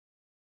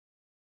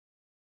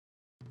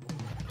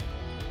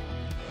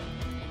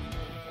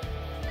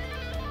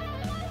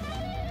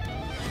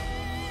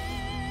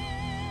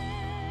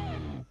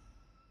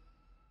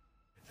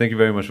Thank you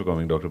very much for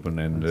coming, Dr. Pun,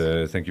 and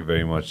thank you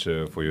very much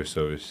for your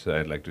service.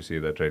 I'd like to say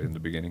that right in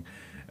the beginning.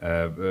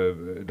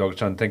 Dr.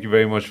 Chand, thank you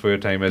very much for your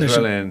time as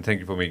well, and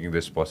thank you for making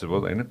this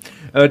possible.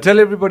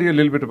 Tell everybody a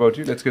little bit about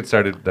you. Let's get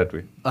started that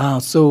way.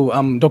 So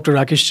I'm Dr.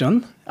 Rakesh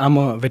Chand. I'm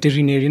a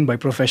veterinarian by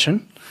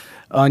profession.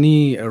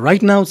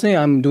 Right now,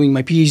 I'm doing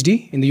my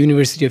PhD in the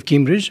University of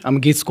Cambridge. I'm a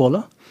Gates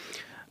Scholar.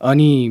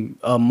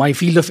 My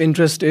field of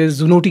interest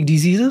is zoonotic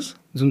diseases.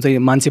 जुन चाहिँ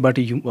मान्छेबाट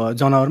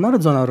जनावरमा र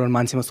जनावरबाट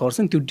मान्छेमा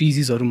सर्छन् त्यो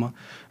डिजिजहरुमा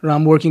र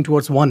I'm working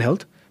towards one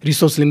health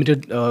resource limited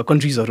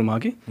कन्ट्रीजहरुमा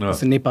के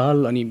जस्तै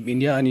नेपाल अनि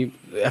इन्डिया अनि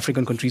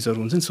अफ्रिकन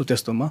कन्ट्रीजहरु हुन्छन् सो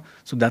त्यस्तोमा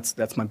so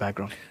that's my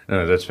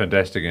background That's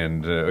fantastic,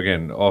 and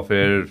again off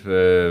air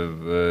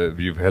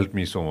you've helped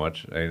me so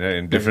much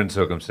in different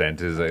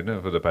circumstances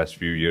for the past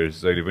few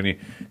years. अहिले पनि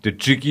त्यो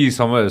tricky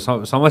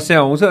समस्या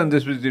आउँछ अनि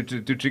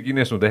त्यसपछि त्यो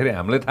ट्रिकीनेस हुँदाखेरि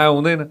हामीलाई थाहा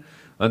हुँदैन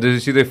अनि त्यसपछि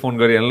सिधै फोन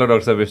गरिहाल्नु ल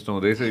डाक्टर साहब यस्तो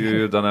हुँदैछ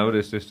यो जनावर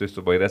यस्तो यस्तो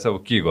यस्तो भइरहेछ अब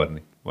के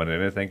गर्ने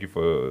भनेर thank you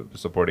for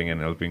supporting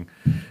and helping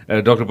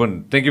doctor पन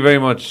thank you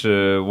very much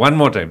one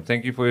more time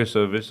thank you for your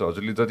service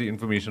हजुरले जति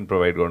इन्फर्मेसन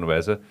प्रोभाइड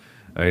गर्नुभएछ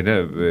होइन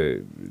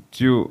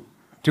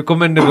त्यो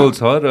कमेन्डेबल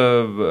छ र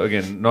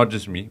अगेन नट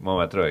जस्ट मी म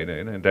मात्र होइन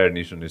entire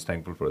nation is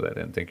thankful for that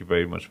and thank you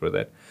very much for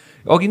that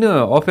अघि न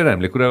अफेर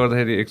हामीले कुरा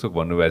गर्दाखेरि एकचोक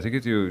भन्नुभएको थियो कि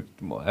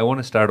त्यो I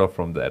want start of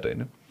from that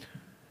होइन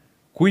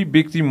कोही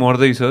व्यक्ति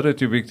मर्दैछ र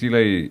त्यो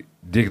व्यक्तिलाई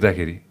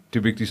देख्दाखेरि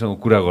त्यो व्यक्तिसँग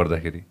कुरा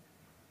गर्दाखेरि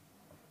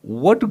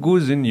what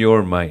goes in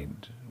your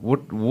mind?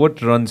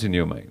 What runs in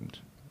your mind?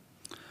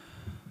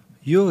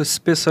 यो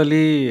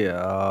स्पेशली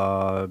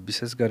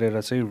विशेष गरेर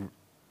चाहिँ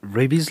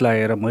रेबिज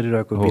लागेर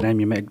मरिरहेको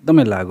बिरामीमा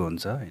एकदमै लागु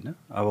हुन्छ हैन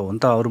अब हुन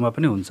त अरूमा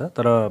पनि हुन्छ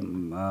तर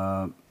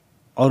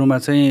अरूमा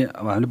चाहिँ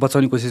अब हामीले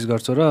बचाउने कोसिस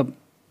गर्छौं र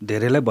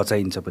धेरैलाई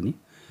बचाइन्छ पनि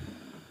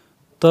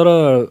तर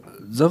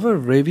जब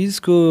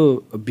रेबिजको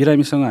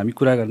बिरामीसँग हामी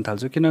कुरा गर्न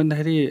थाल्छौं किन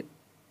भन्दाखेरि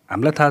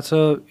हामीलाई थाहा छ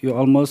यो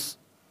अलमोस्ट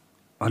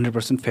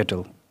 100%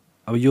 फेटल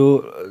अब यो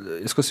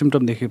यसको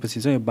सिम्पटम देखेपछि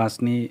चाहिँ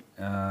बाँच्ने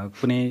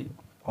कुनै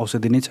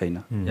औषधि नै छैन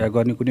या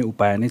गर्ने कुनै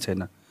उपाय नै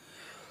छैन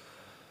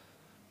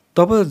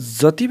तब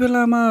जति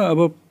बेलामा अब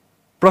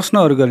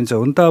प्रश्नहरू गरिन्छ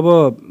हुन त अब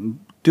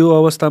त्यो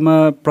अवस्थामा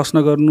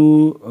प्रश्न गर्नु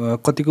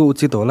कतिको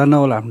उचित होला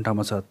नहोला आफ्नो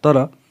ठाउँमा छ तर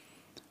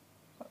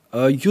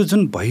यो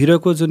जुन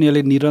भइरहेको जुन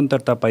यसले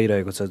निरन्तरता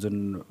पाइरहेको छ जुन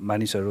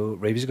मानिसहरू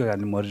रेबिजको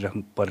कारणले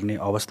मरिरहनु पर्ने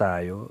अवस्था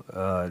आयो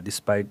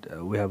डिस्पाइट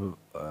वी हेभ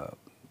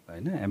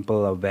हैन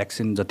एम्पल अफ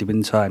भ्याक्सिन जति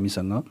पनि छ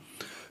हामीसँग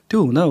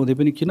त्यो हुँदा हुँदै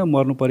पनि किन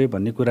मर्नु पर्यो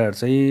भन्ने कुराहरू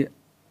चाहिँ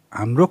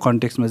हाम्रो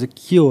कन्टेक्स्टमा चाहिँ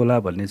के होला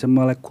भन्ने चाहिँ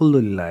मलाई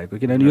खुल्दुली लागेको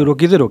किनभने यो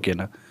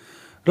रोकिएन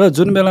र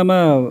जुन बेलामा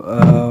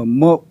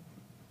म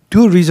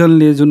त्यो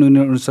रिजनले जुन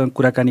उनीहरूसँग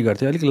कुराकानी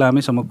गर्थेँ अलिक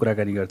लामैसम्म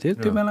कुराकानी गर्थेँ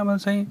त्यो बेलामा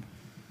चाहिँ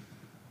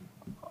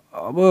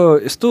अब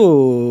यस्तो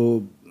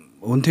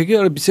हुन्थ्यो कि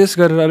विशेष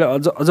गरेर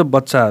अझ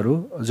बच्चाहरू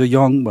जो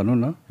यङ भनौँ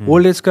न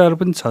ओल्ड एजकाहरू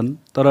पनि छन्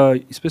तर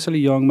स्पेसली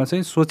यङमा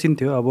चाहिँ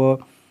सोचिन्थ्यो अब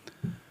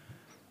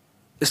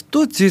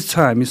यस्तो चिज छ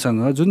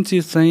हामीसँग जुन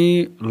चिज चाहिँ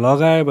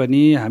लगायो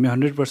भने हामी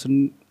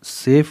 100%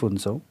 सेफ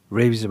हुन्छौँ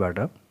रेबिजबाट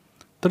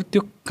तर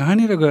त्यो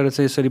कहाँनिर गएर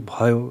चाहिँ यसरी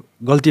भयो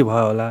गल्ती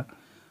भयो होला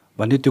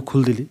भन्ने त्यो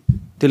खुल्दिली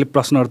त्यसले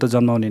प्रश्नहरू त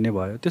जन्माउने नै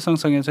भयो त्यो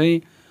सँगसँगै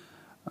चाहिँ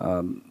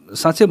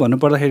साँच्चै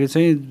भन्नुपर्दाखेरि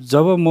चाहिँ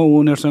जब म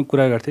उनीहरूसँग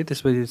कुरा गर्थेँ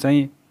त्यसपछि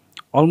चाहिँ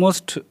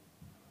अलमोस्ट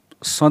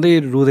सधैँ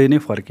रुँदै नै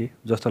फर्केँ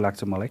जस्तो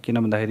लाग्छ मलाई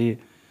किन भन्दाखेरि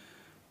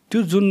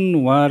त्यो जुन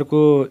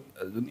उहाँहरूको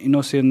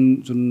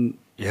इनोसेन्ट जुन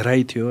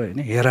हेराइ थियो हैन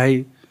हेराइ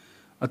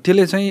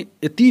त्यसले चाहिँ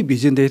यति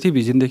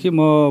भिजिन्दै कि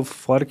म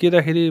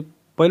फर्किँदाखेरि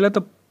पहिला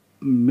त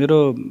मेरो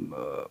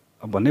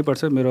भन्नै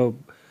पर्छ मेरो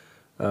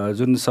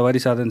जुन सवारी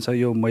साधन छ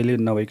यो मैले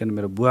नभइकन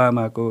मेरो बुवा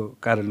आमाको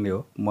कारणले हो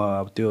म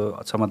अब त्यो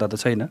क्षमता त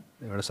छैन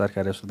एउटा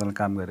सरकारी अस्पतालमा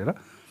काम गरेर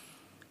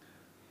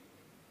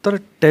तर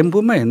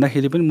टेम्पोमा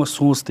हिँड्दाखेरि पनि म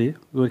सोच्थेँ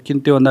किन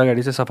त्योभन्दा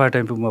अगाडि चाहिँ सफा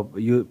टेम्पोमा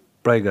यो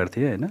प्रयोग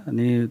गर्थेँ हैन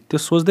अनि त्यो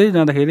सोच्दै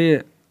जाँदाखेरि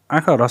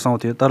आँखा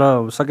रसाउँथ्यो तर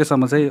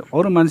सकेसम्म चाहिँ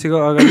अरू मान्छेको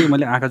अगाडि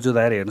मैले आँखा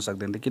जुदाएर हेर्न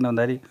सक्दैन थिएँ किन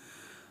भन्दाखेरि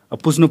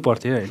पुज्नु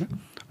पर्थ्यो हैन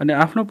अनि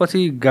आफ्नो पछि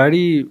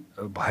गाडी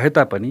भए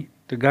तापनि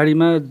त्यो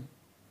गाडीमा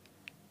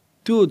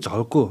त्यो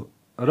झल्को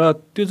र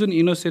त्यो जुन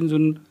इनोसेन्ट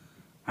जुन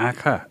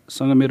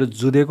आँखासँग मेरो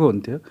जुधेको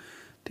हुन्थ्यो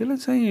त्यसले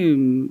चाहिँ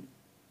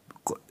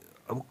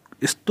अब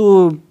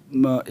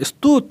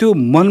यस्तो त्यो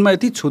मनमा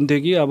यति छुन्थ्यो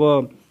कि अब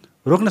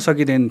रोक्न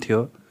सकिँदैन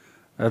थियो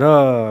र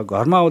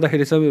घरमा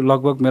आउँदाखेरि चाहिँ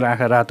लगभग मेरो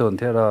आँखा रातो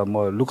हुन्थ्यो र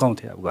म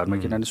लुकाउँथेँ अब घरमा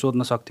किनभने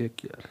सोध्न सक्थेँ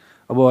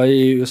अब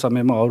यो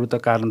समयमा अरू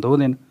त कारण त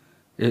हुँदैन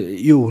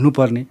यो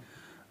हुनुपर्ने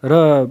र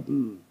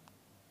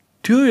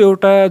त्यो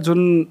एउटा जुन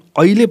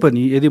अहिले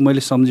पनि यदि मैले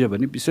सम्झेँ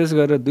भने विशेष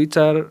गरेर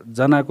 2-4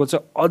 जनाको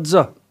चाहिँ अझ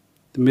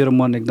मेरो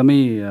मन एकदमै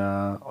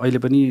अहिले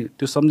पनि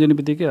त्यो सम्झिने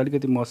बित्तिकै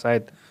अलिकति म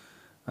सायद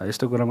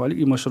यस्तो कुरामा अलिक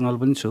इमोसनल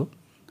पनि छु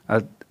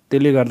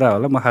त्यसले गर्दा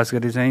होला म खास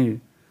गरी चाहिँ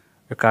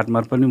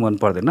काठमार पनि मन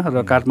पर्दैन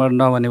र काठमार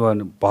नभने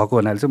भएको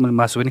हुनाले चाहिँ मैले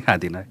मासु पनि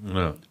खाँदिनँ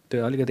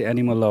त्यो अलिकति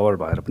एनिमल लभर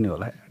भएर पनि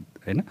होला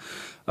हैन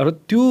र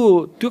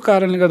त्यो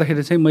कारणले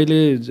गर्दाखेरि चाहिँ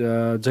मैले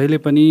जहिले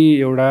पनि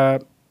एउटा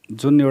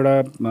जुन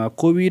एउटा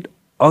कोभिड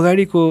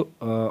अगाडिको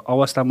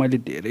अवस्था मैले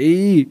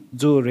धेरै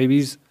जो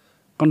रेबिज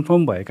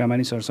कन्फर्म भएका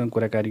मानिसहरूसँग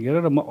कुराकानी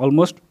गरेर र म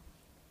अलमोस्ट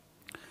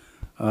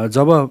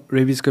जब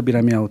रेबिजको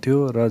बिरामी आउँथ्यो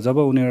र जब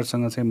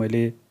उनीहरूसँग चाहिँ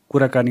मैले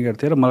कुराकानी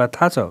गर्थेँ र मलाई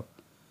थाहा छ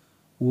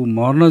ऊ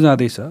मर्न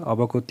जाँदैछ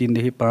अबको 3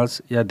 देखि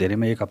 5 या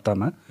धेरैमा 1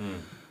 हप्तामा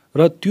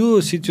र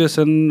त्यो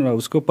सिचुएसन र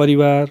उसको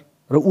परिवार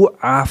र ऊ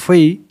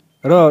आफै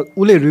र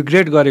उसले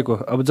रिग्रेट गरेको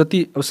अब जति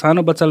अब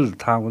सानो बच्चाले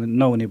थाहा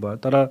नहुने भयो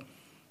तर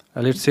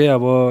लेट्स से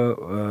अब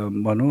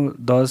भनौँ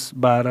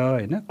 10-12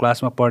 होइन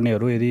क्लासमा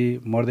पढ्नेहरू यदि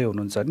मर्दै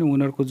हुनुहुन्छ भने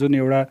उनीहरूको जुन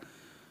एउटा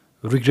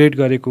रिग्रेट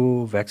गरेको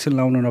भ्याक्सिन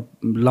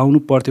लाउनु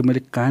पर्थ्यो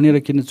मैले कहाँनिर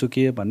किन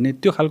चुकेँ भन्ने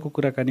त्यो खालको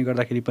कुराकानी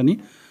गर्दाखेरि पनि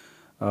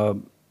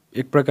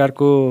एक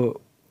प्रकारको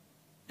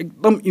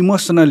एकदम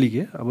इमोसनली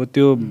के अब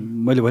त्यो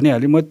मैले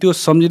भनिहालेँ म त्यो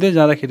सम्झिँदै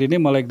जाँदाखेरि नै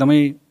मलाई एकदमै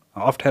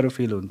अप्ठ्यारो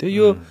फिल हुन्थ्यो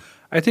यो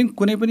आई थिङ्क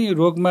कुनै पनि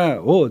रोगमा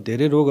हो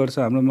धेरै रोगहरू छ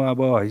हाम्रोमा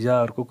अब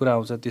हैजाहरूको कुरा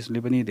आउँछ त्यसले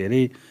पनि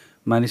धेरै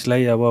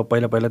मानिसलाई अब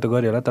पहिला त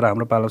गऱ्यो होला तर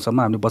हाम्रो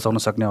पालोसम्म हामीले बचाउन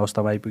सक्ने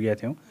अवस्थामा आइपुगेका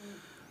थियौँ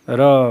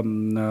र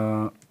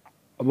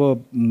अब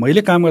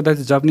मैले काम गर्दा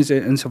चाहिँ जापानिज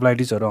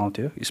एन्सेफ्लाइटिसहरू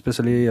आउँथ्यो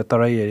स्पेसली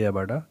तराई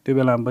एरियाबाट त्यो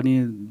बेलामा पनि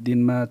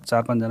दिनमा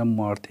 4-5 जना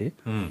मर्थे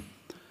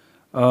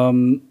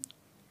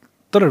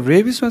तर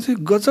रेबिसमा चाहिँ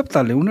गजब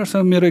तालले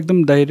उनीहरूसँग मेरो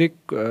एकदम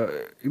डाइरेक्ट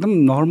एकदम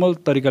नर्मल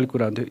तरिकाले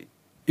कुरा हुन्थ्यो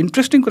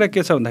इन्ट्रेस्टिङ कुरा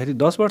के छ भन्दाखेरि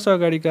 10 वर्ष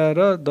अगाडिका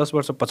र 10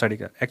 वर्ष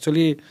पछाडिका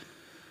एक्चुअली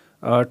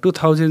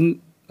 2000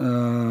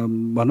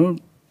 भनौँ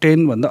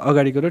 10 भन्दा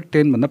अगाडिको र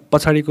 10 भन्दा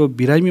पछाडिको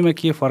बिरामीमा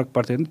के फरक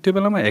पर्थ्यो भने त्यो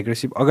बेलामा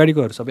एग्रेसिभ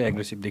अगाडिकोहरू सबै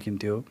एग्रेसिभ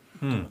देखिन्थ्यो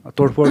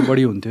तोडफोड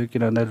बढी हुन्थ्यो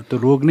किन भन्दाखेरि त्यो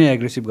रोग नै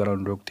एग्रेसिभ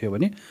गराउने रोग थियो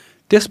भने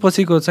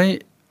त्यसपछिको चाहिँ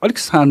अलिक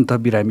शान्त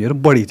बिरामीहरू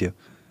बढी थियो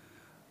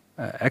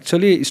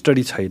एक्चुअली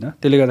स्टडी छैन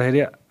त्यसले गर्दाखेरि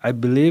I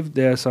believe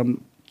there some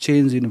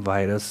change in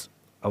virus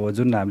अब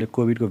जुन हामीले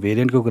कोभिडको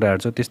भेरिएन्टको कुराहरू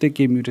छ त्यस्तै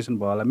केही म्युटेसन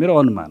भयो होला मेरो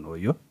अनुमान हो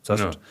यो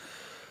जस्ट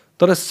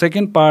तर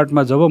सेकेन्ड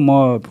पार्टमा जब म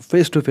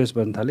फेस टु फेस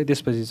बन्न थालेँ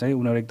त्यसपछि चाहिँ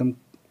उनीहरू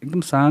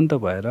एकदम शान्त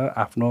भएर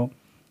आफ्नो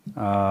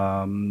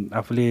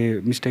आफूले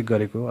मिस्टेक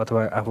गरेको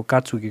अथवा आफू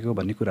काट चुकेको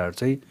भन्ने कुराहरू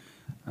चाहिँ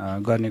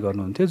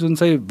गर्नुहुन्थ्यो जुन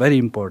चाहिँ भेरी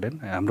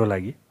इम्पोर्टेन्ट हाम्रो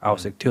लागि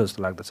आवश्यक थियो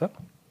जस्तो लाग्दछ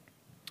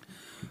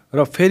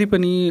र फेरि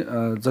पनि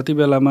जति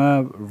बेलामा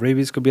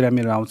रेबिजको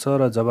बिरामीहरू आउँछ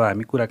र जब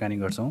हामी कुराकानी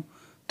गर्छौँ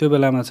त्यो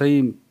बेलामा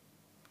चाहिँ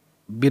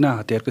बिना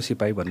हतियारको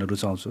सिपाही भन्न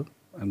रुचाउँछु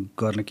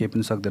गर्न केही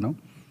पनि सक्दैनौँ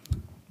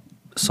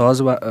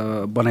सहज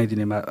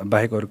बनाइदिने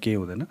बाहेक अरू केही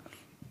हुँदैन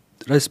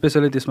र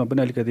स्पेसली त्यसमा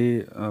पनि अलिकति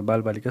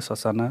बालबालिका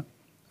ससाना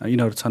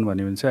यिनीहरू छन्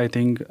भने चाहिँ आई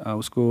थिङ्क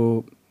उसको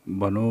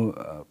भनौँ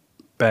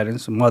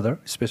प्यारेन्ट्स मदर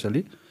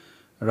स्पेसली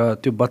र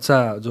त्यो बच्चा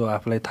जो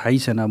आफूलाई थाहै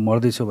छैन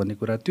मर्दैछ भन्ने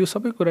कुरा त्यो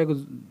सबै कुराको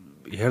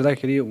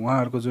हेर्दाखेरि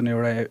उहाँहरूको जुन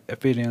एउटा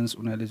एपिरियन्स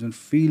उनीहरूले जुन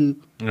फिल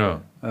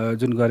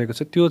जुन गरेको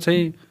छ त्यो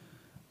चाहिँ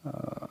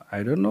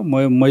आई डोन्ट नो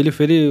मैले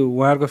फेरि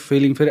उहाँहरूको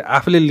फिलिङ फेरि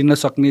आफूले लिन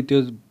सक्ने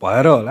त्यो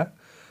भएर होला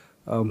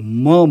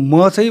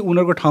म चाहिँ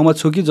उनीहरूको ठाउँमा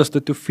छु कि जस्तो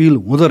त्यो फिल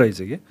हुँदो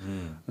रहेछ कि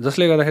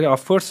जसले गर्दाखेरि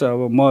अफकोर्स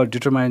अब म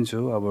डिटरमाइन छु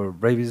अब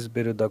रेबिज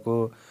विरुद्धको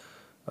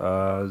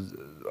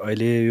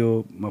अहिले यो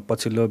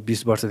पछिल्लो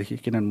 20 वर्षदेखि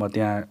किनभने म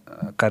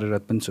त्यहाँ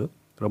कार्यरत पनि छु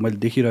र मैले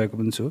देखिरहेको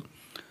पनि छु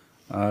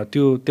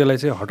त्यसलाई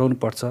चाहिँ हटाउनु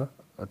पर्छ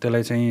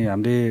त्यसलाई चाहिँ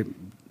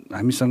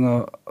हामीसँग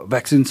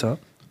भ्याक्सिन छ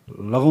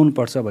लगाउनु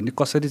पर्छ भन्ने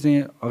कसरी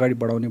चाहिँ अगाडि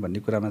बढाउने भन्ने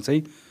कुरामा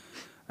चाहिँ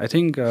आई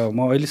थिङ्क म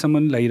अहिलेसम्म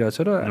पनि लागिरहेको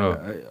छु र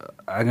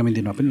आगामी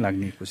दिनमा पनि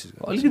लाग्ने कोसिस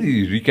गर्छु अलिकति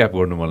रिक्याप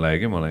गर्नु मन लाग्यो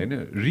क्या मलाई होइन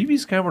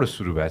रेबिज कहाँबाट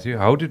सुरु भएको थियो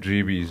how did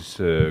rabies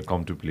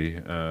come to play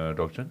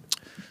doctor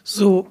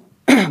so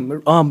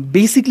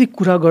basically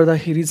कुरा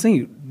गर्दाखेरि चाहिँ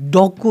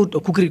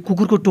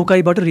कुकुरको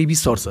टोकाइबाट रेबिज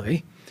सर्छ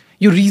है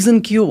यो रिजन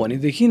के हो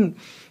भनेदेखि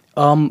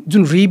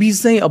जुन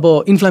रेबिज चाहिँ अब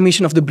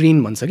इन्फ्लामेसन अफ द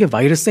ब्रेन भन्छ क्या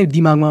भाइरस चाहिँ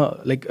दिमागमा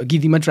लाइक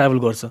गिदीमा ट्राभल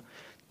गर्छ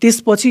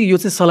त्यसपछि यो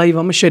चाहिँ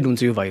सलाइभामा सेड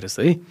हुन्छ यो भाइरस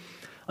है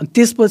अनि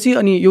त्यसपछि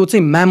अनि यो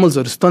चाहिँ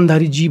म्यामल्सहरू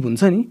स्तनधारी जीव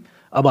हुन्छ नि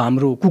अब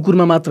हाम्रो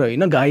कुकुरमा मात्र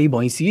होइन गाई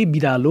भैँसी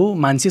बिरालो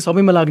मान्छे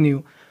सबैमा लाग्ने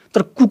हो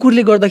तर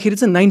कुकुरले गर्दाखेरि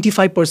चाहिँ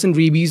 95%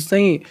 रेबिज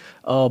चाहिँ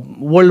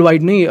वर्ल्ड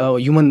वाइड नै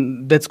ह्युमन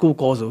डेथ्सको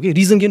कज हो कि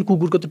रिजन के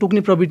कुकुरको त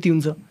टोक्ने प्रवृत्ति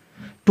हुन्छ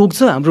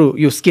टोक्छ हाम्रो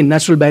यो स्किन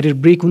नेचुरल ब्यारियर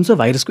ब्रेक हुन्छ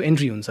भाइरसको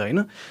एन्ट्री हुन्छ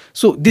होइन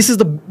so this is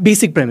the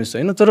basic premise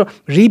होइन तर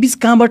रेबिज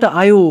कहाँबाट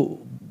आयो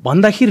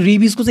भन्दाखेरि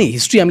रेबिजको चाहिँ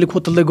हिस्ट्री हामीले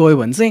खोतल्दै गयो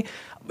भने चाहिँ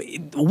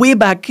वे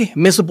ब्याक के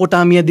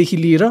मेसोपोटामियादेखि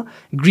लिएर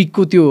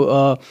ग्रिकको त्यो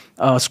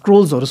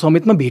स्क्रोल्सहरू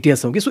समेतमा भेटिया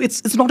छौँ कि so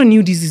it's not a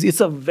new disease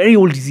it's a very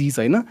old disease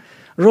होइन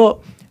र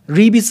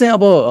रेबिज चाहिँ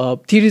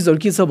अब थिरिजहरू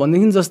के छ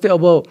भनेदेखि जस्तै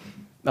अब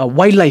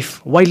वाइल्ड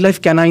लाइफ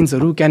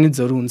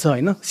क्यानिड्सहरू हुन्छ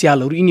होइन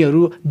स्यालहरू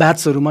यिनीहरू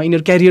ब्याट्सहरूमा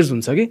यिनीहरू क्यारियर्स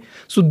हुन्छ कि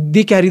so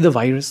they carry the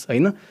virus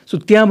होइन सो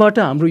त्यहाँबाट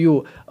हाम्रो यो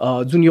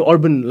जुन यो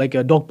अर्बन लाइक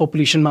डग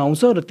पपुलेसनमा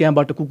आउँछ र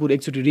त्यहाँबाट कुकुर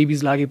एकचोटि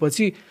रेबिज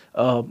लागेपछि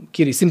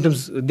के अरे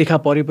सिम्टम्स देखा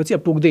परेपछि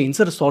अब टोक्दै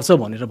हिँड्छ र सर्छ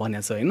भनेर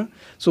भनेको छ होइन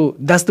so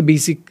that's the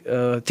basic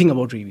thing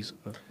about rabies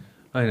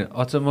होइन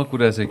अचम्म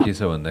कुरा चाहिँ के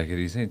छ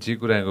भन्दाखेरि चाहिँ जे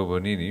कुराको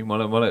पनि नि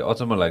मलाई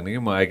अचम्म लाग्ने कि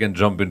म I can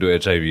jump into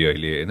HIV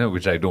अहिले होइन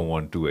which I don't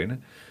want to होइन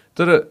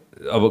तर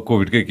अब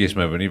कोभिडकै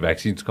केसमा पनि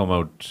vaccines come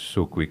out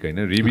so quick होइन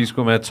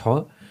रेबिजकोमा छ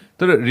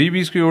तर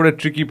रेबिजको एउटा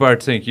ट्रिकी पार्ट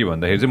चाहिँ के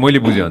भन्दाखेरि चाहिँ मैले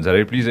बुझेँ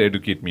अनुसार please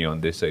educate me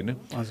on this होइन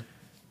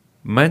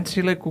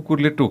मान्छेलाई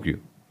कुकुरले टोक्यो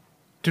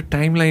त्यो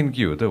टाइमलाइन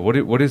के हो त?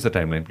 What is the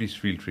timeline? Please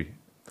feel free.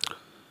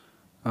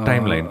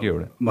 Timeline के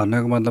एउटा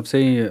भन्नको मतलब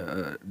चाहिँ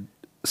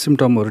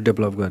सिम्टमहरू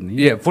डेभलप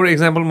गर्ने. फर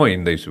एक्जाम्पल म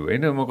हिँड्दैछु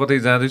होइन, म कतै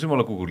जाँदैछु,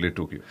 मलाई कुकुरले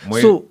टोक्यो,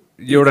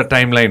 एउटा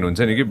टाइमलाइन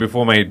हुन्छ नि कि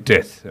बिफोर माई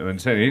डेथ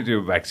हुन्छ नि,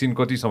 त्यो भ्याक्सिन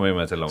कति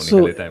समयमा चाहिँ लाउने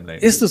खाले टाइमलाइन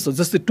यस्तो छ.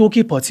 जस्तै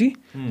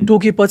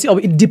टोकेपछि अब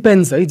इट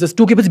डिपेन्ड्स है. जस्ट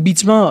टोकेपछि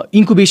बिचमा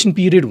इन्कुबेसन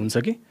पिरियड हुन्छ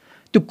कि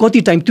त्यो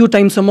कति टाइम, त्यो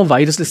टाइमसम्म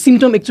भाइरसले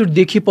सिम्टम एकचोटि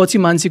देखेपछि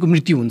मान्छेको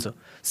मृत्यु हुन्छ.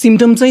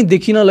 सिम्टम चाहिँ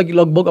देखिन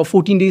लगभग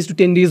 14 days to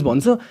 10 days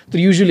भन्छ, तर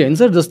युजुअली होइन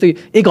सर, जस्तै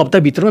 1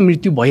 हप्ताभित्रमा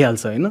मृत्यु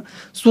भइहाल्छ होइन.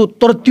 सो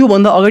तर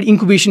त्योभन्दा अगाडि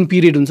इन्कुबेसन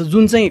पिरियड हुन्छ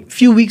जुन चाहिँ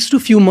फ्यु विक्स टु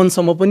फ्यु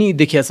मन्थसम्म पनि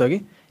देखिया छ कि,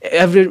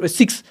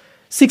 एभरेज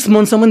 6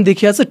 मन्थसम्म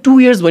देखिया छ. 2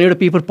 years भन्ने एउटा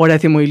पेपर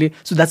पढाएको थिएँ मैले.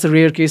 So that's a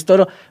rare case.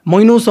 तर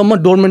महिनौसम्म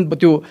डोर्मेन्ट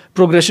त्यो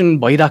प्रोग्रेसन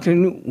भइराख्ने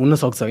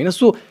हुनसक्छ होइन.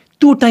 सो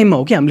त्यो टाइममा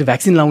हो कि हामीले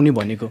भ्याक्सिन लाउने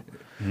भनेको.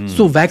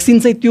 सो भ्याक्सिन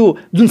चाहिँ त्यो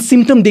जुन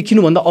सिम्टम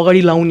देखिनुभन्दा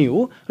अगाडि लाउने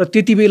हो र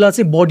त्यति बेला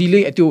चाहिँ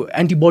बडीले त्यो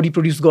एन्टिबडी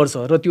प्रड्युस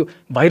गर्छ र त्यो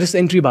भाइरस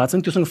एन्ट्री भएको छ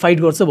नि त्योसँग फाइट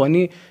गर्छ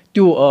भन्ने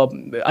त्यो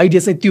आइडिया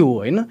चाहिँ त्यो हो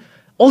होइन.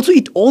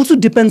 It also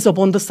depends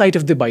upon the site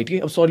of the bite कि.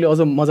 अब सरले अझ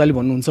मजाले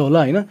भन्नुहुन्छ होला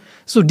होइन.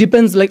 सो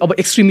डिपेन्ड्स लाइक अब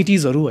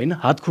एक्सट्रिमिटिजहरू होइन,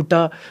 हात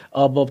खुट्टा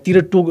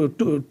अबतिर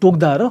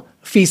टोक्दा र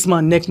फेसमा,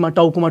 नेकमा,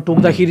 टाउकोमा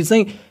टोक्दाखेरि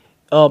चाहिँ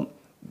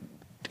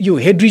यो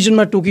हेड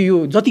रिजनमा टोक्यो,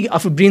 यो जति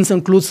आफ्नो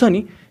ब्रेनसँग क्लोज छ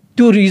नि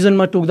त्यो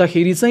रिजनमा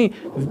टोक्दाखेरि चाहिँ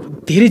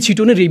धेरै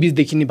छिटो नै रेबिज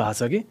देखिने भएको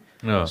छ कि.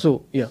 सो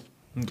या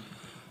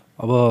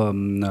अब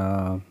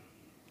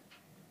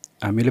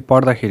हामीले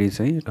पढ्दाखेरि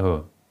चाहिँ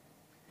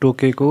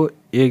टोकेको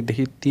 1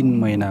 देखि 3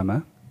 महिनामा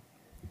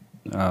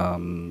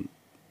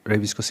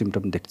रेबिसको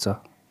सिम्टम देख्छ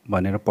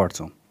भनेर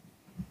पढ्छौँ.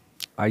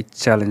 I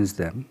challenge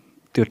them.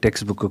 त्यो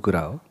टेक्स्ट बुकको कुरा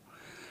हो.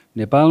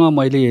 नेपालमा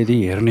मैले यदि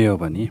हेर्ने हो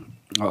भने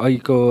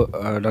अहिलेको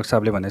डाक्टर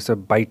साहबले भने जस्तो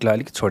बाइटलाई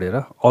अलिक छोडेर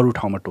अरू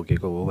ठाउँमा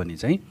टोकेको हो भने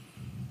चाहिँ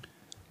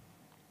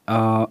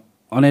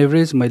अन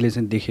एभरेज मैले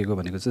चाहिँ देखेको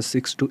भनेको चाहिँ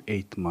 6 to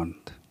 8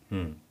 month.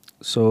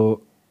 So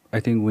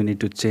I think we need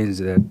to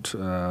change that.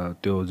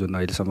 त्यो जुन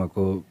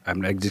अहिलेसम्मको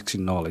हाम्रो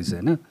एक्जिस्टिङ नलेज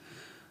होइन,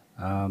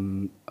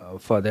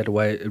 फर द्याट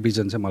वाइ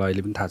रिजन चाहिँ मलाई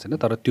अहिले पनि थाहा छैन,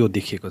 तर त्यो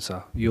देखिएको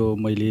छ. यो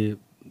मैले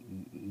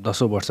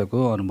 10 वर्षको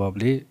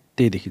अनुभवले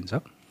त्यही देखिन्छ.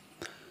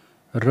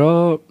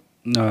 र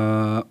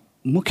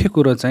मुख्य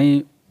कुरो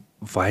चाहिँ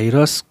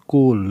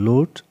भाइरसको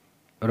लोड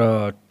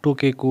र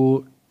टोकेको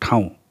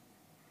ठाउँ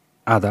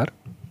आधार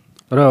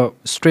र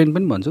स्ट्रेन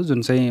पनि भन्छौँ,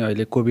 जुन चाहिँ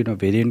अहिले कोभिडमा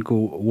भेरिएन्टको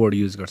वर्ड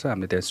युज गर्छ,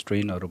 हामीले त्यहाँ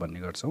स्ट्रेनहरू भन्ने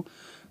गर्छौँ.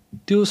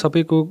 त्यो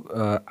सबैको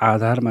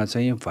आधारमा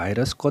चाहिँ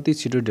भाइरस कति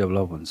छिटो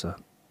डेभलप हुन्छ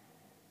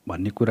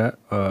भन्ने कुरा,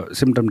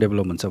 सिम्टम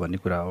डेभलप हुन्छ भन्ने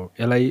कुरा हो.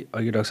 यसलाई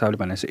अघि डाक्टर साहबले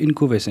भने जस्तो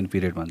इन्कुबेसन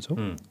पिरियड भन्छौँ.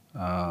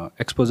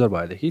 एक्सपोजर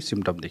भएदेखि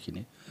सिम्टम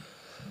देखिने.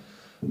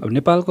 अब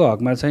नेपालको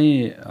हकमा चाहिँ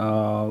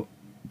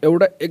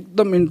एउटा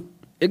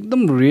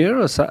एकदम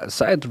रेयर,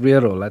 सायद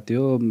रेयर होला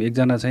त्यो,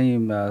 एकजना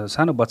चाहिँ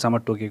सानो बच्चामा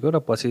टोकेको र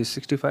पछि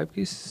 65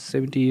 कि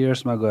 70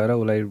 yearsमा गएर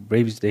उसलाई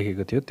रेबिज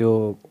देखेको थियो. त्यो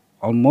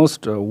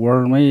अलमोस्ट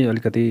वर्ल्डमै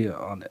अलिकति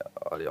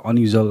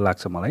अनयुजुअल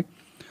लाग्छ मलाई.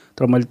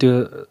 तर मैले त्यो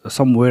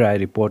समवेयर आई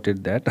रिपोर्टेड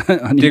द्याट.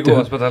 अनि त्यो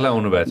अस्पतालमा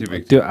आउनु भएको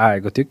थियो, त्यो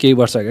आएको थियो केही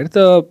वर्ष अगाडि. त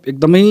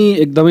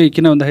एकदमै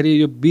किन भन्दाखेरि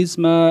यो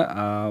बिचमा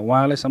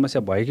उहाँलाई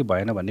समस्या भयो कि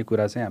भएन भन्ने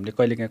कुरा चाहिँ हामीले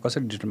कहिलेकाहीँ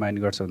कसरी डिटरमाइन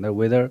गर्छ भन्दा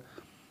weather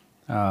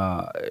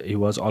he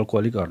was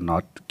alcoholic or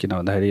not. किन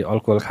भन्दाखेरि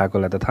अल्कोहल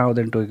खाएकोलाई त थाहा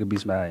हुँदैन टोकेको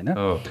बिचमा होइन,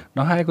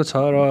 नखाएको छ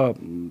र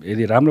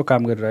यदि राम्रो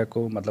काम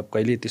गरिरहेको मतलब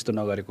कहिले त्यस्तो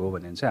नगरेको हो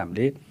भने चाहिँ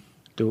हामीले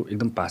त्यो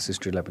एकदम पास्ट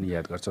हिस्ट्रीलाई पनि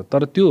याद गर्छ.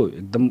 तर त्यो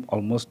एकदम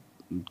अलमोस्ट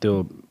त्यो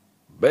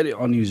भेरी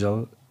अनयुजुअल,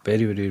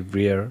 भेरी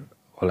रेयर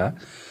होला.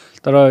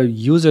 तर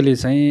युजली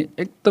चाहिँ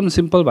एकदम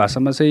सिम्पल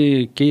भाषामा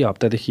चाहिँ केही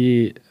हप्तादेखि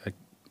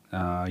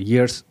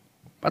इयर्स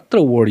मात्र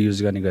वर्ड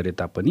युज गर्ने गरे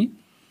तापनि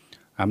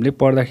हामीले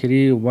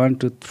पढ्दाखेरि 1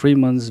 to 3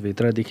 months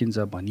भित्र देखिन्छ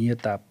भनिए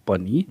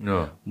तापनि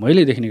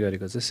मैले देख्ने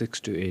गरेको चाहिँ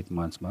 6 to 8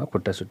 monthsमा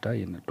खुट्टा सुट्टा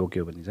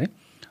टोक्यो भने चाहिँ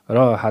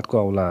र हातको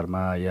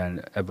औँलाहरूमा या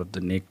एबभ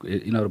द नेक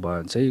यिनीहरू भयो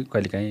भने चाहिँ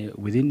कहिलेकाहीँ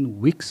विदिन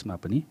विक्समा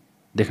पनि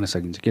देख्न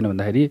सकिन्छ. किन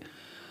भन्दाखेरि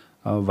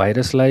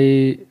भाइरसलाई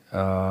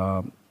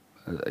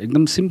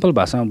एकदम सिम्पल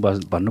भाषामा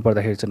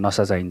भन्नुपर्दाखेरि चाहिँ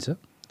नसा चाहिन्छ.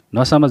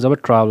 नसामा जब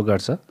ट्राभल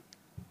गर्छ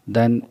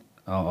देन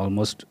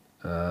अलमोस्ट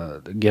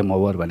गेम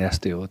ओभर भने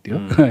जस्तै हो त्यो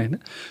होइन.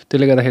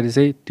 त्यसले गर्दाखेरि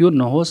चाहिँ त्यो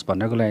नहोस्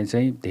भन्नको लागि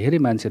चाहिँ धेरै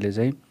मान्छेले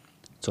चाहिँ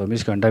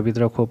 24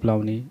 घन्टाभित्र खोप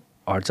लाउने,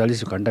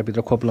 48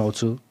 घन्टाभित्र खोप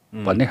लाउँछु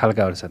भन्ने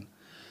खालकाहरू छन्.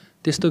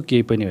 त्यस्तो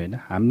केही पनि होइन.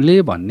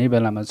 हामीले भन्ने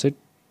बेलामा चाहिँ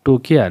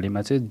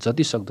टोकिहालेमा चाहिँ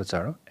जति सक्दो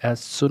चाँडो, एज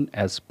सुन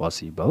एज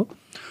पोसिबल.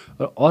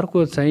 र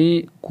अर्को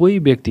चाहिँ कोही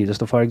व्यक्ति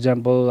जस्तो फर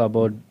इक्जाम्पल अब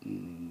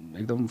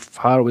एकदम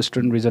फार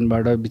वेस्टर्न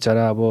रिजनबाट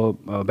बिचरा अब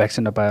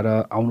भ्याक्सिन नपाएर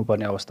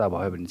आउनुपर्ने अवस्था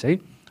भयो भने चाहिँ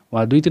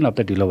उहाँ 2-3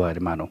 हप्ता ढिलो भयो अरे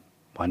मानौँ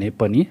भने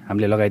पनि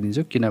हामीले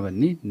लगाइदिन्छौँ.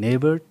 किनभने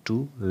नेभर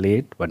टु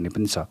लेट भन्ने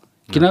पनि छ.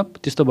 किन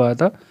त्यस्तो भयो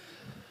त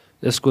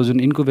यसको जुन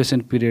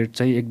इन्कुबेसन पिरियड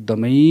चाहिँ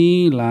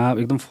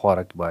एकदम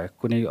फरक भयो.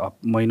 कुनै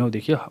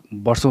महिनौदेखि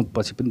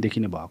वर्षौँपछि पनि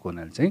देखिने भएको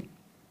हुनाले चाहिँ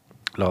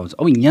लगाउँछ.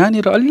 अब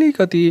यहाँनिर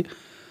अलिकति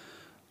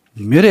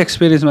मेरो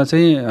एक्सपिरियन्समा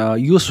चाहिँ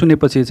यो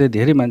सुनेपछि चाहिँ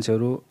धेरै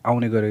मान्छेहरू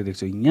आउने गरेको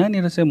देख्छु.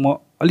 यहाँनिर चाहिँ म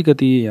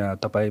अलिकति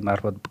तपाईँ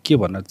मार्फत के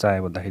भन्न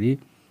चाहेँ भन्दाखेरि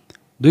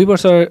 2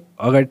 वर्ष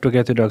अगाडि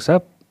टोकेको थियो डाक्टर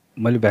साहब,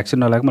 मैले भ्याक्सिन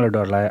नलाएको मलाई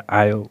डर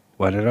आयो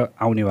भनेर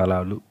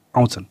आउनेवालाहरू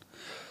आउँछन्।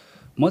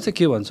 म चाहिँ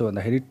के भन्छु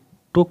भन्दाखेरि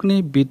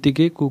टोक्ने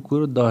बित्तिकै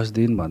कुकुर 10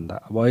 दिनभन्दा,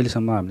 अब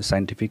अहिलेसम्म हामीले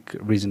साइन्टिफिक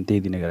रिजन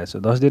त्यही दिने गरेको छ,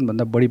 10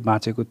 दिनभन्दा बढी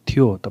बाँचेको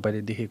थियो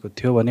तपाईँले देखेको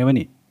थियो भने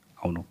पनि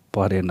आउनु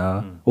परेन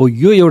हो।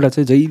 यो एउटा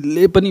चाहिँ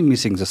जहिले पनि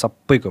मिसिङ छ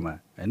सबैकोमा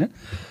होइन।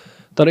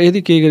 तर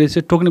यदि केही गरे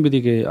चाहिँ टोक्ने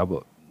बित्तिकै अब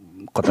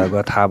कता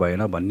गयो थाहा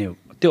भएन भन्ने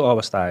त्यो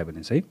अवस्था आयो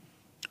भने चाहिँ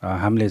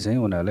हामीले चाहिँ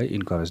उनीहरूलाई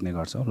इन्करेज नै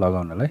गर्छौँ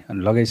लगाउनलाई।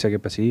 अनि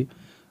लगाइसकेपछि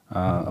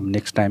अब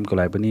नेक्स्ट टाइमको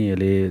लागि पनि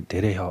यसले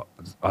धेरै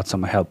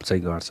हदसम्म हेल्प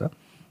चाहिँ गर्छ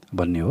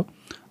भन्ने हो।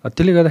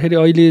 त्यसले गर्दाखेरि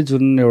अहिले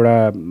जुन एउटा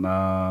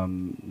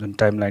जुन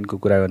टाइमलाइनको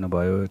कुरा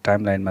गर्नुभयो,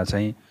 टाइमलाइनमा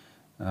चाहिँ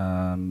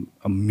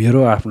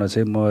मेरो आफ्नो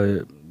चाहिँ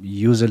म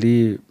युजली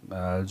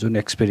जुन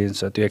एक्सपिरियन्स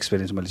छ त्यो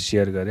एक्सपिरियन्स मैले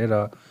सेयर गरेँ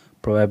र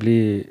प्रोबेबली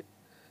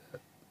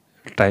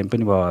टाइम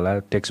पनि भयो होला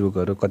टेक्स्ट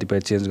बुकहरू कतिपय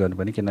चेन्ज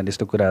गर्नुपर्ने, किनभने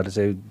यस्तो कुराहरू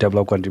चाहिँ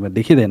डेभलप कन्ट्रीमा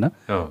देखिँदैन,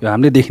 यो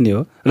हामीले देख्ने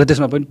हो र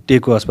त्यसमा पनि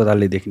टेकको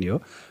अस्पतालले देख्ने हो।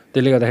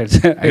 त्यसले गर्दाखेरि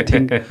चाहिँ आई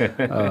थिङ्क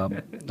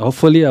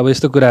होपफुली अब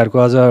यस्तो कुराहरूको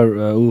अझ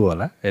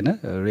होला होइन,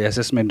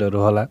 रिएसेसमेन्टहरू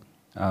होला,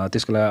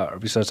 त्यसको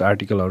लागि रिसर्च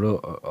आर्टिकलहरू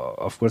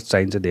अफकोर्स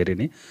चाहिन्छ धेरै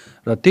नै।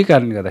 र त्यही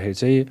कारणले गर्दाखेरि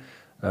चाहिँ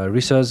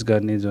रिसर्च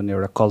गर्ने जुन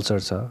एउटा कल्चर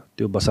छ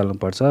त्यो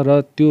बसाल्नुपर्छ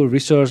र त्यो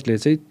रिसर्चले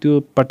चाहिँ त्यो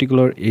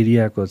पर्टिकुलर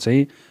एरियाको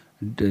चाहिँ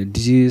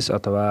डिजिज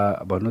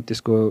अथवा भन्नु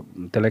त्यसको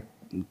त्यसलाई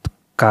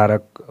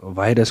कारक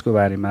भाइरसको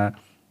बारेमा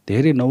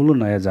धेरै नौलो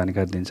नयाँ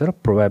जानकारी दिन्छ र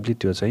प्रोबेबली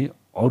त्यो चाहिँ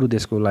अरू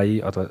देशको लागि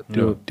अथवा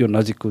त्यो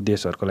नजिकको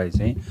देशहरूको लागि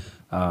चाहिँ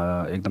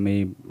एकदमै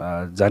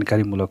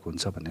जानकारीमूलक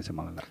हुन्छ भन्ने चाहिँ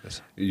मलाई लाग्दछ।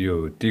 यो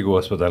टीको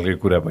अस्पतालकै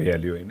कुरा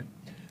भइहाल्यो होइन।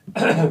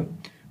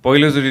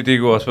 पहिलोचोटि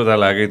टीको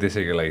अस्पताल आएकै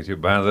त्यसैको लागि थियो,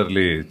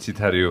 बाँदरले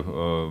चिथार्यो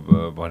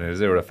भनेर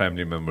चाहिँ एउटा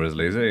फ्यामिली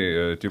मेम्बर्सलाई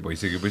चाहिँ त्यो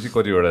भइसकेपछि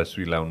कतिवटा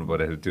सुई लाउनु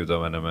परेको थियो त्यो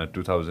जमानामा।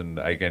 2000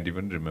 आई क्यान्ट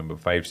इभन रिमेम्बर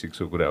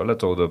 5-6 को कुरा होला,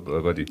 14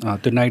 कति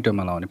त्यो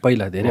नाइटोमा लाउने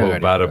पहिला धेरै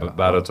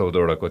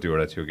 12-14वटा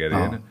कतिवटा थियो क्यारे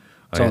होइन,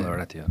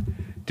 14वटा थियो।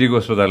 टीको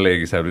अस्पताललाई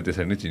एक हिसाबले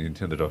त्यसरी नै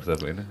चिनिन्थ्यो नि त डाक्टर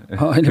साहब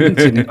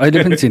होइन। अहिले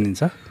पनि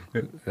चिनिन्छ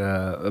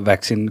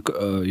भ्याक्सिन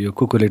यो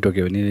कुकुरले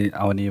टोक्यो भने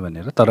आउने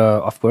भनेर। तर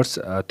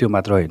अफकोर्स त्यो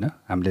मात्र होइन,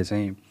 हामीले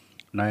चाहिँ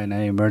नयाँ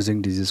नयाँ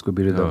इमर्जिङ डिजिजको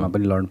विरुद्धमा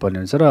पनि लड्नुपर्ने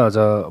हुन्छ। र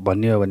अझ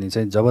भन्ने हो भने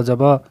चाहिँ जब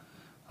जब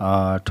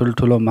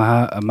ठुल्ठुलो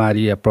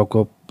महामारी या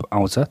प्रकोप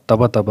आउँछ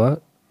तब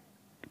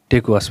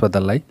टेकु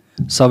अस्पताललाई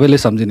सबैले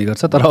सम्झिने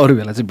गर्छ, तर अरू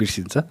बेला चाहिँ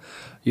बिर्सिन्छ।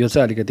 यो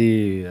चाहिँ अलिकति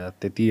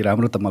त्यति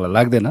राम्रो त मलाई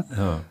लाग्दैन।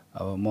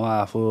 अब म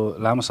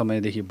आफू लामो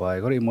समयदेखि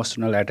भएको र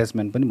इमोसनल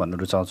एट्याचमेन्ट पनि भन्न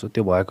रुचाउँछु,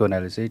 त्यो भएको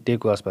हुनाले चाहिँ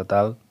टेकु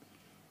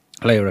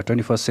अस्पताललाई एउटा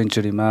 21st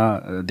सेन्चुरीमा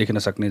देखिन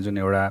सक्ने जुन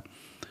एउटा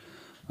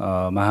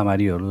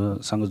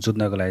महामारीहरूसँग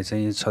जुझ्नको लागि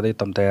चाहिँ सधैँ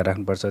तयार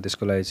राख्नुपर्छ।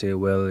 त्यसको लागि चाहिँ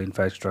वेल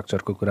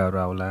इन्फ्रास्ट्रक्चरको कुराहरू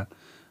आउला,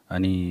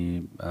 अनि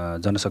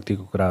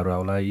जनशक्तिको कुराहरू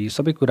आउला, यी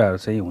सबै कुराहरू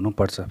चाहिँ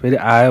हुनुपर्छ। फेरि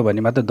आयो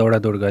भने मात्र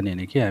दौडादौड गर्ने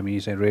होइन कि हामी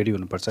चाहिँ रेडी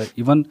हुनुपर्छ।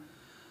 इभन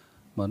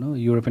भनौँ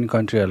युरोपियन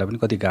कन्ट्रीहरूलाई पनि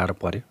कति गाह्रो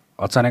पऱ्यो,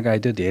 अचानक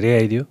आइदियो, धेरै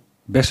आइदियो।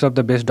 बेस्ट अफ द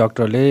बेस्ट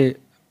डक्टरले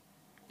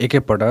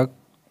एकैपटक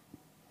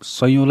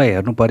सयौँलाई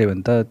हेर्नु पऱ्यो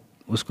भने त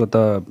उसको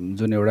त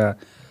जुन एउटा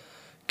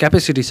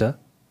क्यापेसिटी छ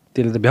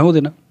त्यसले त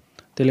भ्याउँदैन।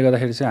 त्यसले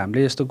गर्दाखेरि चाहिँ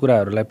हामीले यस्तो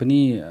कुराहरूलाई पनि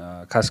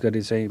खास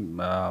गरी चाहिँ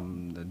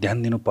ध्यान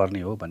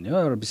दिनुपर्ने हो भन्ने हो।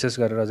 र विशेष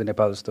गरेर अझ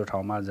नेपाल जस्तो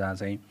ठाउँमा जहाँ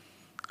चाहिँ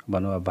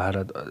भनौँ अब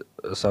भारत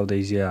साउथ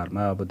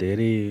एसियाहरूमा अब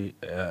धेरै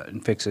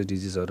इन्फेक्सियस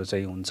डिजिजहरू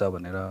चाहिँ हुन्छ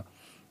भनेर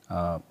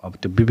अब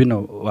त्यो विभिन्न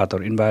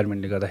वातावरण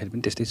इन्भाइरोमेन्टले गर्दाखेरि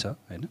पनि त्यस्तै छ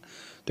होइन।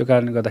 त्यो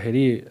कारणले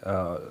गर्दाखेरि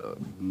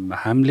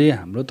हामीले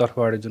हाम्रो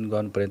तर्फबाट जुन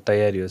गर्नुपर्ने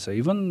तयारीहरू छ,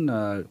 इभन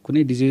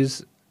कुनै डिजिज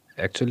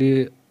एक्चुअली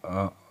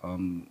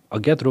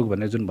अज्ञात रोग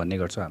भनेर जुन भन्ने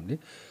गर्छौँ हामीले,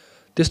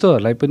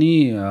 त्यस्तोहरूलाई पनि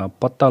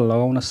पत्ता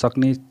लगाउन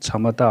सक्ने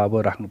क्षमता अब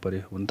राख्नु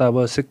पऱ्यो। हुन त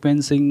अब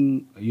सिक्वेन्सिङ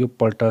यो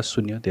पल्ट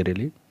सुन्यो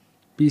धेरैले,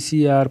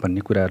 पिसिआर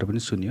भन्ने कुराहरू पनि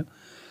सुन्यो।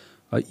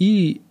 यी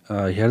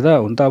हेर्दा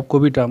हुन त अब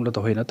कोभिड राम्रो त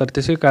होइन, तर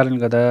त्यसै कारणले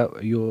गर्दा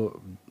यो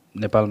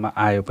नेपालमा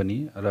आयो पनि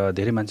र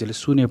धेरै मान्छेले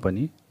सुन्यो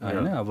पनि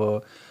होइन। अब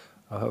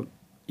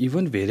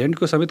इभन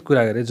भेरिएन्टको समेत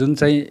कुरा गरे जुन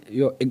चाहिँ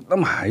यो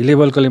एकदम हाई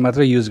लेभलकोले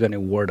मात्र युज गर्ने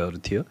वर्डहरू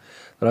थियो,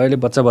 र अहिले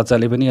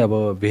बच्चाले पनि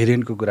अब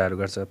भेरिएन्टको कुराहरू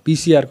गर्छ,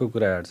 पिसिआरको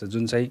कुराहरू छ,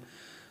 जुन चाहिँ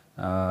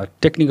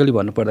टेक्निकली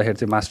भन्नुपर्दाखेरि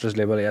चाहिँ मास्टर्स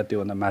लेभल या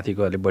त्योभन्दा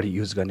माथिकोहरूले बढी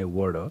युज गर्ने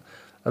वर्ड हो।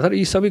 तर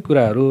यी सबै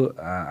कुराहरू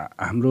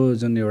हाम्रो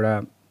जुन एउटा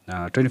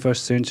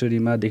 21st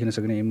सेन्चुरीमा देखिन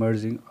सक्ने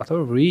इमर्जिङ अथवा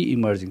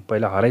रिइमर्जिङ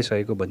पहिला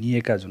हराइसकेको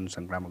भनिएका जुन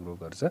सङ्क्रामक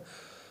रोगहरू छ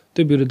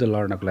त्यो विरुद्ध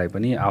लड्नको लागि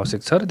पनि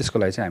आवश्यक छ, र त्यसको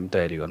लागि चाहिँ हामी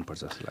तयारी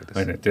गर्नुपर्छ जस्तो लाग्छ।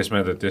 होइन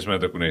त्यसमा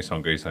त कुनै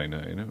शङ्कै छैन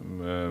होइन।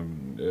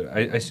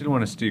 I still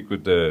want to stick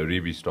with the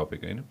rabies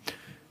topic होइन।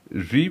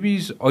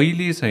 रेबिज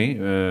अहिले चाहिँ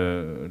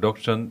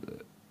डाक्टर चन्द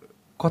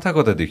कता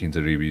कता देखिन्छ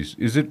rabies?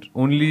 Is it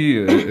only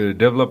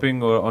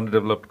developing or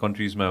अनडेभलप्ड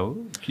कन्ट्रिजमा हो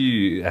कि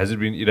has it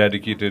been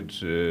eradicated,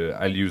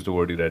 I use the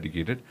word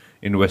eradicated,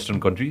 in western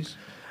countries?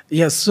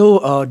 Yeah so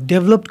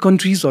developed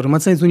कन्ट्रिजहरूमा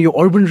चाहिँ जुन यो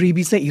अर्बन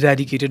रेबिज चाहिँ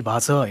इराडिकेटेड भएको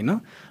छ होइन,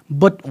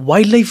 बट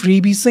वाइल्ड लाइफ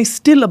रेबिज चाहिँ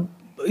स्टिल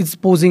इट्स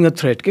पोजिङ अ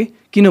थ्रेट के,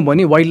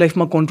 किनभने वाइल्ड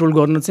लाइफमा कन्ट्रोल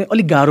गर्न चाहिँ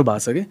अलिक गाह्रो भएको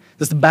छ कि,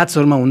 जस्तो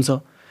ब्याट्सहरूमा हुन्छ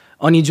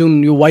अनि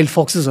जुन यो वाइल्ड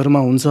फक्सेसहरूमा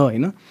हुन्छ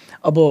होइन।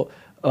 अब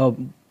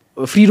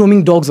फ्री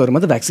रोमिङ डग्सहरूमा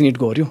त भ्याक्सिनेट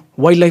गर्यो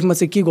वाइल्ड लाइफमा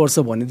चाहिँ के गर्छ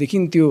भनेदेखि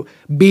त्यो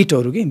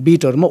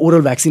बेटहरूमा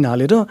ओरल भ्याक्सिन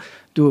हालेर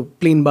त्यो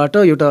प्लेनबाट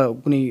एउटा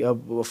कुनै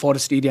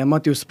फरेस्ट एरियामा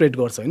त्यो स्प्रेड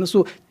गर्छ होइन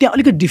सो त्यहाँ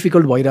अलिकति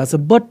डिफिकल्ट भइरहेछ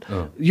बट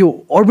यो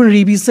अर्बन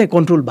रेबिज चाहिँ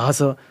कन्ट्रोल भएको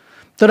छ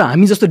तर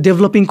हामी जस्तो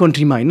डेभलपिङ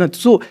कन्ट्रीमा होइन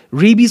सो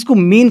रेबिजको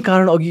मेन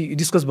कारण अघि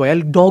डिस्कस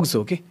भइहाल्यो डग्स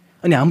हो कि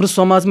अनि हाम्रो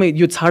समाजमा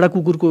यो छाडा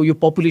कुकुरको यो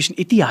पपुलेसन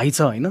यति हाई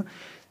छ होइन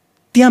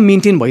त्यहाँ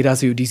मेन्टेन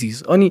भइरहेछ यो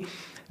डिजिज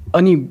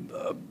अनि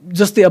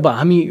जस्तै अब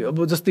हामी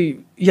अब जस्तै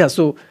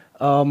सो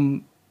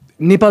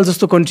नेपाल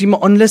जस्तो कन्ट्रीमा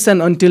अनलेस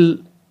एन्ड अन्टिल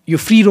यो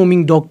फ्री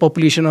रोमिङ डग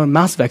पपुलेसन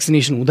मास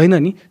भ्याक्सिनेसन हुँदैन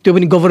नि त्यो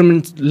पनि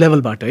गभर्मेन्ट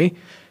लेभलबाट है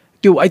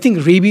त्यो आई थिङ्क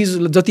रेबिज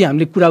जति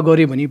हामीले कुरा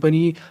गऱ्यो भने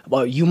पनि अब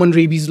ह्युमन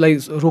रेबिजलाई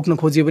रोक्न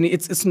खोज्यो भने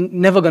it's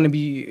never gonna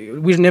be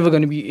we never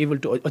gonna be able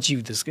to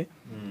achieve this के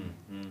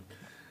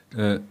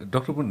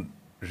डक्टर पुन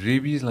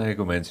रेबिज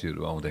लागेको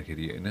मान्छेहरू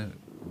आउँदाखेरि होइन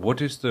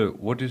what is the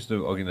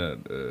अघि न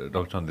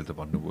डक्टर चन्दले त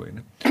भन्नुभयो होइन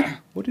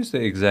what is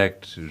the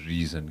exact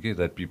reason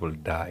that people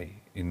die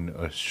in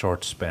a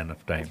short span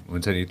of time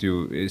हुन्छ नि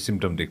त्यो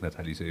सिम्टम देख्न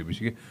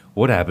थालिसकेपछि कि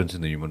what happens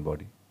in the human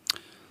body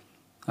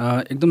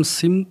एकदम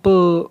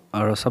सिम्पल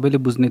र सबैले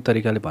बुझ्ने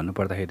तरिकाले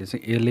भन्नुपर्दाखेरि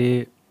चाहिँ यसले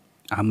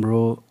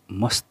हाम्रो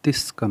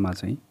मस्तिष्कमा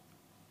चाहिँ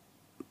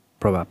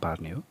प्रभाव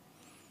पार्ने हो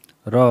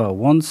र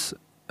वन्स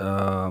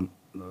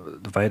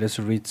भाइरस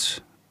रिच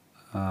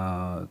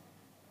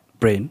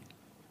ब्रेन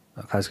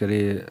खास गरी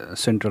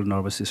सेन्ट्रल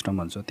नर्भस सिस्टम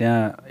भन्छ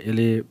त्यहाँ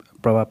यसले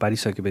प्रभाव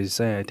पारिसकेपछि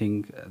चाहिँ I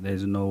think there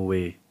is no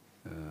way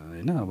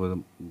होइन अब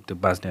त्यो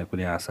बाँच्ने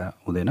कुनै आशा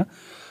हुँदैन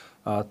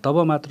तब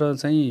मात्र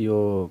चाहिँ यो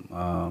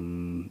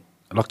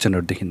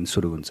लक्षणहरू देखिन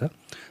सुरु हुन्छ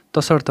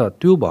तसर्थ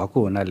त्यो भएको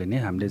हुनाले नै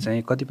हामीले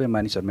चाहिँ कतिपय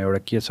मानिसहरूमा एउटा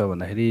के छ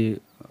भन्दाखेरि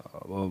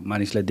अब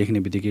मानिसलाई देख्ने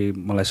बित्तिकै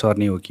मलाई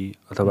सर्ने हो कि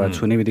अथवा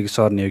छुने बित्तिकै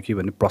सर्ने हो कि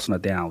भन्ने प्रश्न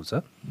त्यहाँ आउँछ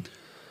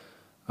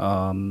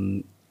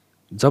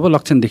जब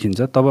लक्षण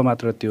देखिन्छ तब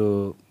मात्र त्यो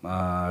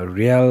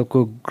रियालको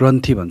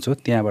ग्रन्थि भन्छौँ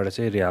त्यहाँबाट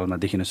चाहिँ रियालमा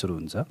देखिन सुरु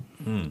हुन्छ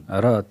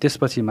र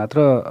त्यसपछि मात्र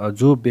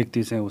जो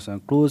व्यक्ति चाहिँ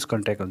उसँग क्लोज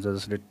कन्ट्याक्ट हुन्छ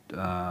जसले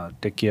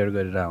टेक केयर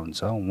गरेर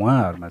हुन्छ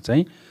उहाँहरूमा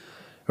चाहिँ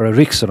एउटा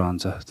रिस्क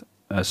रहन्छ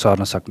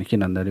सर्न सक्ने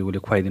किन भन्दाखेरि उसले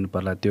खुवाइदिनु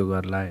पर्ला त्यो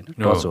गर्ला होइन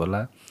टच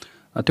होला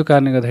त्यो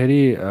कारणले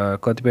गर्दाखेरि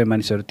कतिपय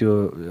मानिसहरू त्यो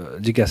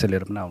जिज्ञासा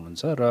लिएर पनि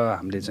आउनुहुन्छ र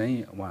हामीले चाहिँ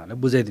उहाँहरूलाई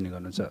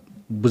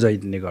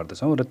बुझाइदिने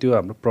गर्दछौँ र त्यो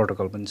हाम्रो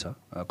प्रोटोकल पनि छ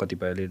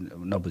कतिपयले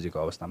नबुझेको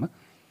अवस्थामा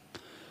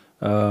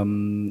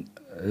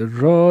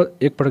र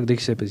एकपटक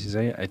देखिसकेपछि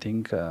चाहिँ आई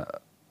थिङ्क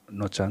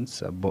नो चान्स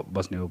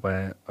बस्ने उपाय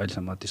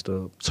अहिलेसम्म त्यस्तो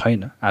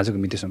छैन आजको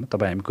मितिसम्म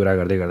तपाईँ हामी कुरा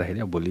गर्दै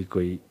गर्दाखेरि भोलि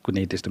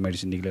कुनै त्यस्तो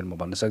मेडिसिन निक्लेर म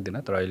भन्न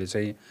सक्दिनँ तर अहिले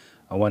चाहिँ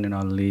वान एन्ड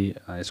ओन्ली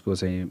यसको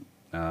चाहिँ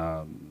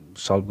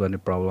सल्भ गर्ने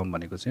प्रब्लम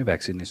भनेको चाहिँ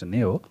भ्याक्सिनेसन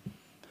नै हो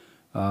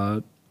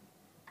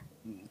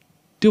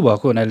त्यो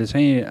भएको हुनाले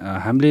चाहिँ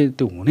हामीले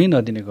त्यो हुनै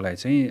नदिनेको लागि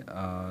चाहिँ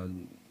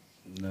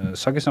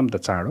सकेसम्म त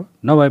चाँडो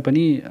नभए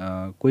पनि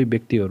कोही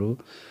व्यक्तिहरू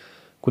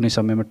कुनै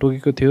समयमा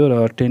टोकेको थियो र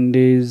 10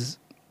 days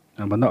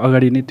भन्दा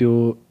अगाडि नै त्यो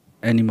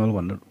एनिमल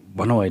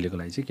भनौँ अहिलेको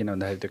लागि चाहिँ किन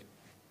भन्दाखेरि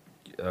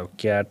त्यो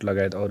क्याट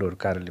लगायत अरूहरू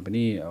कारणले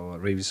पनि अब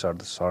रेबिज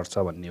सर्छ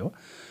भन्ने हो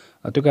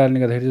त्यो कारणले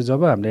गर्दाखेरि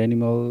जब हामीले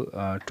एनिमल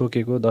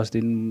टोकेको 10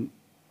 दिन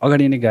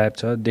अगाडि नै गायब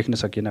छ देख्न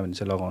सकिएन भने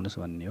चाहिँ लगाउनुहोस्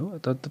भन्ने हो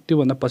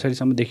त्योभन्दा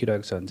पछाडिसम्म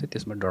देखिरहेको छ भने चाहिँ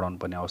त्यसमा डराउनु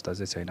पर्ने अवस्था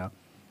चाहिँ छैन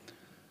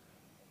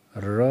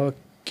र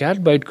क्याट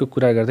बाइटको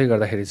कुरा गर्दै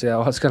गर्दाखेरि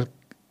चाहिँ आजकल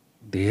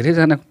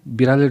धेरैजना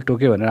बिरालोले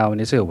टोक्यो भनेर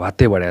आउने चाहिँ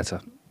वात्तै बढाएको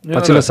छ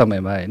पछिल्लो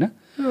समयमा होइन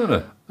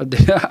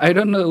आई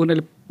डोन्ट नो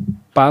उनीहरूले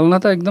पाल्न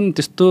त एकदम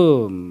त्यस्तो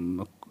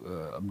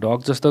डग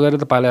जस्तो गरेर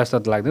त पाले जस्तो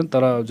त लाग्दैन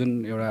तर जुन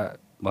एउटा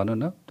भनौँ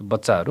न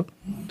बच्चाहरू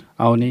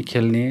आउने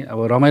खेल्ने अब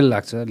रमाइलो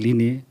लाग्छ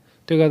लिने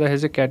त्यो गर्दाखेरि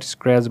चाहिँ क्याट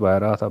स्क्रैच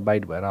भएर अथवा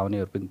बाइट भएर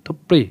आउनेहरू पनि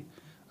थुप्रै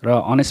र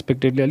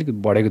अनएक्सपेक्टेडली अलिक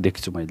बढेको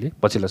देख्छु मैले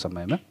पछिल्लो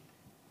समयमा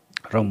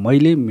र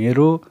मैले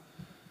मेरो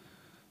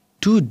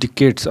 2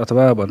 decades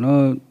अथवा भनौँ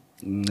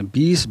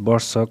 20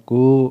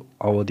 वर्षको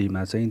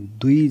अवधिमा चाहिँ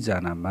 2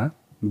 जनामा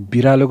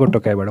बिरालोको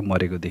टोकाइबाट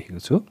मरेको देखेको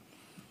छु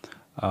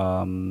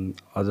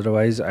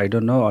otherwise I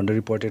don't know under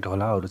reported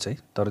होला अरू चाहिँ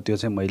तर त्यो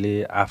चाहिँ मैले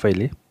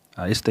आफैले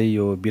यस्तै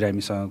यो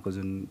बिरामीसँगको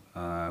जुन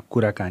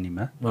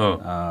कुराकानीमा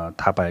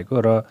थाहा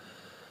पाएको र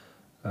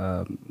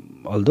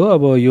अल्दो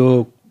अब यो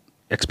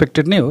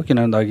एक्सपेक्टेड नै हो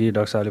किनभने अघि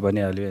डाक्टर साहबले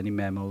भनिहाल्यो एनी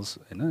म्यामल्स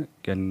होइन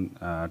क्यान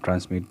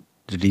ट्रान्समिट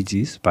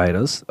डिजिज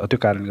भाइरस त्यो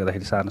कारणले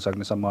गर्दाखेरि सार्न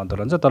सक्ने सम्भावना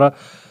रहन्छ तर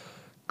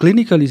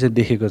क्लिनिकली चाहिँ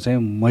देखेको चाहिँ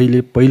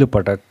मैले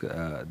पहिलोपटक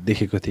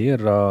देखेको थिएँ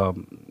र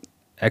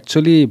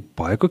एक्चुअली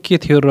भएको के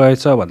थियो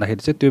रहेछ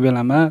भन्दाखेरि चाहिँ त्यो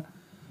बेलामा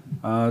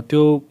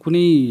त्यो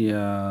कुनै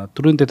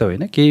तुरुन्तै त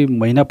होइन केही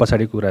महिना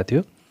पछाडिको कुरा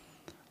थियो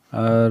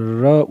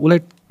र उसलाई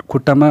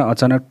खुट्टामा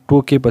अचानक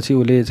टोकेपछि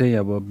उसले चाहिँ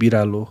अब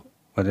बिरालो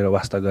भनेर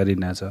वास्ता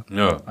गरिरहेछ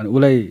अनि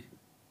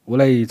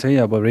उसलाई चाहिँ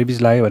अब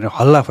रेबिज लाग्यो भनेर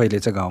हल्ला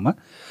फैलेछ गाउँमा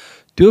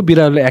त्यो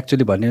बिरालोले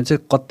एक्चुअली भन्यो भने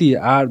चाहिँ कति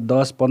 8,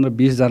 10, 15,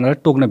 20 जनालाई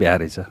टोक्न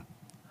भ्याएछ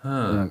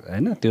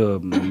होइन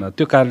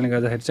त्यो कारणले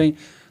गर्दाखेरि चाहिँ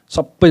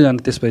सबैजना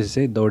त्यसपछि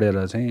चाहिँ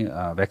दौडेर चाहिँ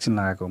भ्याक्सिन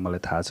लगाएको मलाई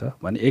थाहा छ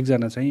भने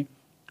एकजना चाहिँ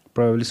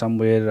प्रोबेबली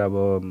समवेयर अब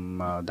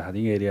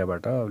धादिङ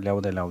एरियाबाट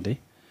ल्याउँदै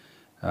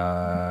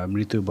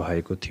मृत्यु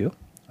भएको थियो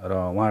र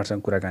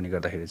उहाँहरूसँग कुराकानी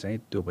गर्दाखेरि चाहिँ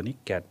त्यो पनि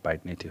क्याट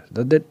बाइट नै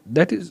थियो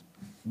द्याट इज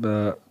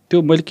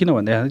त्यो मैले किन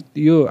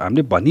भन्दाखेरि यो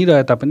हामीले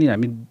भनिरहे तापनि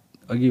हामी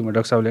अघि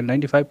डाक्टर साहबले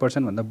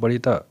 95% भन्दा बढी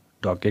त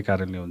ढगकै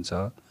कारणले हुन्छ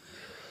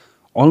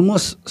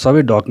अलमोस्ट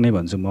सबै डग नै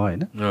भन्छु म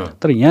होइन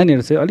तर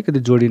यहाँनिर चाहिँ अलिकति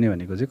जोडिने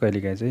भनेको चाहिँ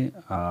कहिलेकाहीँ चाहिँ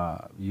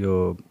यो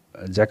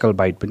ज्याकल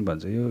बाइट पनि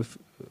भन्छ यो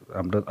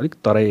हाम्रो अलिक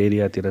तराई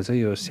एरियातिर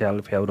चाहिँ यो स्याल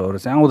फ्याउरोहरू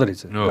चाहिँ आउँदो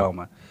रहेछ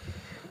गाउँमा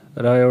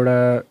र एउटा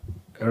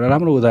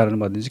राम्रो उदाहरण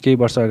भनिदिन्छु केही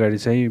वर्ष अगाडि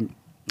चाहिँ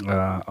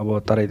अब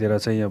तराईतिर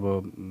चाहिँ अब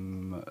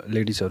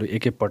लेडिजहरू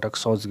एकैपटक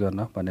शौच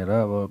गर्न भनेर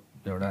अब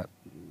एउटा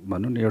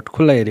भनौँ न एउटा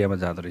खुल्ला एरियामा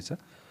जाँदो रहेछ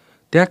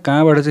त्यहाँ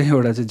कहाँबाट चाहिँ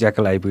एउटा चाहिँ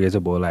ज्याकल आइपुगेछ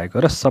भोल आएको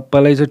र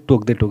सबैलाई चाहिँ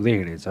टोक्दै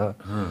हिँडेछ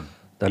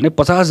झन्डै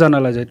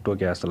 50जनालाई चाहिँ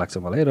टोके जस्तो लाग्छ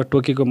मलाई र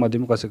टोकेको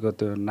मध्येमा कसैको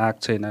त्यो नाक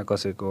छैन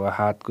कसैको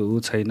हातको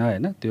छैन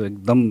होइन त्यो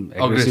एकदम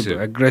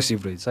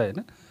एग्रेसिभ रहेछ होइन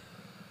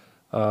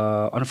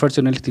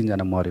अनफर्चुनेटली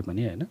 3जना मऱ्यो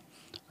पनि होइन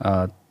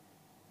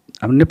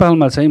हाम्रो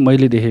नेपालमा चाहिँ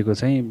मैले देखेको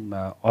चाहिँ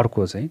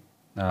अर्को चाहिँ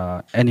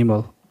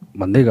एनिमल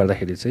भन्दै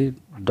गर्दाखेरि चाहिँ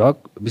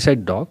डग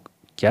बिसाइड डग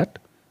क्याट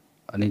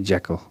अनि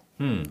ज्याकल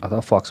अथवा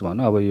फक्स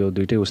भनौँ अब यो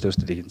दुइटै उस्तै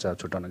देखिन्छ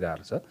छुट्याउन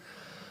गाह्रो छ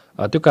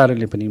त्यो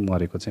कारणले पनि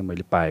मरेको चाहिँ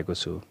मैले पाएको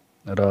छु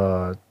र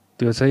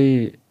त्यो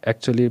चाहिँ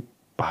एक्चुअली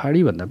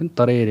पहाडी भन्दा पनि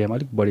तराई एरियामा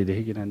अलिक बढी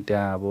देखेँ किनभने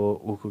त्यहाँ अब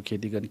उखु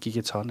खेती गर्ने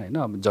के छन् होइन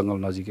अब जङ्गल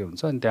नजिकै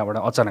हुन्छ अनि त्यहाँबाट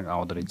अचानक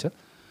आउँदो रहेछ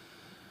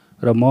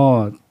र म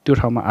त्यो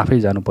ठाउँमा आफै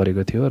जानु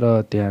परेको थियो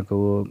र त्यहाँको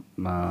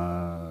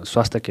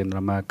स्वास्थ्य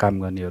केन्द्रमा काम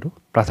गर्नेहरू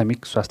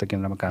प्राथमिक स्वास्थ्य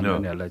केन्द्रमा काम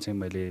गर्नेहरूलाई चाहिँ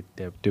मैले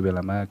त्यो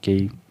बेलामा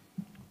केही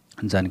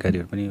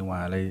जानकारीहरू पनि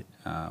उहाँलाई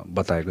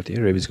बताएको थिएँ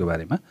रेबिजको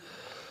बारेमा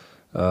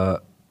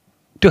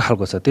त्यो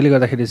खालको छ त्यसले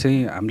गर्दाखेरि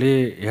चाहिँ हामीले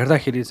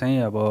हेर्दाखेरि चाहिँ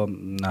अब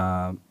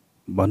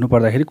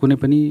भन्नुपर्दाखेरि कुनै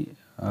पनि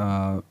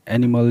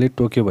एनिमलले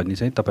टोक्यो भने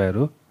चाहिँ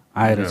तपाईँहरू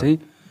आएर चाहिँ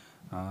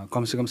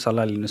कमसेकम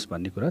सल्लाह लिनुहोस्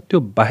भन्ने कुरा त्यो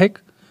बाहेक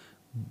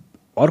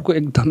अर्को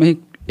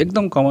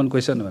एकदम कमन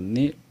क्वेसन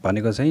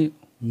भनेको चाहिँ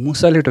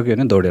मुसाले टोक्यो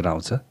भने दौडेर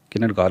आउँछ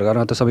किनभने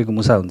घरमा त सबैको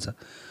मुसा हुन्छ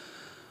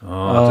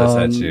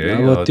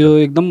अब त्यो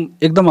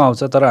एकदम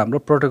आउँछ तर हाम्रो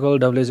प्रोटोकल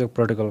WHO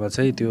प्रोटोकलमा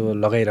चाहिँ त्यो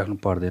लगाइराख्नु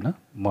पर्दैन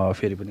म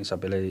फेरि पनि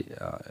सबैलाई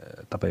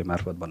तपाईँ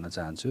मार्फत भन्न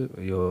चाहन्छु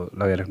यो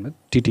लगाइराख्नु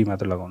टिटी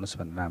मात्र लगाउनुहोस्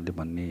भनेर हामीले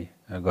भन्ने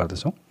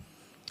गर्दछौँ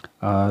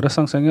र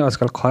सँगसँगै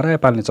आजकल खरायो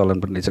पाल्ने चलन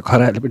पनि रहेछ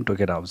खरायोले पनि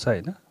टोकेर आउँछ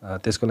होइन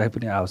त्यसको लागि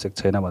पनि आवश्यक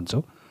छैन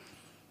भन्छौँ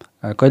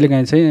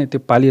कहिलेकाहीँ चाहिँ त्यो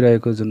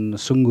पालिरहेको जुन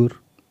सुँगुर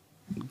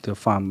त्यो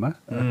फार्ममा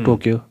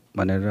टोक्यो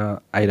भनेर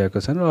आइरहेको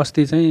छ र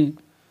अस्ति चाहिँ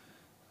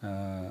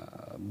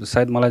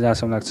सायद मलाई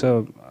जहाँसम्म लाग्छ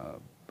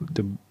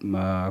त्यो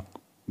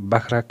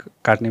बाख्रा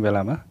काट्ने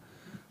बेलामा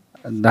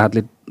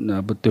दाँतले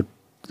अब त्यो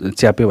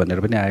च्याप्यो भनेर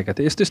पनि आएका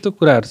थिए यस्तो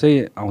कुराहरू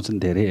चाहिँ आउँछन्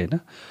धेरै होइन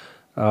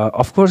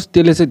अफकोर्स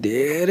त्यसले चाहिँ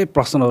धेरै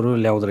प्रश्नहरू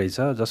ल्याउँदो रहेछ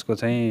जसको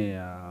चाहिँ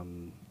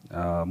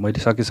मैले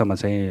सकेसम्म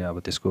चाहिँ अब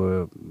त्यसको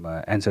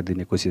एन्सर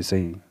दिने कोसिस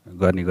चाहिँ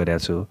गर्ने गरेको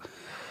छु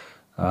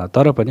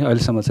तर पनि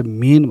अहिलेसम्म चाहिँ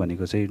मेन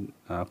भनेको चाहिँ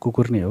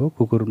कुकुर नै हो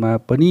कुकुरमा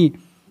पनि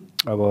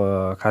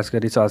अब खास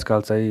गरी चाहिँ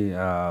आजकल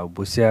चाहिँ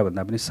भुसिया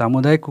भन्दा पनि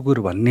सामुदायिक कुकुर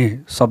भन्ने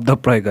शब्द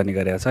प्रयोग गर्ने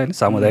गरेको छ होइन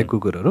सामुदायिक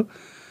कुकुरहरू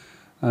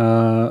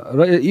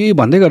र यी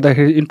भन्दै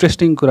गर्दाखेरि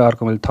इन्ट्रेस्टिङ कुरा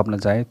अर्को मैले थप्न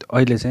चाहेँ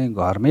अहिले चाहिँ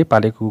घरमै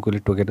पालेको कुकुरले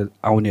टोकेर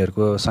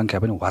आउनेहरूको सङ्ख्या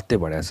पनि वात्तै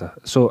बढाएको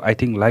छ so I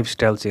think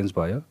lifestyle change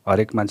भयो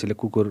हरेक मान्छेले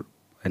कुकुर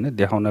होइन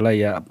देखाउनलाई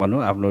या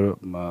भनौँ आफ्नो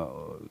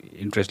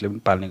इन्ट्रेस्टले पनि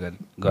पाल्ने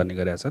गर्ने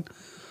गरेका छन्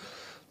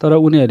तर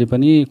उनीहरूले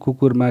पनि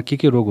कुकुरमा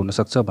के रोग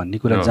हुनसक्छ भन्ने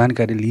कुरा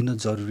जानकारी लिन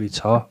जरुरी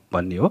छ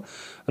भन्ने हो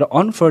र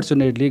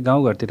अनफर्चुनेटली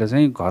गाउँघरतिर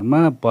चाहिँ घरमा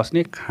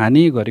बस्ने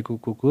खाने गरेको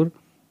कुकुर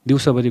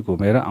दिउँसोभरि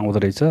घुमेर आउँदो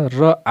रहेछ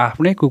र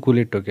आफ्नै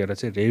कुकुरले टोकेर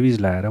चाहिँ रेबिज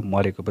लाएर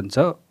मरेको पनि छ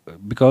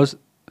बिकज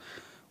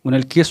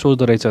उनीहरूले के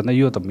सोच्दो रहेछ भन्दा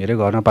यो त मेरै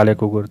घरमा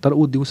पालेको कुकुर तर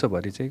ऊ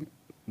दिउँसोभरि चाहिँ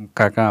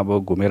कहाँ अब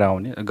घुमेर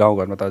आउने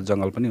गाउँघरमा त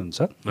जङ्गल पनि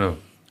हुन्छ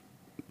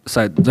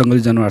सायद जङ्गली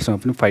जनावरसँग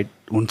पनि फाइट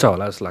हुन्छ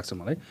होला जस्तो लाग्छ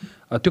मलाई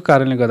त्यो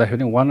कारणले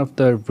गर्दाखेरि वान अफ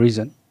द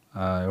रिजन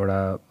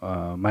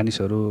एउटा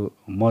मानिसहरू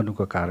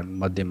मर्नुको कारण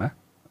मध्येमा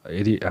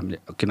यदि हामीले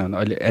किनभने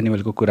अहिले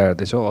एनिमलको कुरा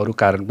गर्दैछौँ अरू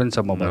कारण पनि छ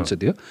म भन्छु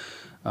त्यो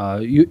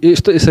यो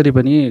यसरी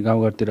पनि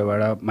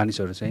गाउँघरतिरबाट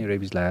मानिसहरू चाहिँ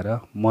रेबिज लाएर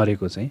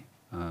मरेको चाहिँ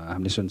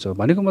हामीले सुन्छौँ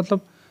भनेको मतलब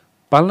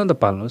पाल्न त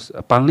पाल्नुहोस्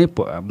पाल्नै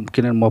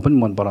किनभने म पनि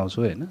मन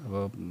पराउँछु होइन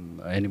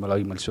अब एनिमल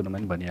अघि मैले सुन्नु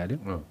पनि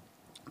भनिहाल्यो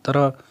तर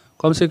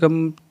कमसेकम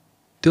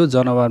त्यो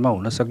जनावरमा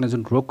हुनसक्ने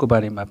जुन रोगको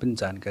बारेमा पनि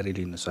जानकारी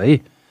लिनुहोस् है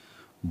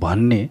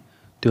भन्ने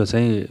त्यो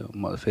चाहिँ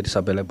म फेरि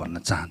सबैलाई भन्न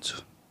चाहन्छु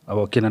अब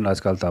किनभने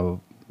आजकल त अब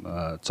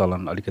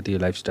चलन अलिकति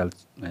लाइफस्टाइल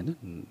होइन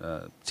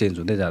चेन्ज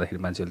हुँदै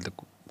जाँदाखेरि मान्छेहरूले त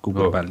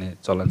कुकुर पाल्ने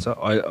चलन छ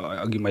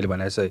अघि मैले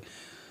भने चाहिँ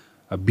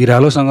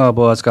बिरालोसँग अब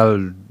आजकल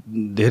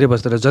धेरै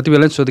बस्दा जति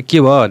बेला पनि सोध्यो के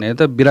भयो भने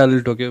त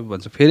बिरालोले टोक्यो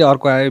भन्छ फेरि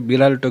अर्को आयो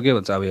बिरालो टोक्यो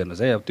भन्छ अब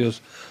हेर्नुहोस् है अब त्यो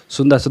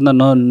सुन्दा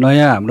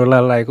नयाँ हाम्रो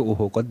लागेको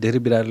ओहो कति धेरै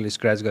बिरालोले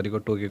स्क्रच गरेको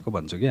टोकेको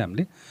भन्छौँ कि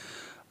हामीले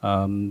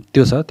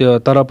त्यो छ त्यो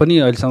तर पनि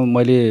अहिलेसम्म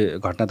मैले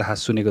घटना त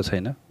खास सुनेको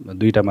छैन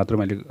दुईवटा मात्र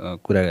मैले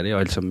कुरा गरेँ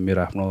अहिलेसम्म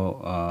मेरो आफ्नो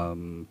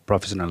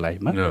प्रोफेसनल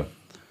लाइफमा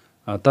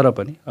तर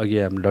पनि अघि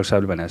हाम्रो डाक्टर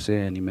साहबले भनेको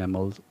चाहिँ एनी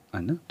म्यामल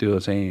होइन त्यो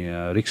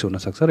चाहिँ रिस्क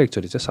हुनसक्छ र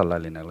एकचोटि चाहिँ सल्लाह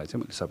लिनलाई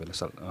चाहिँ मैले सबैलाई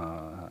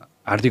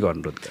हार्दिक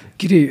अनुरोध गरेँ।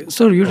 के अरे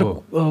सर एउटा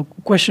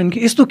क्वेसन कि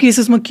यस्तो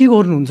केसेसमा के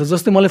गर्नुहुन्छ?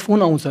 जस्तै मलाई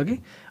फोन आउँछ कि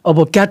अब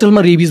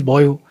क्याटलमा रेबिज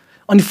भयो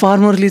अनि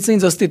फार्मरले चाहिँ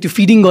जस्तै त्यो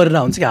फिडिङ गरेर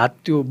हुन्छ कि हात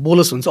त्यो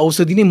बोलस हुन्छ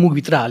औषधि नै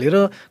मुखभित्र हालेर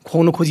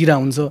खुवाउन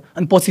खोजिरहेको हुन्छ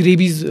अनि पछि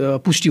रेबिज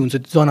पुष्टि हुन्छ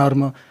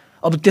जनावरमा।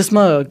 अब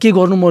त्यसमा के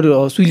गर्नु,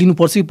 म सुई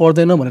लिनुपर्छ कि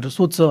पर्दैन भनेर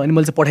सोध्छ अनि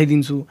मैले चाहिँ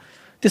पठाइदिन्छु।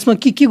 त्यसमा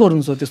के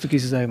गर्नु छ त्यस्तो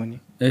केसेस आयो भने?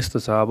 यस्तो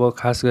छ, अब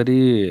खास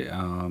गरी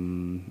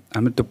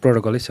हाम्रो त्यो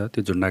प्रोटोकलै छ,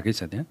 त्यो झुन्डाकै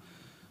छ त्यहाँ।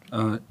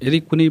 यदि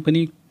कुनै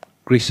पनि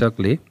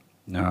कृषकले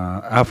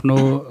आफ्नो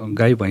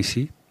गाई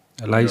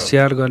भैँसीलाई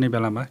स्याहार गर्ने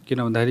बेलामा, किन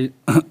भन्दाखेरि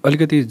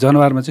अलिकति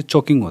जनावरमा चाहिँ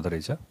चोकिङ हुँदो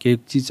रहेछ, केही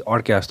चिज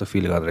अड्के जस्तो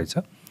फिल गर्दो रहेछ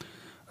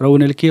र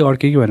उनीहरूले के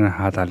अड्के कि भनेर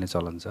हात हाल्ने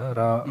चलन छ।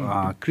 र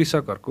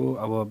कृषकहरूको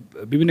अब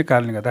विभिन्न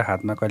कारणले गर्दा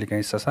हातमा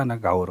कहिलेकाहीँ ससाना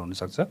घाउहरू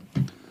हुनसक्छ।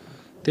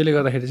 त्यसले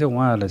गर्दाखेरि चाहिँ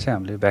उहाँहरूलाई चाहिँ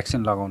हामीले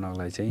भ्याक्सिन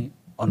लगाउनलाई चाहिँ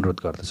अनुरोध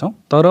गर्दछौँ।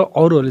 तर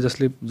अरूहरूले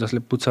जसले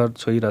पुच्छर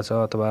छोइरहेछ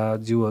अथवा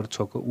जिउहरू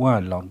छोएको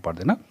उहाँहरूले लाउनु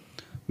पर्दैन।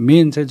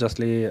 मेन चाहिँ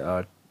जसले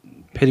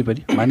फेरि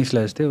पनि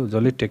मानिसलाई जस्तै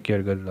जसले टेक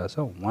केयर गरिरहेछ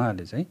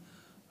उहाँहरूले चाहिँ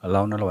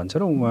लाउनलाई भन्छ।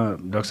 र उहाँ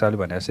डाक्टर साहबले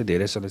भने जस्तै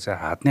धेरै जसले चाहिँ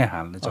हात नै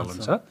हाल्ने चलन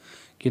छ।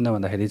 किन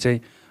भन्दाखेरि चाहिँ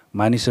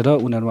मानिस र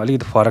उनीहरूमा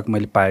अलिकति फरक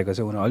मैले पाएको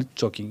चाहिँ उनीहरू अलिक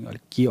चोकिङ,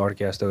 अलिक के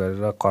अड्के जस्तो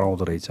गरेर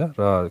कराउँदो रहेछ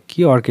र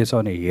के अड्केछ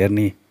अनि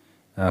हेर्ने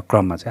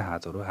क्रममा चाहिँ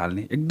हातहरू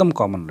हाल्ने एकदम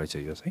कमन रहेछ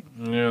यो चाहिँ।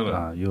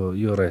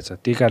 यो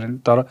रहेछ, त्यही कारण।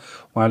 तर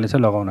उहाँले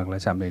चाहिँ लगाउनको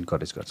लागि चाहिँ हामीले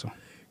इन्करेज गर्छौँ।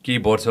 केही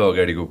वर्ष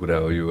अगाडिको कुरा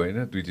हो यो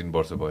होइन, 2-3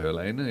 वर्ष भयो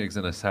होला होइन।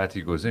 एकजना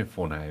साथीको चाहिँ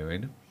फोन आयो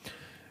होइन,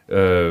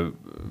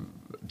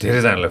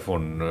 धेरैजनालाई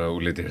फोन,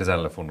 उसले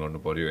धेरैजनालाई फोन गर्नु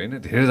पऱ्यो होइन।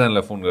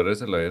 धेरैजनालाई फोन गरेर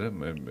चाहिँ लगेर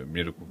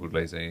मेरो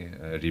कुकुरलाई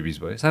चाहिँ रेबिज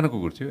भयो। सानो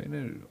कुकुर थियो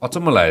होइन,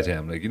 अचम्म लागेको थियो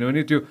हामीलाई,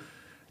 किनभने त्यो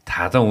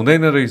थाहा त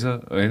हुँदैन रहेछ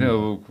होइन।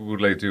 अब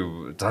कुकुरलाई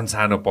त्यो झन्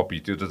सानो पपी,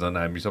 त्यो त झन्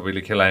हामी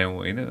सबैले खेलायौँ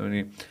होइन। अनि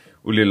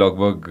उसले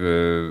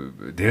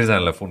लगभग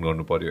धेरैजनालाई फोन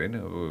गर्नु पऱ्यो होइन।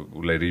 अब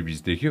उसलाई रेबिज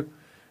देख्यो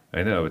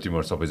होइन, अब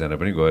तिमीहरू सबैजना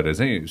पनि गएर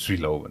चाहिँ सुई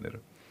लाऊ भनेर।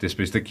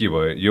 त्यसपछि त के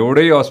भयो,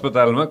 एउटै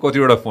अस्पतालमा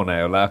कतिवटा फोन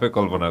आयो होला आफै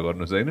कल्पना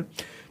गर्नुहोस् होइन।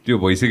 त्यो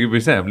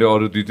भइसकेपछि चाहिँ हामीले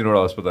अरू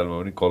 2-3वटा अस्पतालमा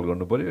पनि कल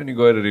गर्नु पऱ्यो अनि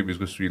गएर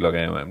रेबिजको सुई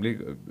लगायौँ हामीले।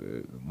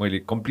 मैले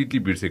कम्प्लिटली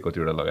बिर्सेँ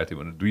कतिवटा लगाएको थिएँ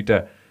भनेर, 2टा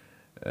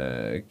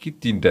कि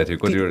 3टा थियो,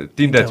 कतिवटा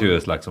 3टा थियो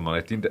जस्तो लाग्छ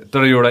मलाई, 3टा।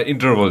 तर एउटा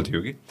इन्टरभल थियो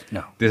कि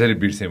त्यसरी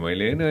बिर्सेँ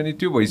मैले होइन। अनि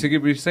त्यो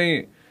भइसकेपछि चाहिँ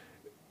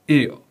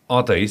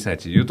त है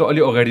साँच्ची यो त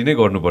अलि अगाडि नै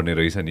गर्नुपर्ने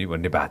रहेछ नि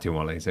भन्ने भएको थियो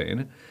मलाई चाहिँ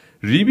होइन।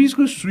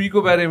 रेबिजको सुईको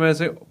बारेमा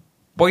चाहिँ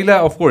पहिला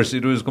of course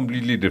it was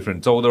completely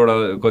different. 14वटा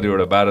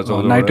कतिवटा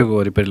 12-14 नाइटोको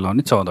वरिपरि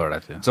लगाउने 14वटा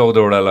थियो।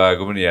 14वटा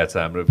लगाएको पनि याद छ,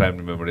 हाम्रो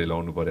फ्यामिली मेम्बरले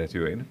लगाउनु परेको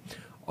थियो होइन।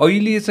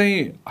 अहिले चाहिँ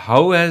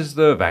how has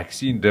the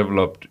vaccine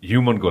developed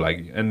ह्युमनको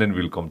लागि and then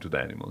will come to the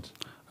animals?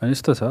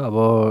 यस्तो छ, अब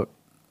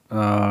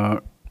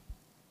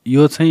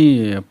यो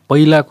चाहिँ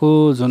पहिलाको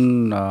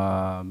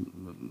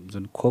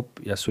जुन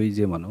खोप या सुई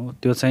जे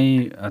भनौँ त्यो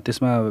चाहिँ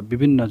त्यसमा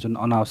विभिन्न जुन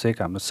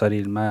अनावश्यक हाम्रो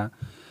शरीरमा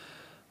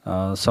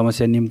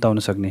समस्या निम्ताउन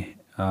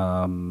सक्ने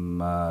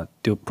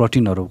त्यो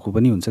प्रोटिनहरूको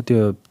पनि हुन्छ,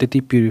 त्यो त्यति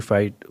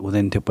प्युरिफाइड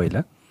हुँदैन थियो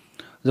पहिला,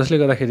 जसले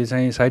गर्दाखेरि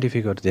चाहिँ साइड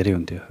इफेक्टहरू धेरै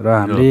हुन्थ्यो। र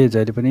हामीले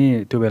जहिले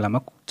पनि त्यो बेलामा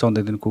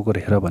 14 दिन कुकुर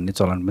हेर भन्ने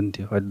चलन पनि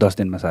थियो। अहिले 10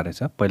 दिनमा साह्रै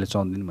छ, पहिला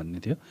 14 दिन भन्ने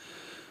थियो।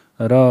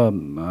 र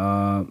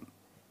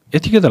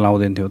यतिकै त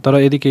लाउँदैन थियो। तर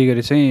यदि केही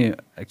गरी चाहिँ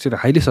एक्चुअली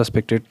हाइली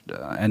सस्पेक्टेड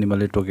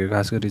एनिमलले टोकेको,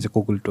 खास गरी चाहिँ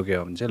कुकुरले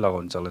टोक्यो भने चाहिँ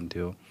लगाउने चलन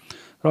थियो।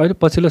 र अहिले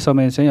पछिल्लो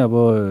समय चाहिँ अब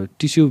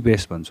टिस्यु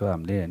बेस भन्छौँ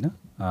हामीले होइन,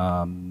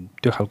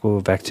 त्यो खालको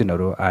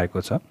भ्याक्सिनहरू आएको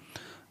छ,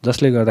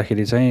 जसले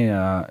गर्दाखेरि चाहिँ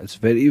इट्स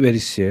भेरी भेरी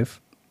सेफ।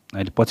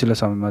 अहिले पछिल्लो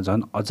समयमा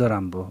झन् अझ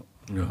राम्रो,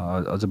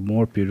 अझ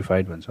मोर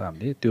प्युरिफाइड भन्छौँ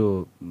हामीले, त्यो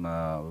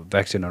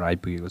भ्याक्सिनहरू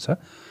आइपुगेको छ।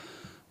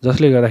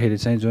 जसले गर्दाखेरि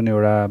चाहिँ जुन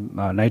एउटा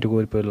नाइटोको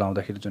वरिपरि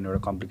लाउँदाखेरि जुन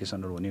एउटा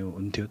कम्प्लिकेसनहरू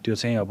हुन्थ्यो त्यो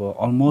चाहिँ अब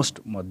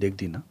अलमोस्ट म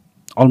देख्दिनँ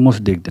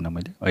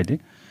मैले अहिले।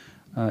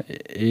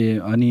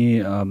 अनि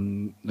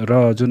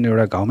र जुन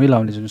एउटा घाउमै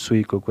लाउने जुन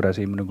सुईको कुरा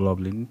छ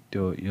इम्युनोग्लोबुलिन,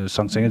 त्यो यो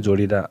सँगसँगै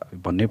जोडिँदा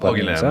भन्नै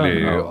पर्ने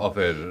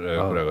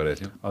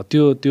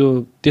त्यो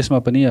त्यसमा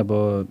पनि अब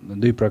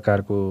 2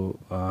 प्रकारको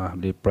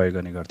हामीले प्रयोग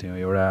गर्ने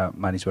गर्थ्यौँ। एउटा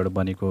मानिसबाट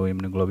बनेको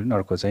इम्युनोग्लोबुलिन,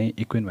 अर्को चाहिँ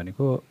इक्विन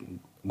भनेको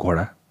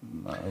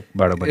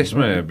घोडाबाट बनेको।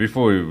 यसमा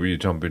before we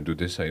jump into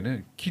this होइन,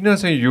 किन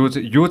चाहिँ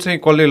यो चाहिँ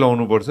कसले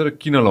लाउनुपर्छ र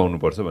किन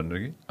लाउनुपर्छ भनेर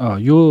कि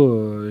यो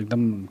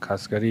एकदम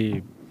खास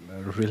गरी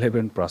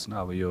रिलेभेन्ट प्रश्न।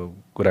 अब यो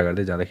कुरा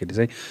गर्दै जाँदाखेरि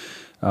चाहिँ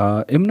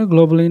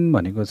इम्युनोग्लोबुलिन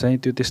भनेको चाहिँ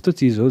त्यो त्यस्तो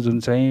चिज हो जुन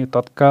चाहिँ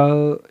तत्काल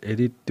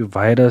यदि त्यो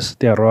भाइरस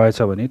त्यहाँ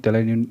रहेछ भने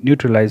त्यसलाई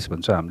न्युट्रलाइज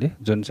भन्छ हामीले,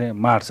 जुन चाहिँ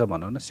मार्छ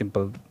भनौँ न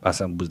सिम्पल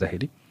भाषामा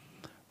बुझ्दाखेरि,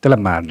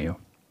 त्यसलाई मार्ने हो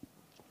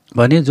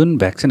भने जुन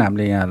भ्याक्सिन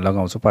हामीले यहाँ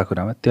लगाउँछौँ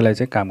पाखुरामा त्यसलाई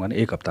चाहिँ काम गर्न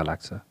 1 हप्ता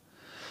लाग्छ।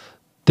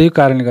 त्यही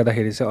कारणले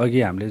गर्दाखेरि चाहिँ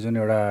अघि हामीले जुन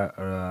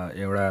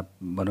एउटा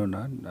भनौँ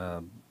न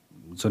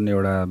जुन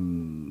एउटा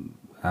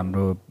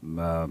हाम्रो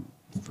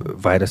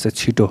भाइरस चाहिँ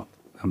छिटो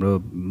हाम्रो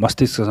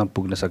मस्तिष्कसम्म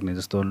पुग्न सक्ने,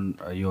 जस्तो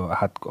यो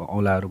हातको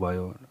औँलाहरू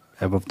भयो,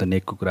 एबभ द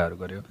नेकको कुराहरू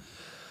गऱ्यो,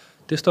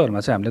 त्यस्तोहरूमा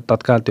चाहिँ हामीले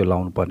तत्काल त्यो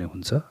लाउनु पर्ने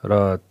हुन्छ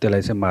र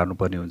त्यसलाई चाहिँ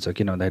मार्नुपर्ने हुन्छ,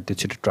 किन भन्दाखेरि त्यो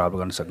छिटो ट्राभल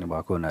गर्न सक्ने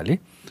भएको हुनाले।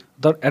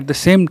 तर एट द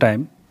सेम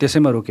टाइम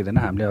त्यसैमा रोकिँदैन,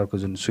 हामीले अर्को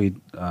जुन सुई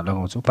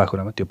लगाउँछौँ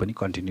पाखुरामा त्यो पनि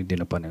कन्टिन्यू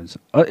दिनुपर्ने हुन्छ।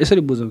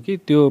 यसरी बुझौँ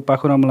कि त्यो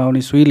पाखुरामा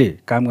लगाउने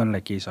सुईले काम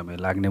गर्नलाई केही समय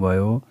लाग्ने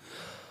भयो,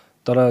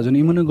 तर जुन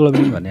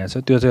इम्युनोग्लोबुलिन भनिएको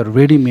छ त्यो चाहिँ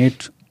रेडिमेड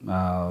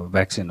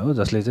भ्याक्सिन हो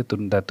जसले चाहिँ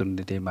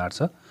तुरुन्तै त्यही मार्छ,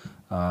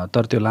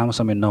 तर त्यो लामो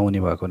समय नहुने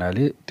भएको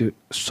हुनाले त्यो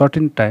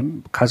सर्टेन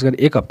टाइम खास गरी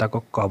 1 हप्ताको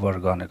कभर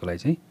गर्नको लागि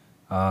चाहिँ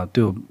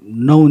त्यो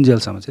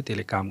नहुन्जेलसम्म चाहिँ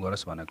त्यसले काम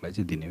गरोस् भन्नको लागि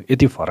चाहिँ दिने हो।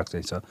 यति फरक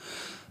चाहिँ छ।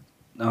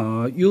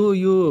 यो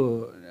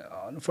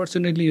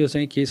अनफर्चुनेटली यो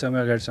चाहिँ केही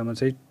समय अगाडिसम्म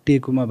चाहिँ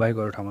टेकुमा बाहेक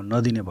अरू ठाउँमा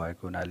नदिने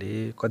भएको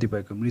हुनाले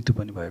कतिपयको मृत्यु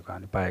पनि भएको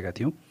हामी पाएका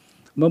थियौँ।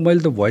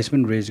 मैले त भोइस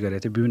पनि रेज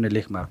गरेको थिएँ विभिन्न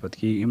लेख मार्फत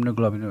कि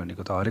इम्युनोग्लोबुलिन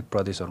भनेको त हरेक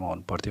प्रदेशहरूमा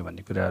हुनुपर्थ्यो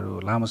भन्ने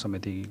कुराहरू लामो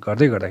समयदेखि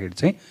गर्दाखेरि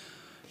चाहिँ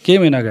केही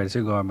महिना अगाडि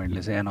चाहिँ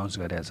गभर्मेन्टले चाहिँ एनाउन्स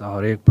गरेको छ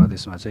हरेक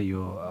प्रदेशमा चाहिँ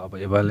यो अब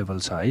एभाइलेबल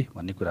छ है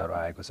भन्ने कुराहरू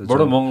आएको छ।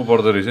 बडो महँगो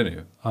पर्दो रहेछ नि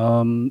यो।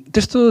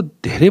 त्यस्तो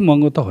धेरै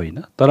महँगो त होइन,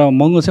 तर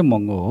महँगो चाहिँ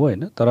महँगो हो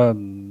होइन, तर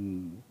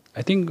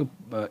I think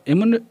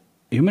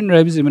human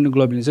rabies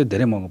immunoglobulin चाहिँ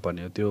धेरै महँगो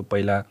पर्ने हो। त्यो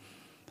पहिला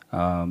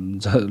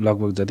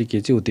लगभग जति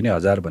के चाहिँ उति नै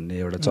 1000 भन्ने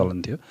एउटा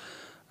चलन थियो।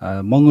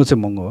 महँगो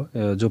चाहिँ महँगो हो,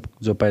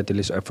 जो पाए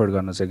त्यसले एफोर्ड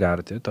गर्न चाहिँ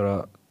गाह्रो थियो,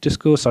 तर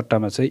त्यसको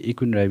सट्टामा चाहिँ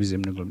इक्विन रेबिज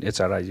इम्युनोग्लोबुलिन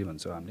एचआरआइजी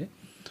भन्छौँ हामीले,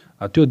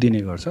 त्यो दिने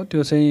गर्छ।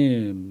 त्यो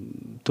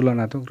चाहिँ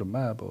तुलनात्मक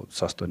रूपमा अब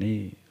सस्तो नै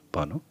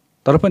भनौँ,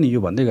 तर पनि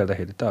यो भन्दै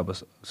गर्दाखेरि त अब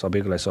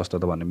सबैको लागि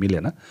सस्तो त भन्न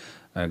मिलेन,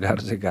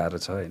 गाह्रो चाहिँ गाह्रो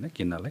छ होइन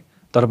किन्नलाई,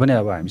 तर पनि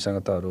अब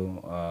हामीसँग त अरू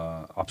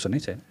अप्सनै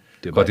छैन।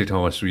 त्यो कति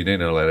ठाउँमा सुई नै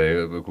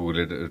नलागेर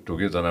कुकुरले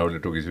टोक्यो, जनावरले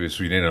टोकेपछि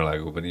सुई नै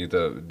नलागेको पनि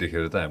त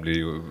देखेर त हामीले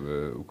यो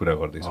कुरा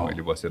गर्दैछौँ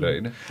अहिले बसेर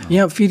होइन।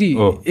 यहाँ फेरि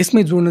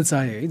यसमै जोड्न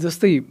चाहे है,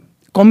 जस्तै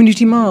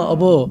कम्युनिटीमा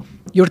अब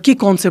एउटा के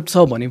कन्सेप्ट छ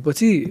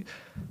भनेपछि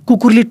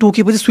कुकुरले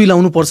टोकेपछि सुई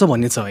लाउनुपर्छ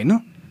भन्ने छ होइन,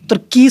 तर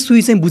के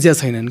सुई चाहिँ बुझेको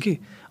छैनन् कि।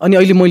 अनि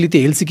अहिले मैले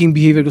त्यो हेल्थ सिकिङ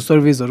बिहेभियरको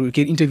सर्भेजहरू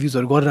के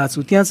इन्टरभ्युजहरू गरिरहेको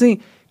छु, त्यहाँ चाहिँ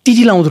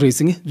टिटी लाउँदो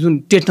रहेछ कि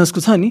जुन टेटनसको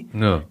छ नि,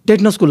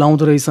 टेटनसको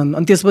लाउँदो रहेछन्।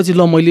 अनि त्यसपछि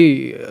ल मैले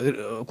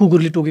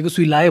कुकुरले टोकेको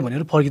सुई लाएँ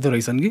भनेर फर्किँदो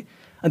रहेछन् कि।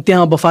 अनि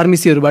त्यहाँ अब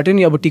फार्मेसीहरूबाट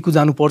नि अब टिकु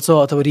जानुपर्छ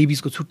अथवा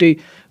रेबिसको छुट्टै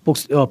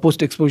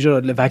पोस्ट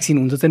एक्सपोजरहरूले भ्याक्सिन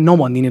हुन्छ चाहिँ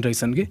नभनिदिने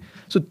रहेछन् कि।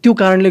 सो त्यो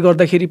कारणले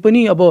गर्दाखेरि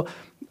पनि अब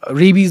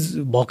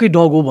रेबिज भएकै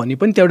डग हो भने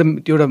पनि त्यो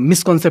एउटा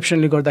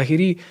मिसकन्सेप्सनले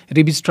गर्दाखेरि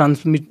रेबिज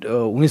ट्रान्समिट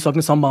हुन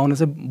सक्ने सम्भावना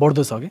चाहिँ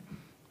बढ्दो छ कि।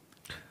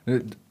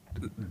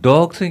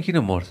 डग चाहिँ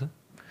किन मर्छ?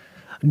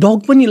 डग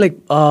पनि लाइक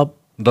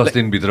 10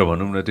 दिनभित्र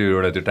भनौँ न, त्यो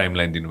एउटा त्यो टाइम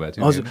लाइन दिनुभएको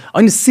थियो। हजुर,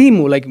 अनि सेम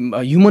हो लाइक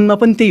ह्युमनमा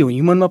पनि त्यही हो।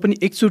 ह्युमनमा पनि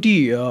एकचोटि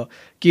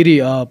के अरे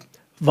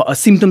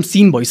सिम्टम्स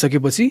सिन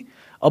भइसकेपछि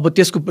अब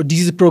त्यसको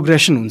डिजिज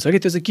प्रोग्रेसन हुन्छ कि।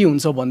 त्यो चाहिँ के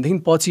हुन्छ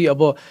भनेदेखि पछि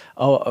अब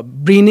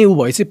ब्रेनै ऊ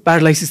भएपछि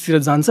प्यारालाइसिसतिर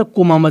जान्छ,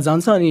 कोमामा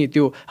जान्छ, अनि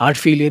त्यो हार्ट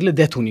फेलियरले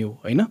डेथ हुने हो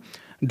होइन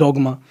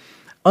डगमा।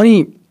 अनि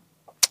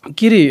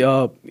के अरे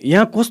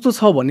यहाँ कस्तो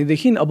छ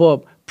भनेदेखि अब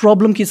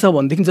प्रब्लम के छ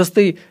भनेदेखि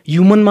जस्तै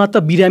ह्युमनमा त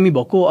बिरामी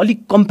भएको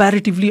अलिक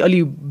कम्प्यारेटिभली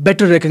अलिक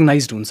बेटर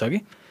रेकग्नाइज्ड हुन्छ कि।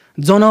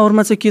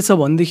 जनावरमा चाहिँ के छ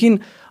भनेदेखि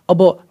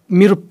अब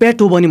मेरो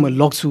पेट हो भने म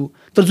लग्छु,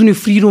 तर जुन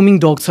फ्री रोमिङ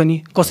डग छ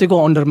नि कसैको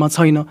अन्डरमा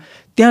छैन,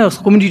 त्यहाँ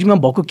कम्युनिटीमा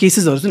भएको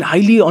केसेसहरू चाहिँ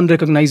हाइली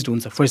अनरेकग्नाइज्ड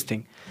हुन्छ फर्स्ट थिङ।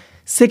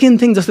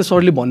 सेकेन्ड थिङ जस्तै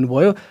सरले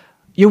भन्नुभयो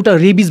एउटा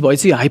रेबिज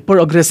भएपछि हाइपर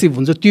अग्रेसिभ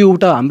हुन्छ, त्यो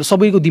एउटा हाम्रो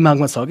सबैको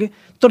दिमागमा छ कि,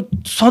 तर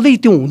सधैँ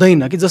त्यो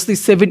हुँदैन कि। जस्तै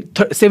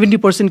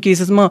 70%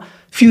 केसेसमा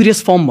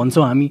फ्युरियस फर्म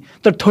भन्छौँ हामी,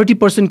 तर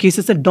 30%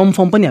 केसेस चाहिँ डम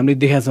फर्म पनि हामीले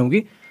देखाएको छौँ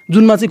कि,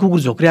 जुनमा चाहिँ कुकुर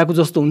झोक्रिएको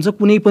जस्तो हुन्छ।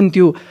 कुनै पनि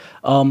त्यो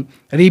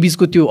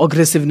रेबिजको त्यो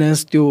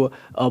अग्रेसिभनेस, त्यो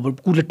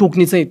अब कुकुरले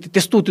टोक्ने चाहिँ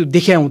त्यस्तो त्यो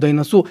देखा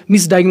हुँदैन। सो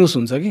मिसडायग्नोस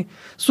हुन्छ कि।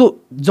 सो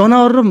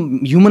जनावर र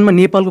ह्युमनमा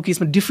नेपालको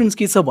केसमा डिफ्रेन्स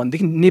के छ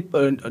भनेदेखि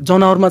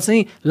जनावरमा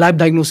चाहिँ लाइभ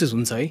डायग्नोसिस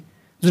हुन्छ है,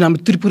 जुन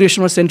हाम्रो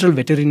त्रिपुरेश्वरमा सेन्ट्रल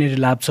भेटेरिनेरी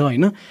ल्याब छ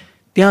होइन,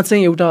 त्यहाँ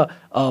चाहिँ एउटा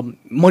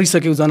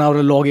मरिसकेको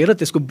जनावरलाई लगेर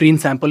त्यसको ब्रेन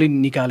स्याम्पलै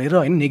निकालेर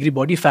होइन नेग्री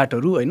बडी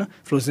फ्याटहरू होइन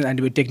फ्लोरेसेन्स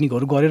एन्टिबायोटिक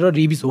टेक्निकहरू गरेर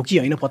रेबिज हो कि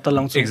होइन पत्ता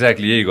लगाउँछ।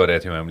 एक्ज्याक्टली यही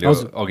गरेको थियौँ हामीले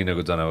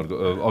अघिनको जनावरको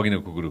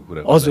अघिनको कुकुरको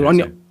कुरा। हजुर,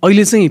 अनि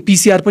अहिले चाहिँ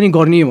पिसिआर पनि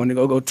गर्ने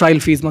भनेको ट्रायल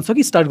फेजमा छ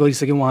कि स्टार्ट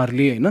गरिसक्यो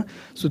उहाँहरूले होइन।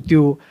 सो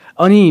त्यो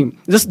अनि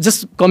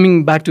just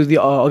coming back to the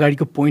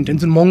अगाडिको पोइन्ट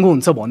जुन महँगो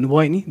हुन्छ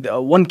भन्नुभयो नि,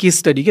 वान केस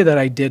स्टडी के द्याट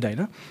आई डिड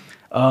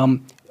होइन,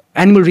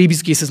 एनिमल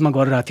रेबिज केसेसमा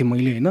गरिरहेको थिएँ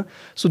मैले होइन।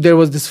 So there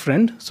was this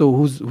friend so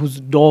whose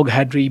dug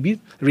had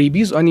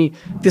rabies अनि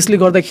त्यसले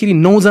गर्दाखेरि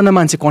 9 जना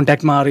मान्छे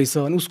कन्ट्याक्टमा आएछ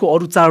अनि उसको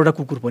अरू 4वटा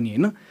कुकुर पनि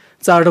होइन,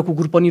 4वटा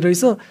कुकुर पनि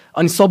रहेछ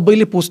अनि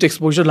सबैले पोस्ट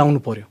एक्सपोजर लाउनु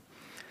पर्यो।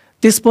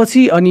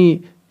 त्यसपछि अनि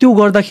त्यो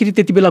गर्दाखेरि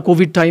त्यति बेला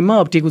कोभिड टाइममा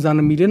अब टेकु जान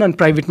मिलेन अनि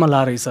प्राइभेटमा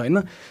ला रहेछ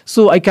होइन।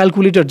 So I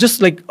calculated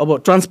just like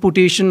अब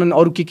ट्रान्सपोर्टेसन अनि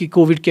अरू के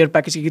कोभिड केयर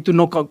प्याकेज के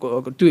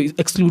त्यो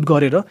एक्सक्लुड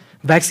गरेर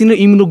भ्याक्सिन र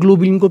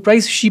इम्युनोग्लोबुलिनको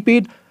प्राइस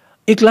सिपेड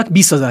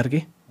 1,20,000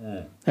 के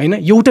होइन।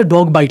 एउटा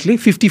डग बाइटले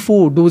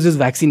 54 डोजेस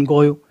भ्याक्सिन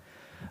गयो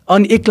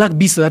अनि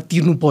 1,20,000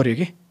 तिर्नु पऱ्यो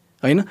कि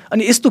होइन।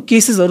 अनि यस्तो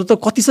केसेसहरू त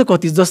कति छ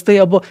कति, जस्तै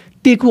अब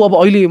टेकु अब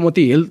अहिले म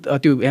त्यो हेल्थ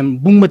त्यो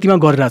बुङमतीमा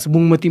गरिरहेको छु,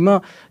 बुङमतीमा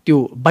त्यो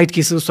बाइट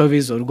केसेस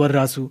सर्भेजहरू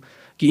गरिरहेको छु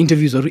कि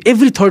इन्टरभ्युजहरू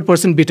एभ्री 3rd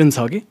पर्सन बेटन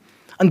छ कि।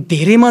 अनि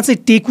धेरैमा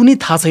चाहिँ टेकु नै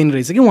थाहा छैन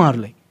रहेछ कि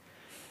उहाँहरूलाई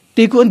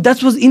टेकु। अनि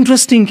द्याट वाज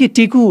इन्ट्रेस्टिङ कि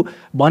टेकु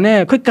भने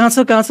खोइ कहाँ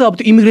छ अब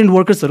त्यो इमिग्रेन्ट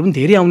वर्कर्सहरू पनि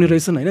धेरै आउने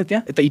रहेछन् होइन,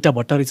 त्यहाँ यता इटा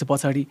भट्टा रहेछ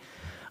पछाडि।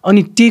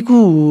 अनि टेकु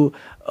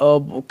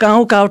कहाँ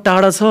हो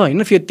टाढा छ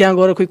होइन, फेरि त्यहाँ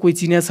गएर कोही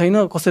चिन्या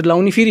छैन कसरी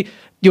लाउने, फेरि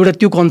एउटा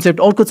त्यो कन्सेप्ट।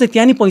 अर्को चाहिँ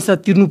त्यहाँ नि पैसा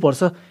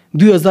तिर्नुपर्छ,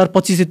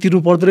 2000-2500 तिर्नु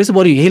पर्दो रहेछ,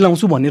 बरु यही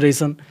लाउँछु भन्ने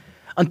रहेछन्।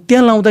 अनि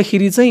त्यहाँ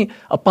लाउँदाखेरि चाहिँ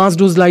 5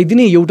 डोज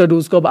लगाइदिने, एउटा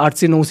डोजको अब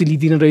 800-900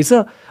 लिइदिने रहेछ।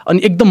 अनि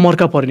एकदम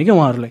मर्का पर्ने क्या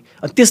उहाँहरूलाई।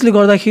 अनि त्यसले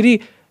गर्दाखेरि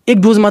 1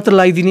 डोज मात्र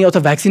लगाइदिने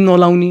अथवा भ्याक्सिन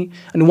नलाउने।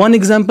 अनि वान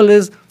इक्जाम्पल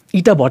इज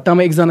इटा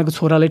भट्टामा एकजनाको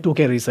छोरालाई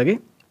टोकेर रहेछ कि,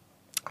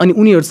 अनि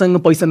उनीहरूसँग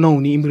पैसा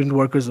नहुने इमिग्रेन्ट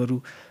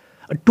वर्कर्सहरू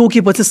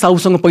टोकेपछि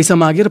साउसँग पैसा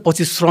मागेर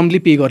पछि श्रमले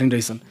पे गर्ने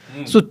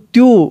रहेछन्। सो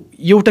त्यो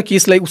एउटा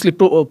केसलाई उसले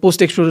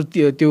पोस्ट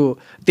एक्सपोजर त्यो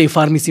त्यही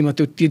फार्मेसीमा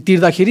त्यो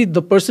तिर्दाखेरि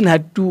the person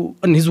had to,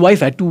 and his wife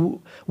had to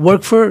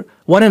work for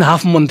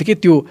 1.5 month के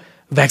त्यो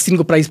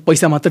भ्याक्सिनको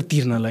पैसा मात्र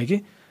तिर्नलाई के।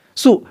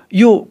 सो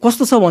यो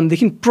कस्तो छ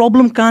भनेदेखि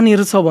प्रब्लम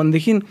कहाँनिर छ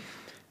भनेदेखि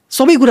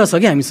सबै कुरा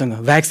छ क्या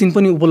हामीसँग, भ्याक्सिन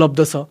पनि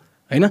उपलब्ध छ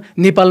होइन।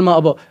 नेपालमा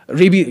अब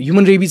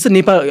ह्युमन रेबिज त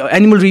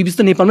एनिमल रेबिज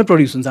त नेपालमै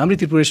प्रड्युस हुन्छ, हाम्रै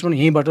त्रिपुरेश्वरमा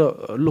यहीँबाट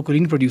लोकली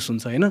नै प्रड्युस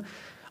हुन्छ होइन।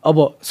 अब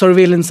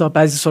सर्वेलेन्स छ,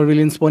 प्यासिभ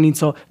सर्वेलेन्स पनि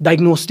छ,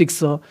 डायग्नोस्टिक्स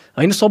छ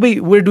होइन, सबै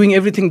where doing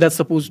everything that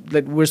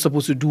where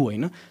suppose to do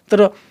होइन।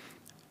 तर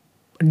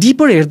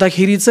डिपर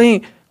हेर्दाखेरि चाहिँ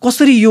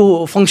कसरी यो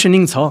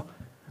फङ्सनिङ छ,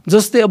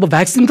 जस्तै अब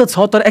भ्याक्सिन त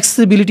छ तर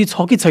एक्सेसिबिलिटी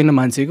छ कि छैन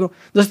मान्छेको।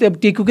 जस्तै अब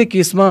टेकुकै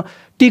केसमा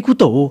टेकु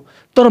त हो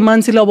तर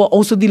मान्छेले अब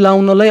औषधि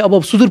लाउनलाई अब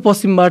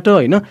सुदूरपश्चिमबाट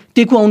होइन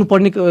टेकु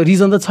आउनुपर्ने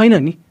रिजन त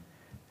छैन नि।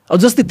 अब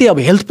जस्तै त्यही अब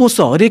हेल्थ पोस्ट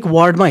छ, हरेक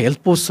वार्डमा हेल्थ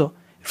पोस्ट छ,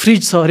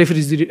 फ्रिज छ,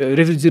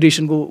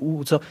 रेफ्रिजरेसनको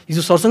ऊ छ।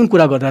 हिजो सरसँग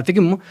कुरा गरिरहेको थिएँ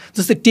कि म,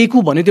 जस्तै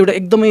टेकु भन्यो त्यो एउटा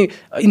एकदमै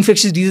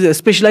इन्फेक्सियस डिजिज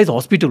स्पेसलाइज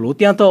हस्पिटल हो,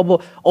 त्यहाँ त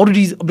अब अरू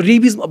अब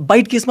रेबिज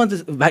बाइट केसमा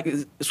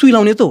सुई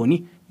लाउने त हो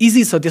नि,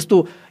 इजी छ, त्यस्तो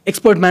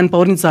एक्सपर्ट म्यान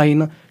पावर नि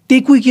चाहिएन।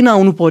 टेकु किन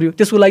आउनु पर्यो,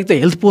 त्यसको लागि त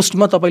हेल्थ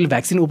पोस्टमा तपाईँले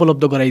भ्याक्सिन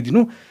उपलब्ध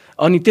गराइदिनु,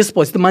 अनि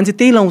त्यसपछि त मान्छे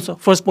त्यही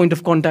लाउँछ, फर्स्ट पोइन्ट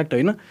अफ कन्ट्याक्ट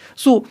होइन।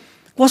 सो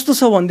कस्तो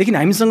छ भनेदेखि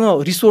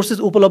हामीसँग रिसोर्सेस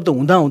उपलब्ध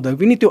हुँदा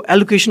पनि त्यो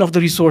एलोकेसन अफ द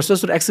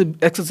रिसोर्सेस र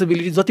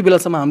एक्सेसिबिलिटी जति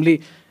बेलासम्म हामीले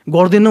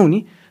गर्दैनौँ नि,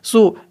 so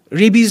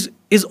rabies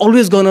is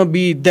always gonna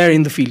be there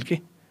in the field के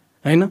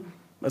होइन।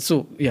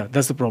 So yeah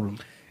that's the problem.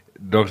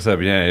 Doctor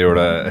साहब यहाँ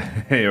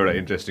एउटा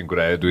इन्ट्रेस्टिङ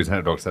कुरा आयो, 2जना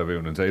डाक्टर साहबै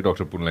हुनुहुन्छ है।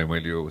 डाक्टर पुनलाई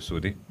मैले यो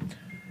सोधेँ,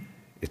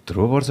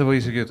 यत्रो वर्ष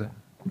भइसक्यो त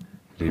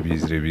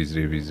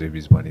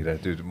रेबिज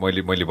भनिरहेको थियो।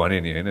 मैले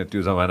भने नि होइन,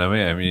 त्यो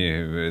जमानामै हामी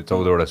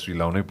 14वटा सुई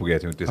लाउनै पुगेका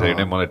थियौँ, त्यसरी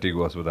नै मलाई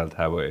टेकु अस्पताल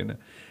थाहा भयो होइन।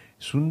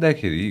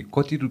 सुन्दाखेरि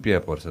कति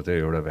रुपियाँ पर्छ त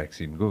एउटा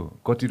भ्याक्सिनको,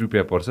 कति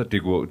रुपियाँ पर्छ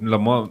टेकु? ल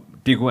म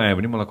टेकु आएँ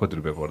भने मलाई कति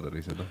रुपियाँ पर्दो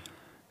रहेछ त?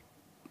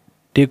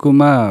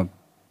 टेकुमा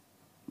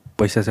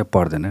पैसा चाहिँ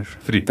पर्दैन,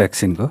 फ्री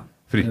भ्याक्सिनको,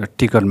 फ्री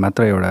टिकट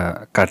मात्र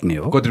एउटा काट्ने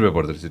हो। कति रुपियाँ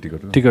पर्दो रहेछ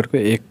टिकट? टिकटको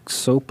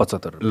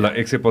 175। ल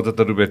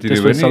 175 रुपियाँ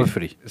तिर्यो भने सबै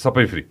फ्री,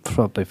 सबै फ्री,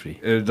 सबै फ्री,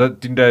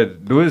 3टा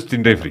डोज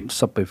 3टै फ्री,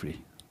 सबै फ्री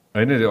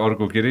होइन।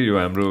 अर्को के अरे यो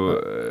हाम्रो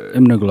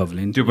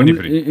इम्युनोग्लोबुलिन, त्यो पनि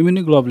फ्री।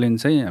 इम्युनोग्लोबुलिन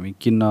चाहिँ हामी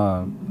किन्न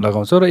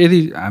लगाउँछौँ र यदि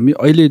हामी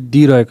अहिले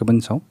दिइरहेको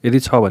पनि छौँ, यदि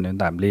छ भने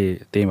त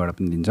हामीले त्यहीँबाट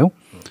पनि दिन्छौँ।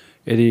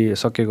 यदि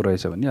सकिएको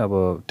रहेछ भने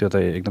अब त्यो त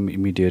एकदम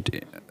इमिडिएट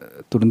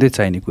तुरुन्तै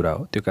चाहिने कुरा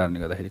हो, त्यो कारणले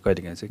गर्दाखेरि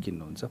कहिलेकाहीँ चाहिँ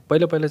किन्नुहुन्छ।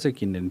 पहिला चाहिँ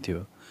किन्ने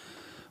थियो,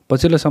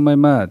 पछिल्लो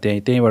समयमा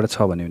त्यहीँबाट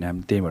छ भने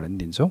हामी त्यहीँबाट पनि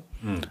दिन्छौँ।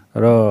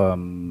 र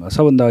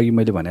सबभन्दा अघि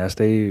मैले भने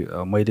जस्तै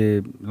मैले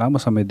लामो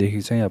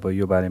समयदेखि चाहिँ अब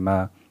यो बारेमा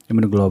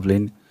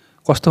इम्युनोग्लोबुलिन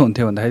कस्तो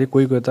हुन्थ्यो भन्दाखेरि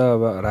कोही त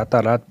अब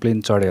रातारात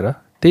प्लेन चढेर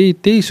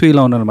त्यही सुई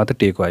लाउन मात्र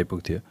टेकु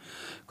आइपुग्थ्यो।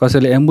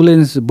 कसैले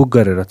एम्बुलेन्स बुक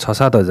गरेर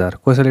 6-7 हजार,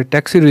 कसैले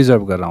ट्याक्सी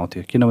रिजर्भ गरेर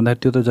आउँथ्यो, किन भन्दाखेरि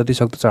त्यो त जति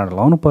सक्दो चाँडो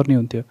लाउनु पर्ने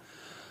हुन्थ्यो।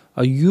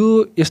 यो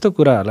यस्तो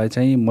कुराहरूलाई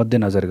चाहिँ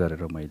मध्यनजर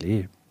गरेर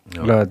मैले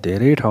र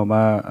धेरै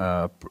ठाउँमा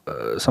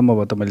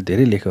सम्भवतः मैले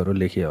धेरै लेखहरू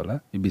लेखेँ होला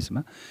यो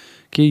बिचमा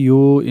कि यो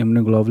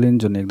इम्युनोग्लोबुलिन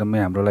जुन एकदमै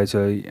हाम्रो लागि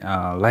चाहिँ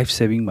लाइफ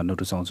सेभिङ भन्नु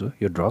रुचाउँछु,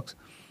 यो ड्रग्स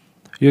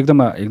यो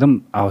एकदम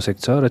आवश्यक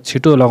छ र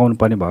छिटो लगाउनु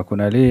पर्ने भएको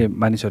हुनाले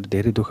मानिसहरू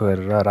धेरै दुःख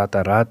गरेर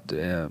रातारात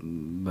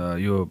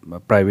यो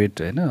प्राइभेट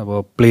होइन अब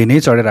प्लेनै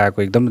चढेर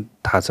आएको एकदम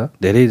थाहा छ।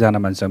 धेरैजना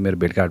मान्छेसँग मेरो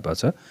भेटघाट भएको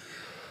छ।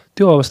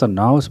 त्यो अवस्था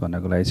नहोस्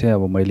भन्नको लागि चाहिँ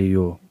अब मैले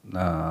यो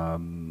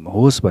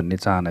होस् भन्ने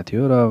चाहना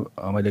थियो र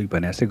मैले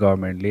भने जस्तै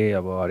गभर्मेन्टले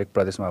अब हरेक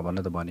प्रदेशमा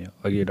भन्नु त भन्यो,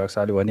 अघि डाक्टर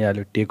साहबले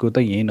भनिहाल्यो टेकु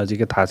त यहीँ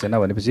नजिकै थाहा छैन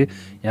भनेपछि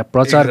यहाँ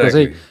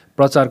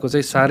प्रचारको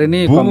चाहिँ साह्रै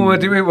नै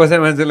बुमुमाटीमै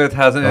बसेको मान्छेलाई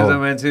थाहा छैन। यता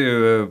मान्छे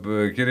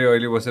के अरे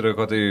अहिले बसेर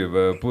कतै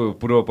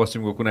पूर्व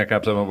पश्चिमको कुना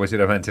काप्चामा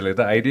बसिरहेको मान्छेलाई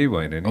त आइडियै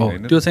भएन नि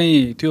होइन।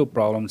 त्यो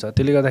प्रब्लम छ।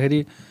 त्यसले गर्दाखेरि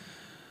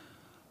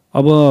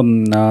अब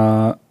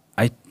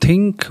आई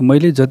थिङ्क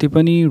मैले जति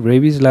पनि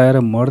रेबिज लाएर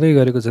मर्दै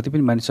गरेको जति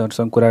पनि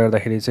मानिसहरूसँग कुरा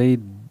गर्दाखेरि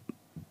चाहिँ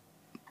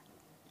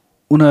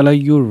उनीहरूलाई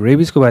यो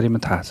रेबिजको बारेमा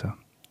थाहा छ,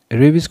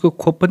 रेबिजको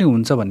खोप पनि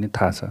हुन्छ भन्ने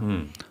थाहा छ,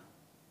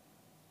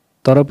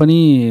 तर पनि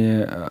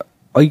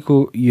अहिलेको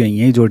यो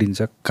यहीँ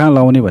जोडिन्छ, कहाँ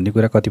लाउने भन्ने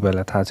कुरा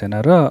कतिपयलाई थाहा छैन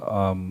र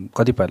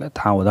कतिपयलाई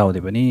थाहा हुँदाहुँदै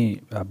पनि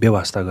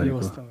व्यवस्था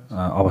गरेको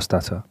अवस्था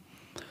छ।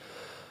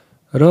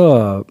 र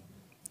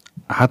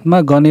हातमा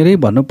गनेरै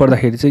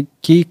भन्नुपर्दाखेरि चाहिँ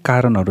केही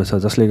कारणहरू छ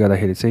जसले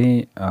गर्दाखेरि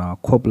चाहिँ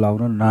खोप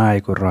लाउन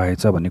नआएको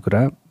रहेछ भन्ने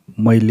कुरा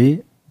मैले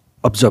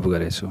अब्जर्भ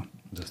गरेको छु।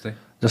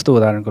 जस्तो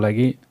उदाहरणको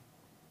लागि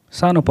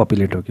सानो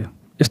पप्पीले टोक्यो,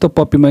 यस्तो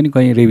पप्पीमा नि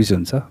कहीँ रेबिज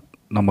हुन्छ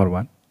नम्बर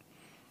 1।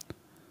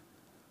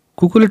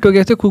 कुकुरले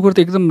टोकेको थियो, कुकुर त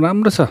एकदम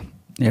राम्रो छ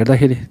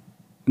हेर्दाखेरि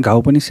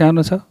घाउ पनि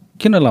सानो छ,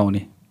 किन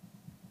लाउने?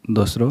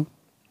 दोस्रो,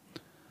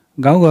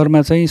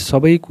 गाउँघरमा चाहिँ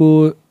सबैको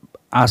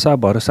आशा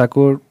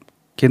भरोसाको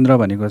केन्द्र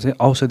भनेको चाहिँ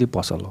औषधि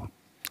पसल हो।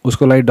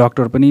 उसको लागि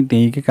डक्टर पनि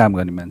त्यहीँकै काम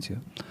गर्ने मान्छे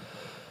हो।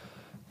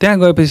 त्यहाँ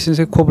गएपछि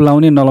चाहिँ खोप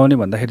लाउने नलाउने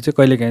भन्दाखेरि चाहिँ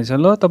कहिले काहीँ छ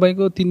ल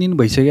तपाईँको 3 दिन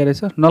भइसक्यो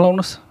रहेछ,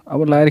 नलाउनुहोस्, अब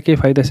लाएर केही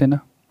फाइदा छैन।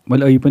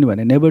 मैले अघि पनि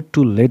भने नेभर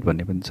टु लेट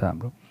भन्ने पनि छ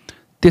हाम्रो।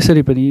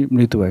 त्यसरी पनि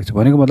मृत्यु भएको छ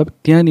भनेको मतलब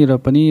त्यहाँनिर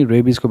पनि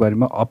रेबिजको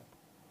बारेमा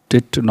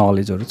अपडेट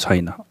नलेजहरू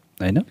छैन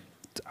होइन,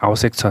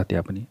 आवश्यक छ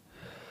त्यहाँ पनि।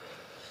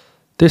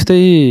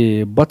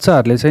 त्यस्तै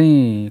बच्चाहरूले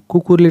चाहिँ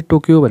कुकुरले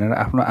टोक्यो भनेर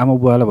आफ्नो आमा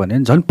बुवालाई भने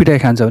झन् पिटाइ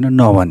खान्छ भने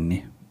नभन्ने,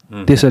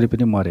 त्यसरी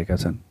पनि मरेका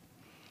छन्।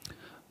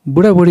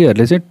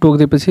 बुढाबुढीहरूले चाहिँ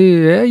टोक्दिएपछि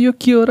ए यो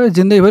के हो र,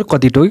 जिन्दगीभरि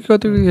कति टोक्यो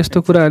कति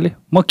यस्तो कुराहरूले,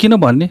 म किन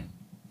भन्ने,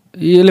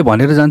 यसले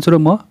भनेर जान्छु र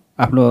म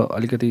आफ्नो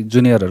अलिकति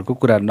जुनियरहरूको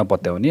कुराहरू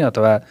नपत्याउने,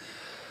 अथवा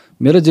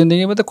मेरो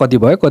जिन्दगीमा त कति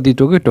भयो कति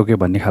टोक्यो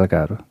भन्ने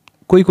खालकाहरू।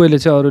 कोहीले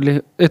चाहिँ अरूले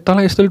ए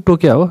तँलाई यस्तोले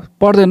टोक्या हो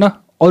पर्दैन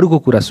अरूको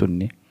कुरा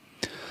सुन्ने।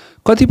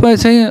 कतिपय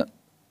चाहिँ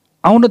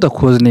आउन त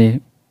खोज्ने,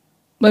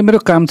 मेरो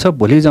काम छ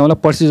भोलि जाउँला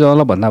पर्सि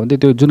जाउँला भन्दा भन्दै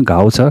त्यो जुन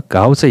घाउ छ,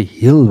 घाउ चाहिँ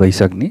हिल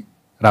भइसक्ने,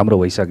 राम्रो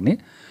भइसक्ने,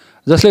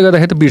 जसले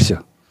गर्दाखेरि त बिर्स्यो।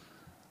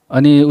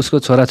 अनि उसको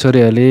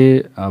छोराछोरीहरूले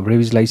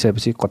रेबिज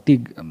लगाइसकेपछि कति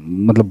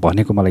मतलब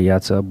भनेको मलाई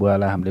याद छ,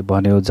 बुवालाई हामीले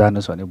भन्यो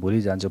जानुहोस् भन्यो, भोलि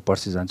जान्छु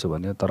पर्सि जान्छु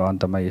भन्यो, तर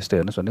अन्तमा यस्तो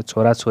हेर्नुहोस् भने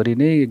छोराछोरी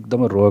नै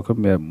एकदमै रोएको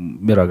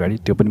मेरो अगाडि,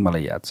 त्यो पनि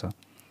मलाई याद छ।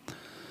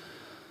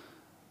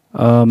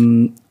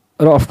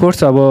 र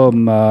अफकोर्स अब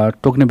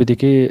टोक्ने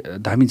बित्तिकै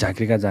धामी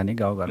झाँक्रीका जाने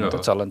गाउँघरमा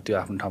त चलन त्यो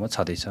आफ्नो ठाउँमा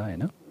छँदैछ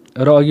होइन।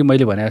 र अघि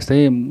मैले भने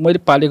जस्तै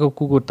मैले पालेको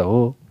कुकुर त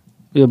हो,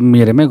 यो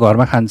मेरैमै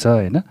घरमा खान्छ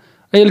होइन,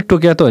 यसले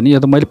टोक्या त हो नि, यो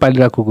त मैले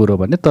पालिरहेको कुकुर हो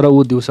भन्ने, तर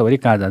ऊ दिउँसोभरि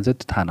कहाँ जान्छ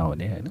त्यो थाहा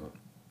नहुने होइन,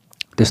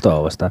 त्यस्तो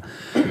अवस्था।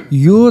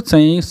 यो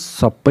चाहिँ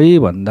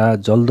सबैभन्दा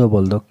जल्दो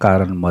बल्दो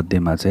कारण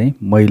मध्येमा चाहिँ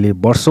मैले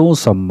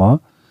वर्षौँसम्म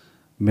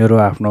मेरो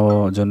आफ्नो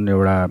जुन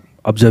एउटा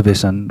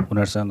अब्जर्भेसन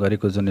उनीहरूसँग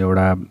गरेको जुन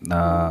एउटा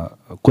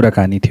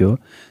कुराकानी थियो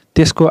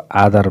त्यसको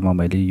आधारमा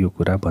मैले यो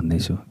कुरा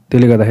भन्दैछु।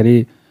 त्यसले गर्दाखेरि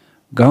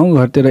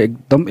गाउँघरतिर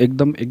एकदम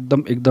एकदम एकदम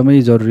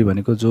एकदमै जरुरी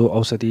भनेको जो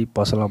औषधि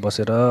पसलमा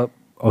बसेर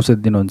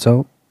औषधि दिनुहुन्छ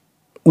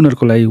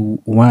उनीहरूको लागि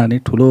उहाँ नै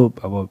ठुलो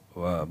अब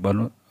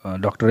भनौँ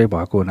डक्टरै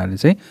भएको हुनाले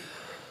चाहिँ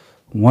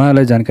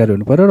उहाँलाई जानकारी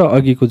हुनु पर्यो। र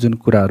अघिको जुन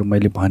कुराहरू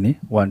मैले भने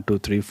 1 2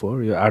 3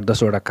 4 यो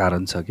 8-10 वटा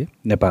कारण छ कि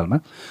नेपालमा,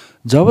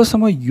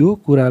 जबसम्म यो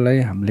कुरालाई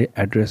हामीले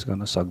एड्रेस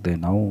गर्न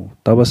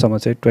सक्दैनौँ तबसम्म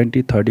चाहिँ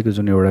 2030 को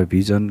जुन एउटा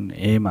भिजन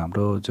एम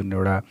हाम्रो जुन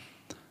एउटा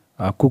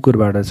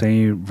कुकुरबाट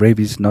चाहिँ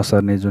रेबिज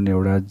नसर्ने जुन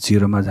एउटा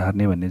जिरोमा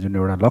झार्ने भन्ने जुन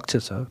एउटा लक्ष्य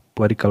छ,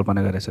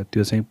 परिकल्पना गरेछ,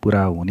 त्यो चाहिँ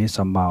पुरा हुने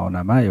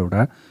सम्भावनामा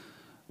एउटा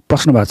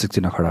प्रश्नवाचक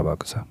चिन्ह खडा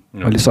भएको छ।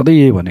 मैले सधैँ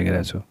यही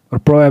भनेको छु। र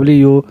प्रोबेबली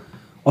यो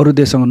अरू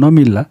देशसँग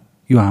नमिल्ला,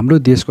 यो हाम्रो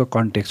देशको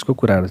कन्टेक्स्टको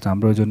कुराहरू छ,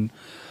 हाम्रो जुन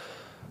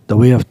द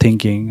वे अफ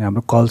थिङ्किङ,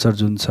 हाम्रो कल्चर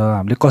जुन छ,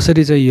 हामीले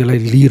कसरी चाहिँ यसलाई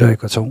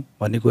लिइरहेका छौँ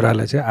भन्ने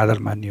कुरालाई चाहिँ आधार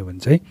मानियो भने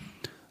चाहिँ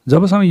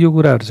जबसम्म यो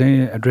कुराहरू चाहिँ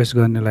एड्रेस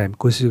गर्नेलाई हामी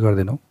कोसिस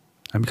गर्दैनौँ,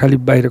 हामी खालि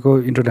बाहिरको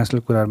इन्टरनेसनल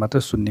कुराहरू मात्र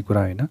सुन्ने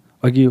कुरा होइन।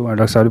 अघि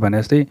डाक्टर साहबले भने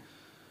जस्तै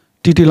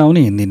टिटी लाउने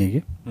हिँड्दिने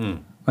कि,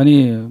 अनि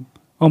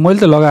मैले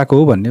त लगाएको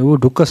हो भन्ने ऊ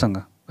ढुक्कसँग,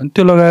 अनि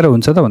त्यो लगाएर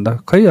हुन्छ त भन्दा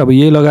खै अब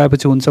यही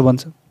लगाएपछि हुन्छ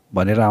भन्छ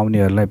भनेर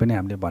आउनेहरूलाई पनि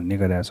हामीले भन्ने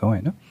गरेका छौँ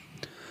होइन।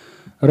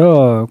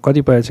 र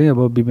कतिपय चाहिँ अब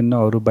विभिन्न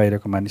अरू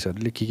बाहिरको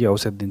मानिसहरूले के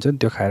औषध दिन्छन्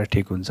त्यो खाएर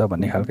ठिक हुन्छ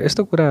भन्ने खालको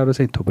यस्तो कुराहरू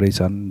चाहिँ थुप्रै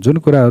छन्, जुन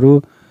कुराहरू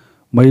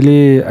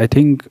मैले आई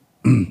थिङ्क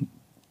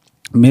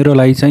मेरो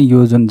लागि चाहिँ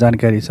यो जुन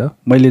जानकारी छ,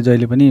 मैले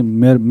जहिले पनि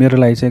मेरो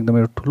लागि चाहिँ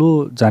एकदमै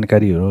ठुलो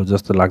जानकारी हो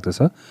जस्तो लाग्दछ।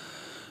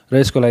 र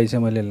यसको लागि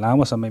चाहिँ मैले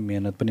लामो समय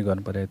मेहनत पनि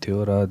गर्नु परेको थियो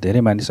र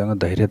धेरै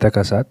मानिससँग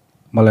धैर्यताका साथ,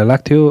 मलाई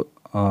लाग्थ्यो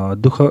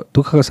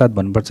दुःखका साथ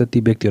भन्नुपर्छ ती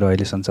व्यक्तिहरू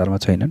अहिले संसारमा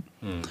छैनन्।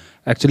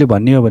 एक्चुअली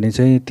भन्ने हो भने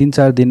चाहिँ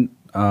 3-4 दिन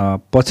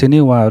पछि नै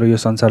उहाँहरू यो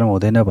संसारमा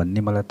हुँदैन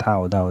भन्ने मलाई थाहा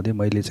हुँदाहुँदै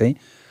मैले चाहिँ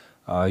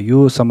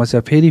यो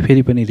समस्या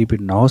फेरि पनि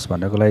रिपिट नहोस्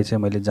भन्नको लागि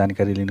चाहिँ मैले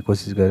जानकारी लिने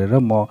कोसिस गरेर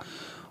म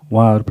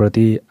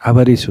उहाँहरूप्रति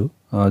आभारी छु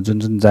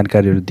जुन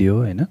जानकारीहरू दियो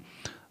होइन।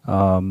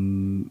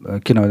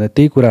 किनभने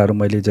त्यही कुराहरू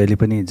मैले जहिले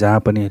पनि जहाँ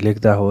पनि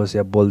लेख्दा होस्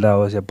या बोल्दा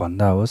होस् या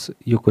भन्दा होस्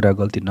यो कुरा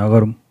गल्ती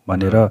नगरौँ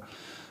भनेर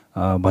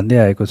भन्दै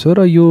आएको छु।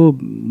 र यो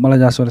मलाई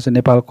जहाँसम्म चाहिँ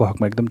नेपालको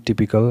हकमा एकदम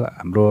टिपिकल,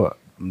 हाम्रो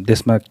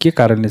देशमा के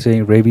कारणले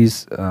चाहिँ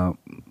रेबिज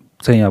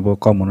चाहिँ अब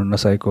कम हुन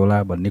नसकेको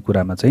होला भन्ने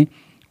कुरामा चाहिँ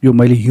यो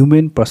मैले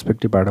ह्युमेन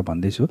पर्सपेक्टिभबाट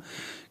भन्दैछु।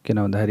 किन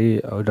भन्दाखेरि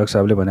डाक्टर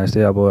साहबले भने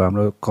जस्तै अब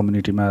हाम्रो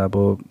कम्युनिटीमा अब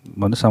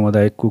भनौँ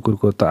सामुदायिक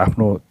कुकुरको त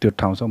आफ्नो त्यो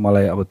ठाउँ छ,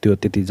 मलाई अब त्यो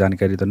त्यति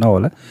जानकारी त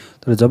नहोला,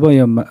 तर जब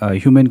यो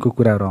ह्युमेनको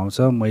कुराहरू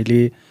आउँछ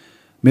मैले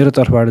मेरो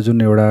तर्फबाट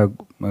जुन एउटा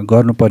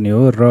गर्नुपर्ने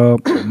हो र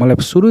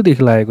मलाई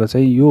सुरुदेखि लागेको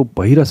चाहिँ यो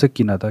भइरहेछ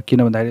किन त, किन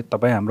भन्दाखेरि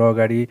तपाईँ हाम्रो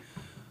अगाडि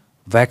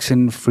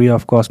भ्याक्सिन फ्री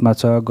अफ कस्टमा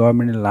छ,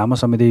 गभर्मेन्टले लामो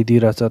समयदेखि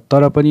दिइरहेछ,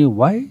 तर पनि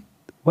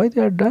वाइ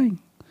दे आर डाइङ,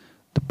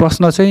 त्यो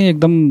प्रश्न चाहिँ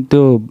एकदम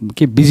त्यो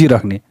के बिजी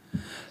राख्ने।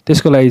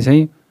 त्यसको लागि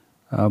चाहिँ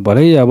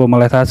भलै अब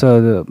मलाई थाहा छ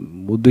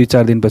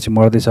 2-4 दिनपछि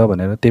मर्दैछ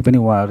भनेर, त्यही पनि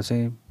उहाँहरू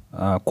चाहिँ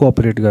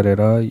कोअपरेट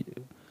गरेर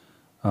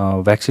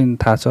भ्याक्सिन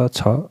थाहा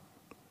छ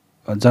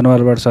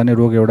जनावरबाट सर्ने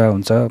रोग एउटा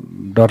हुन्छ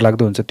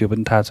डरलाग्दो हुन्छ त्यो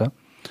पनि थाहा छ,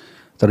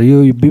 तर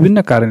यो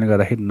विभिन्न कारणले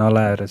गर्दाखेरि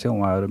नलाएर चाहिँ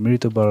उहाँहरू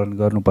मृत्युवरण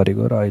गर्नु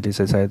परेको र अहिले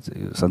चाहिँ सायद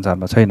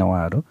संसारमा छैन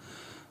उहाँहरू।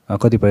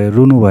 कतिपय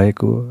रुनु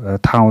भएको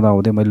थाहा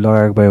हुँदाहुँदै मैले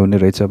लगाएको भए हुने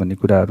रहेछ भन्ने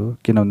कुराहरू,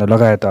 किनभने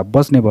लगाए त अब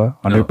बस्ने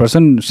भयो,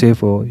 100%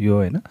 सेफ हो यो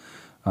होइन,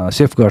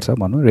 सेफ गर्छ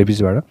भनौँ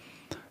रेबिजबाट।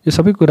 यो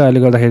सबै कुराहरूले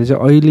गर्दाखेरि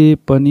चाहिँ अहिले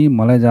पनि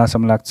मलाई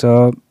जहाँसम्म लाग्छ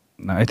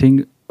आई थिङ्क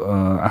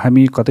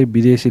हामी कतै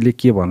विदेशीले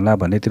के भन्ला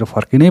भन्नेतिर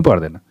फर्किनै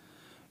पर्दैन।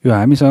 यो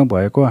हामीसँग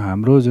भएको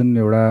हाम्रो जुन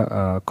एउटा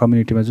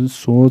कम्युनिटीमा जुन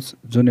सोच,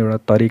 जुन एउटा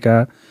तरिका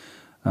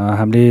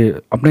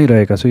हामीले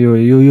अप्नाइरहेका छौँ,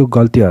 यो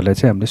गल्तीहरूलाई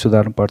चाहिँ हामीले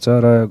सुधार्नुपर्छ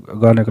र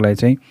गर्नको लागि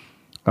चाहिँ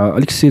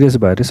अलिक सिरियस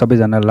भएर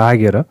सबैजना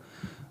लागेर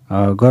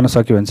गर्न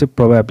सक्यो भने चाहिँ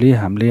प्रोबेबली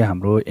हामीले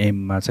हाम्रो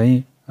एममा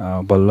चाहिँ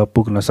बल्ल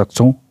पुग्न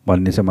सक्छौँ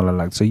भन्ने चाहिँ मलाई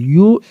लाग्छ।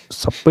 यो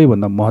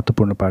सबैभन्दा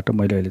महत्त्वपूर्ण पार्ट हो।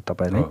 मैले अहिले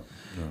तपाईँलाई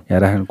यहाँ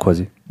राख्न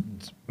खोजेँ।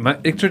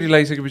 एकचोटि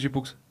लगाइसकेपछि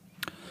पुग्छ?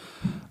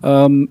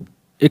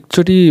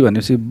 एकचोटि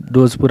भनेपछि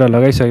डोज पुरा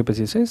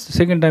लगाइसकेपछि चाहिँ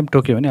सेकेन्ड टाइम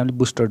टोक्यो भने हामीले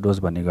बुस्टर डोज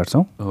भन्ने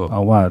गर्छौँ।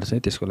 उहाँहरू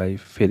चाहिँ त्यसको लागि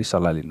फेरि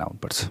सल्लाह लिन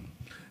आउनुपर्छ।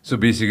 सो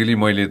बेसिकली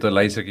मैले त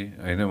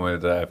लगाइसकेँ होइन, मैले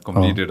त I have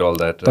completed all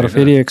that, तर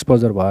फेरि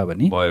एक्सपोजर भयो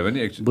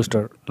भने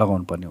बुस्टर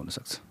लगाउनु पर्ने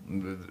हुनसक्छ।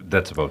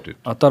 That's about it.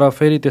 तर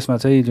फेरि त्यसमा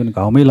चाहिँ जुन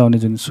घाउमै लाउने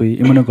जुन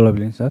सुई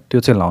इम्युनोग्लोबुलिन छ त्यो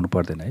चाहिँ लाउनु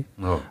पर्दैन है।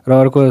 र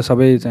अर्को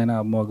सबै चाहिँ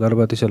म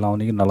गर्भवती चाहिँ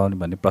लाउने कि नलाउने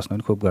भन्ने प्रश्न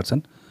पनि खुब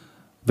गर्छन्।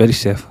 भेरी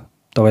सेफ,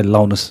 तपाईँले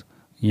लाउनुहोस्।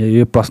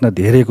 यो प्रश्न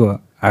धेरैको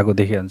आएको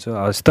देखिन्छ।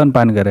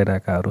 स्तनपान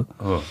गरिरहेकाहरू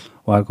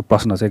उहाँहरूको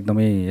प्रश्न चाहिँ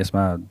एकदमै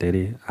यसमा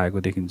धेरै आएको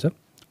देखिन्छ।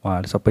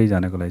 उहाँहरू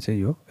सबैजनाको लागि चाहिँ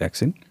यो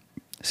भ्याक्सिन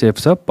सेफ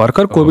छ।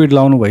 भर्खर कोभिड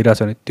लाउनु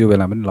भइरहेछ भने त्यो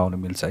बेला पनि लाउनु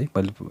मिल्छ है।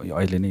 मैले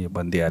अहिले नै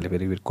भनिदिइहालेँ,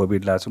 फेरि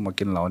कोभिड लाएको छु म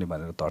किन लाउने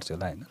भनेर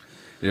तर्सेला होइन।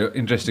 यो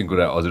इन्ट्रेस्टिङ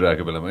कुरा हजुर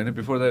आएको बेलामा होइन।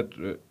 बिफोर द्याट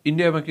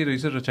इन्डियामा के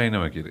रहेछ र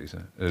चाइनामा के रहेछ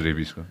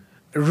रेबिसको?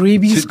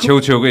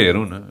 छेउछेउकै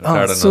हेरौँ न।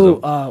 सो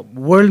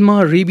वर्ल्डमा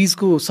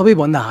रेबिसको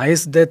सबैभन्दा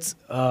हाइएस्ट डेथ्स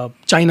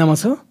चाइनामा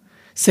छ,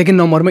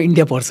 सेकेन्ड नम्बरमा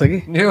इन्डिया पर्छ कि।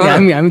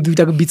 हामी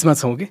दुइटाको बिचमा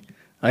छौँ कि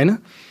होइन।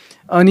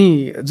 अनि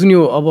जुन यो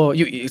अब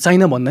यो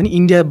चाइना भन्दा नि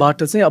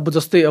इन्डियाबाट चाहिँ अब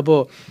जस्तै अब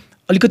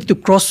अलिकति त्यो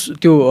क्रस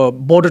त्यो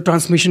बोर्डर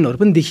ट्रान्समिसनहरू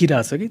पनि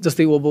देखिरहेछ कि।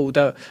 जस्तै अब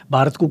उता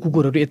भारतको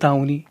कुकुरहरू यता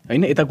आउने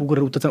होइन, यता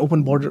कुकुरहरू उता चाहिँ ओपन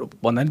बोर्डर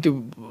भन्दा नि त्यो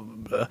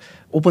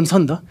ओपन छ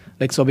नि त,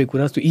 लाइक सबै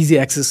कुरा त्यो इजी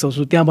एक्सेस छ।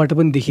 सो त्यहाँबाट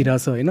पनि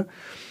देखिरहेछ होइन।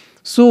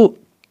 सो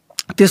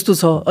त्यस्तो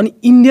छ। अनि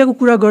इन्डियाको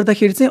कुरा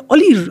गर्दाखेरि चाहिँ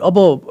अलि अब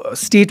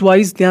स्टेट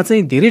वाइज त्यहाँ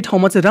चाहिँ धेरै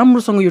ठाउँमा चाहिँ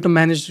राम्रोसँग एउटा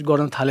म्यानेज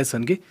गर्न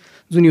थालेछन् कि।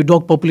 जुन यो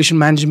डग पपुलेसन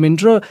म्यानेजमेन्ट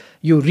र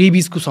यो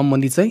रेबिसको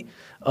सम्बन्धी चाहिँ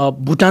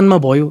भुटानमा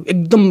भयो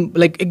एकदम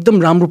लाइक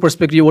एकदम राम्रो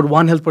पर्सपेक्टिभ एउटा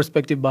वान हेल्थ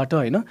पर्सपेक्टिभबाट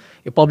होइन।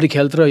 यो पब्लिक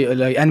हेल्थ र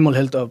एनिमल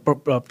हेल्थ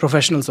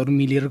प्रोफेसनल्सहरू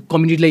मिलेर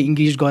कम्युनिटीलाई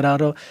इङ्गेज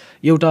गराएर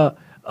एउटा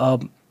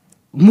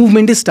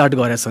मुभमेन्टै स्टार्ट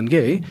गरेछन् कि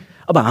है।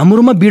 अब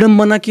हाम्रोमा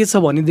विडम्बना के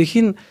छ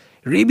भनेदेखि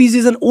rabies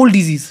is an old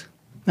disease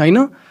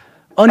होइन।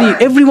 अनि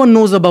every one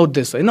knows about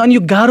this होइन। अनि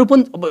यो गाह्रो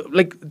पनि अब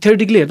लाइक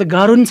थ्योरिटिकली हेर्दा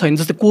गाह्रो पनि छैन।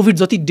 जस्तै कोभिड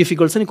जति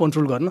डिफिकल्ट छ नि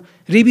कन्ट्रोल गर्न,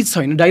 रेबिज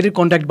छैन, डाइरेक्ट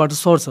कन्ट्याक्टबाट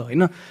सर्छ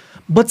होइन।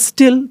 बट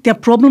स्टिल त्यहाँ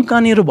प्रब्लम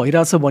कहाँनिर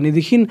भइरहेछ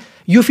भनेदेखि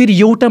यो फेरि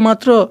एउटा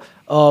मात्र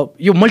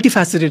यो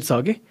मल्टिफ्यासेटेड छ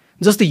कि।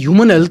 जस्तै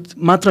ह्युमन हेल्थ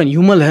मात्र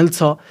ह्युमन हेल्थ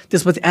छ,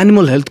 त्यसपछि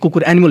एनिमल हेल्थको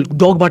कुरा, एनिमल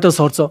डगबाट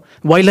सर्छ,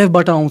 वाइल्ड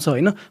लाइफबाट आउँछ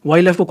होइन,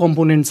 वाइल्ड लाइफको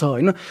कम्पोनेन्ट छ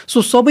होइन।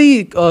 सो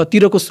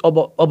सबैतिरको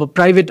अब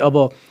प्राइभेट अब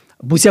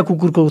भुसिया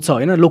कुकुरको छ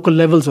होइन, लोकल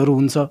लेभल्सहरू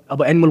हुन्छ,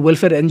 अब एनिमल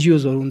वेलफेयर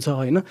एनजिओजहरू हुन्छ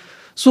होइन।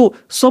 सो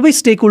सबै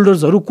स्टेक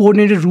होल्डर्सहरू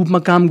कोअर्डिनेटेड रूपमा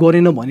काम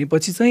गरेन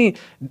भनेपछि चाहिँ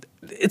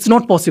इट्स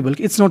नट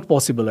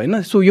पोसिबल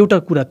होइन। सो एउटा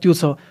कुरा त्यो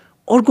छ।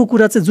 अर्को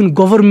कुरा चाहिँ जुन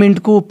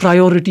गभर्मेन्टको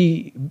प्रायोरिटी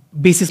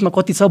बेसिसमा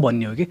कति छ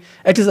भन्ने हो कि।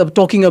 एटलिस्ट अब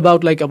टकिङ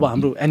अबाउट लाइक अब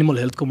हाम्रो एनिमल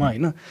हेल्थकोमा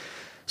होइन।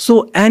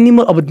 सो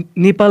एनिमल अब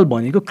नेपाल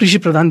भनेको कृषि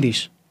प्रधान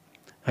देश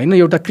होइन।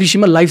 एउटा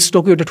कृषिमा लाइफ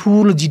स्टकको एउटा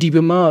ठुलो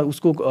जिडिपीमा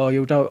उसको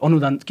एउटा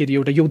अनुदान के अरे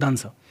एउटा योगदान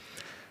छ।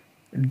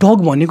 डग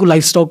भनेको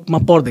लाइफ स्टकमा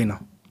पर्दैन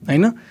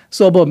होइन।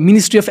 सो अब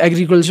ministry of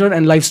agriculture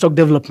and life stock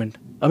development,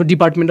 अब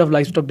department of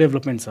life stock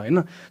development छ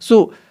होइन। सो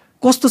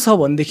कस्तो छ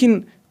भनेदेखि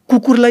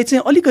कुकुरलाई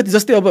चाहिँ अलिकति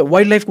जस्तै अब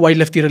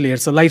वाइल्डलाइफतिर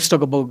हेर्छ, लाइफ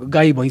स्टक अब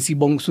गाई भैँसी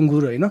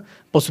सुँगुर होइन,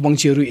 पशु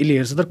पक्षीहरू यसले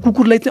हेर्छ। तर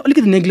कुकुरलाई चाहिँ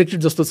अलिकति नेग्लेक्टेड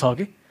जस्तो छ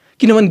कि।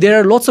 किनभने there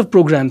are lots of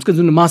programmes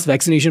जुन मास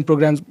भ्याक्सिनेसन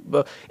प्रोग्राम्स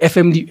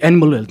एफएमडी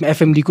एनिमल हेल्थमा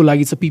एफएमडीको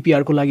लागि छ,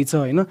 पिपिआरको लागि छ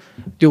होइन।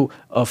 त्यो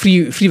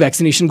फ्री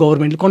भ्याक्सिनेसन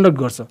गभर्मेन्टले कन्डक्ट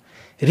गर्छ।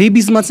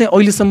 रेबिजमा चाहिँ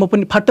अहिलेसम्म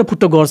पनि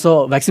फाट्टफुट्ट गर्छ,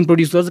 भ्याक्सिन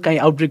प्रड्युस गर्छ, काहीँ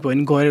आउटब्रेक भयो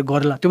भने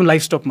गरला, त्यो पनि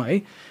लाइफ स्टकमा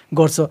है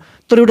गर्छ।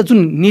 तर एउटा जुन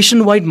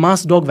नेसन वाइड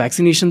मास डग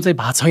भ्याक्सिनेसन चाहिँ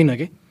भएको छैन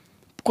कि,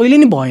 कहिले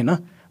नै भएन।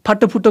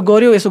 फाट्टफुट्ट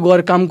गऱ्यो, यसो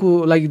गरेर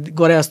कामको लागि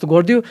गरे जस्तो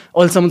गरिदियो,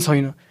 अहिलेसम्म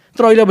छैन।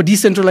 तर अहिले अब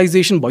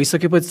डिसेन्ट्रलाइजेसन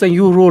भइसकेपछि चाहिँ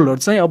यो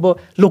रोलहरू चाहिँ अब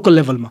लोकल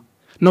लेभलमा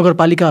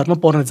नगरपालिकाहरूमा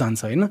पर्न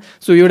जान्छ होइन।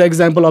 सो एउटा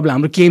इक्जाम्पल अब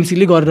हाम्रो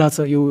केएमसीले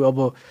गरिरहेछ यो अब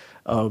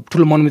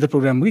ठुलो मनोमित्र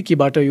प्रोग्राम हो कि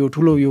केबाट यो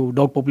ठुलो यो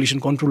डग पपुलेसन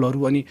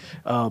कन्ट्रोलहरू अनि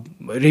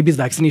रेबिज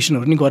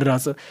भ्याक्सिनेसनहरू नि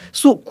गरिरहेछ।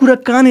 सो कुरा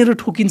कहाँनिर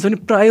ठोकिन्छ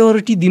भने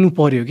प्रायोरिटी दिनु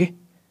पऱ्यो कि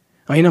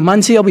होइन।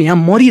 मान्छे अब यहाँ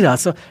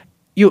मरिरहेछ,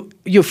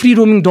 यो फ्री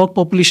रोमिङ डग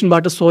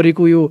पपुलेसनबाट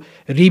सरेको यो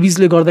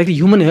रेबिजले गर्दाखेरि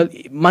ह्युमन हेल्थ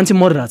मान्छे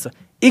मरिरहेछ।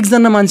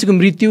 एकजना मान्छेको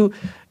मृत्यु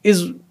इज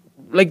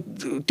लाइक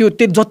त्यो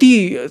जति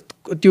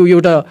त्यो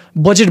एउटा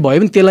बजेट भयो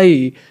भने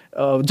त्यसलाई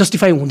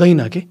जस्टिफाई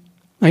हुँदैन कि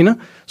हैन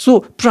सो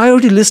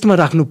प्रायोरिटी लिस्टमा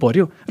राख्नु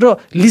पर्यो र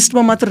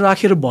लिस्टमा मात्र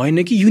राखेर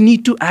भएन कि यु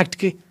निड टु एक्ट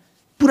के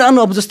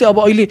पुरानो अब जस्तै अब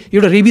अहिले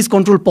एउटा रेबिज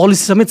कन्ट्रोल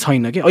पोलिसी समेत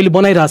छैन कि अहिले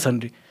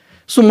बनाइरहेछन् रे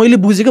सो मैले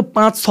बुझेको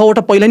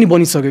 5-6वटा पहिला नि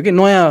बनिसक्यो कि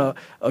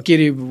नयाँ के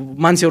अरे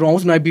मान्छेहरू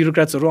आउँछ नयाँ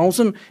ब्युरोक्राट्सहरू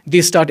आउँछन्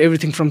they start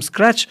everything from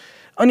scratch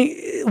अनि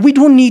we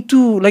don't need to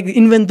like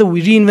reinvent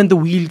the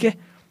wheel के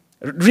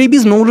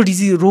रेबिज नौलो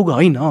डिजिज रोग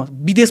होइन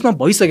विदेशमा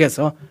भइसकेको छ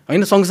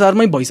होइन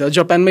संसारमै भइसक्यो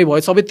जापानमै भयो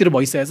सबैतिर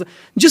भइसकेको छ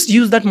just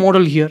use that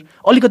model here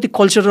अलिकति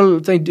कल्चरल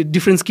चाहिँ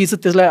डिफ्रेन्स के छ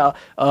त्यसलाई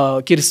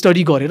के अरे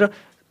स्टडी गरेर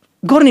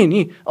गर्ने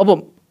नि अब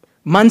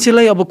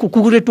मान्छेलाई अब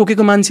कुकुरले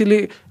टोकेको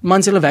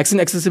मान्छेलाई भ्याक्सिन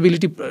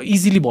एक्सेसिबिलिटी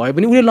इजिली भयो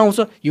भने उसले लाउँछ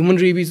ह्युमन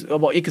रेबिज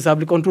अब एक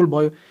हिसाबले कन्ट्रोल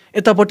भयो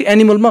यतापट्टि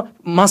एनिमलमा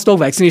मास डग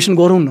भ्याक्सिनेसन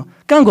गरौँ न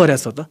कहाँ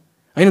गरेछ त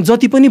होइन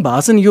जति पनि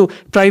भएको छ नि यो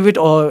प्राइभेट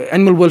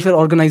एनिमल वेलफेयर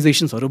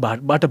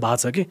अर्गनाइजेसन्सहरूबाट भएको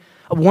छ कि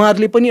अब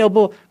उहाँहरूले पनि अब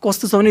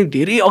कस्तो छ भने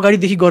धेरै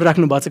अगाडिदेखि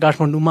गरिराख्नु भएको छ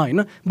काठमाडौँमा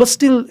होइन but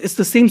still it's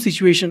the same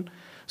situation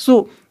so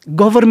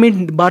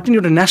गभर्मेन्टबाट नि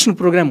एउटा नेसनल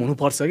प्रोग्राम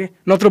हुनुपर्छ कि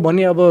नत्र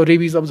भने अब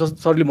रेबिज अब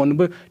सरले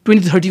भन्नुभयो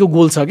 2030 को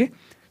गोल छ कि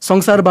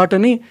संसारबाट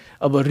नै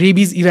अब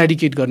रेबिज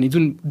इराडिकेट गर्ने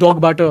जुन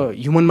डगबाट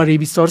ह्युमनमा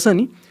रेबिज सर्छ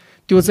नि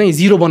त्यो चाहिँ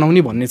 0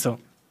 बनाउने भन्ने छ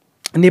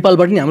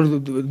नेपालबाट नि हाम्रो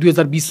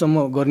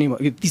 2020सम्म गर्ने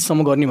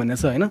 30सम्म गर्ने भन्ने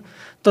छ होइन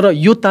तर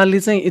यो तालले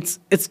चाहिँ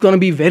it's gonna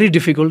be very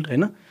difficult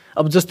होइन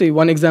अब जस्तै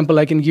one example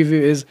I can give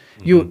you is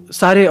यो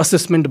साह्रै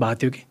असेसमेन्ट भएको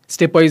थियो कि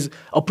step wise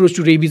approach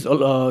to rabies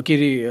के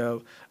अरे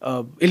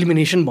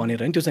एलिमिनेसन भनेर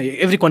होइन त्यो चाहिँ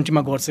एभ्री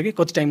कन्ट्रीमा गर्छ कि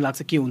कति टाइम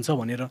लाग्छ के हुन्छ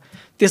भनेर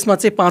त्यसमा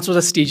चाहिँ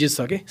 5वटा स्टेजेस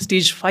छ कि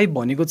स्टेज 5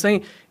 भनेको चाहिँ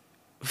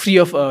free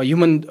of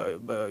human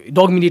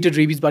dug mediated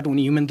रेबिजबाट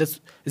हुने ह्युमन डेथ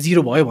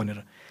 0 भयो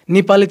भनेर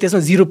नेपालले त्यसमा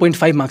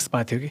 0.5 मार्क्स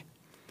पाएको थियो कि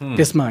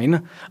त्यसमा होइन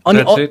अनि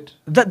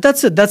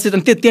द्याट्स इट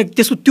अनि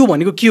त्यसको त्यो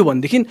भनेको के हो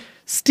भनेदेखि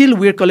still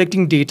we are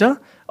collecting data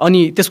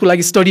अनि त्यसको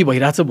लागि स्टडी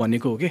भइरहेछ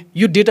भनेको हो कि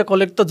यो डेटा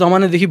कलेक्ट त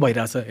जमानादेखि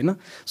भइरहेछ होइन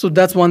so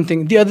that's one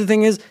thing the other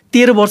thing is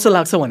 13 वर्ष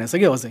लाग्छ भनेको छ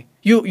कि अझै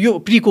यो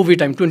प्री कोभिड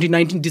टाइम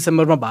 2019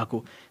 डिसेम्बरमा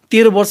भएको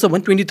 13 वर्ष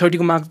भने 2030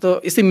 को मार्क्स त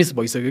यसै मिस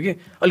भइसक्यो कि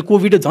अहिले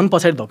कोभिड झन्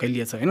पछाडि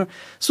धकेलिएछ होइन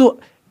so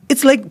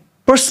it's like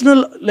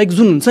personal like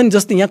जुन हुन्छ नि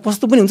जस्तै यहाँ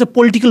कस्तो पनि हुन्छ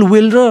पोलिटिकल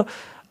विल र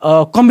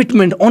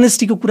कमिटमेन्ट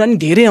अनेस्टीको कुरा नि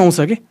धेरै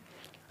आउँछ कि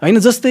होइन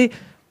जस्तै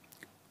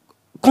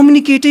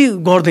कम्युनिकेटै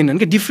गर्दैनन्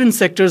कि डिफ्रेन्ट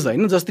सेक्टर्स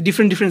होइन जस्तै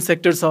डिफ्रेन्ट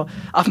सेक्टर छ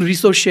आफ्नो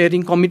रिसोर्स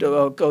सेयरिङ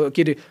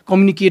के अरे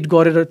कम्युनिकेट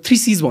गरेर 3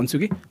 C's भन्छु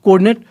कि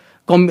कोअर्डिनेट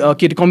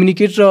के अरे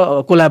कम्युनिकेट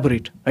र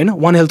कोलाबोरेट होइन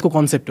वान हेल्थको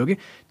कन्सेप्ट हो कि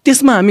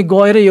त्यसमा हामी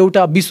गएर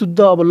एउटा विशुद्ध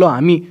अब ल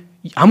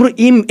हाम्रो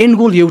एन्ड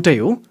गोल एउटै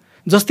हो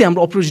जस्तै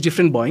हाम्रो अप्रोच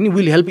डिफ्रेन्ट भयो नि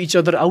will help each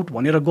other out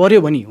भनेर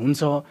गऱ्यो भने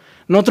हुन्छ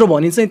नत्र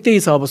भने चाहिँ त्यही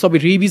छ अब सबै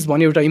रेबिज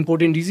भन्यो एउटा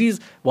इम्पोर्टेन्ट डिजिज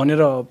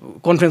भनेर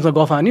कन्फरेन्समा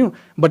गफ हान्यो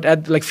बट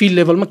एट लाइक फिल्ड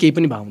लेभलमा केही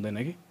पनि भएको हुँदैन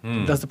कि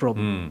द्याट्स द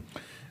प्रब्लम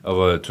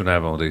अब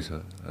चुनाव आउँदैछ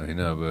होइन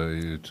अब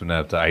यो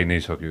चुनाव त आइ नै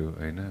सक्यो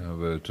होइन अब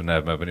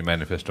चुनावमा पनि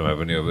म्यानिफेस्टोमा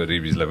पनि अब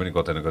रेबिजलाई पनि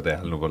कतै न कतै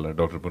हाल्नु पर्ला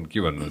डाक्टर पुन के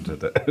भन्नुहुन्छ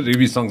त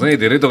रेबिज सँगसँगै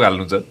धेरै थोक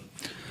हाल्नुहुन्छ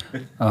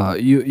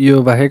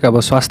यो बाहेक अब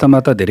स्वास्थ्यमा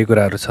त धेरै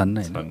कुराहरू छन्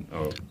होइन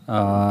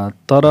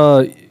तर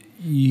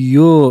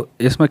यो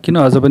यसमा किन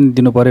अझ पनि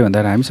दिनु पऱ्यो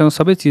भन्दाखेरि हामीसँग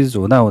सबै चिज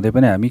हुँदाहुँदै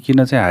पनि हामी किन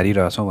चाहिँ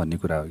हारिरहेछौँ भन्ने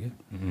कुरा हो कि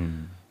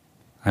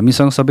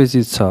हामीसँग सबै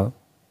चिज छ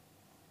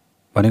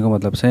भनेको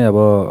मतलब चाहिँ अब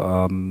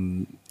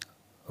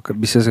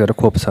विशेष गरेर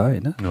खोप छ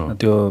होइन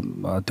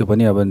त्यो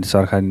पनि अब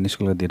सरकारी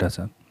निःशुल्क दिइरहेछ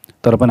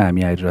तर पनि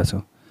हामी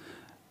हारिरहेछौँ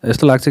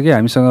यस्तो लाग्छ कि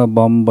हामीसँग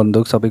बम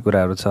बन्दुक सबै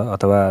कुराहरू छ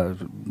अथवा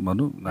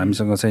भनौँ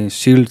हामीसँग चाहिँ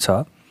सिल्ड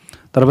छ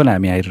तर पनि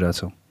हामी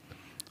हारिरहेछौँ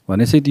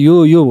भनेपछि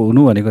यो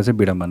हुनु भनेको चाहिँ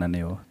विडम्बना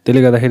नै हो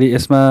त्यसले गर्दाखेरि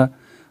यसमा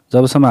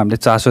जबसम्म हामीले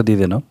चासो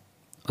दिँदैनौँ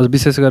अझ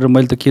विशेष गरेर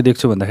मैले त के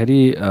देख्छु भन्दाखेरि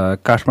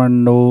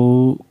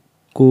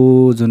काठमाडौँको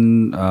जुन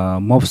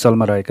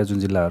मफसलमा रहेका जुन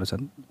जिल्लाहरू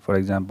छन् फर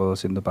इक्जाम्पल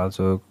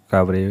सिन्धुपाल्चोक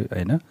काभ्रे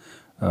होइन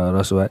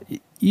रसुवा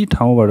यी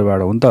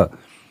ठाउँबाट हुन त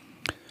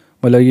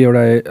मैले अघि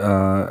एउटा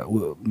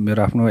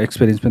मेरो आफ्नो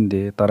एक्सपिरियन्स पनि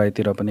दिएँ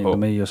तराईतिर पनि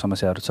एकदमै यो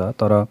समस्याहरू छ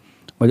तर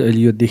मैले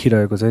अहिले यो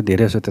देखिरहेको चाहिँ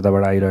धेरै जस्तो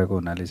त्यताबाट आइरहेको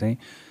हुनाले चाहिँ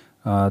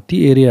ती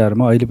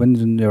एरियाहरूमा अहिले पनि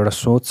जुन एउटा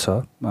सोच छ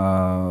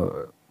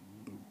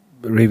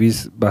रेबिज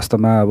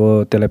वास्तवमा अब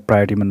त्यसलाई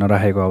प्रायोरिटीमा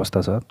नराखेको अवस्था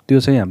छ त्यो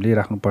चाहिँ हामीले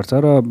राख्नुपर्छ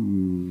र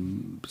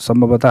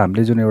सम्भवतः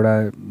हामीले जुन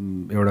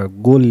एउटा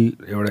गोल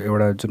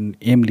एउटा जुन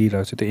एम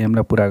लिइरहेको छ त्यो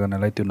एमलाई पुरा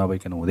गर्नलाई त्यो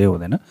नभइकन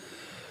हुँदैन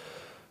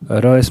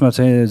र यसमा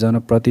चाहिँ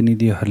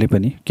जनप्रतिनिधिहरूले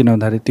पनि किन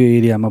भन्दाखेरि त्यो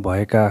एरियामा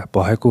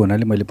भएको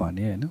हुनाले मैले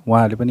भने होइन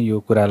उहाँहरूले पनि यो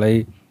कुरालाई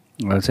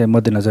चाहिँ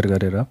मध्यनजर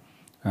गरेर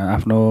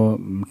आफ्नो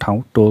ठाउँ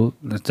टोल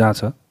जहाँ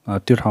छ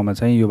त्यो ठाउँमा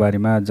चाहिँ यो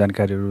बारेमा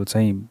जानकारीहरू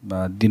चाहिँ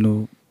दिनु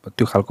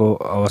त्यो खालको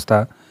अवस्था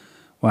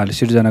उहाँहरूले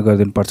सिर्जना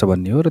गरिदिनुपर्छ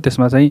भन्ने हो र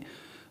त्यसमा चाहिँ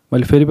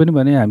मैले फेरि पनि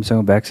भने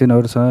हामीसँग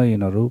भ्याक्सिनहरू छ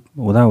यिनीहरू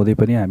हुँदाहुँदै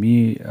पनि हामी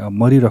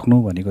मरिराख्नु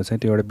भनेको चाहिँ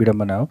त्यो एउटा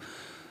विडम्बना हो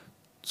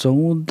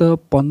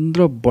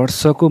 14-15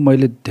 वर्षको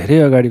मैले धेरै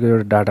अगाडिको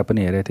एउटा डाटा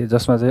पनि हेरेको थिएँ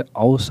जसमा चाहिँ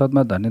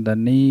औसतमा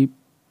धन्य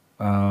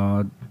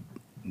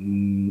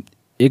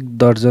 1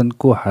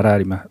 दर्जनको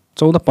हाराहारीमा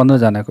 14-15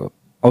 जनाको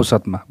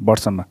औसतमा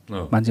वर्षमा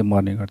मान्छे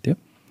मर्ने गर्थ्यो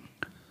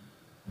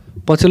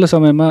पछिल्लो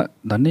समयमा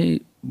धन्य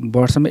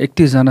वर्षमा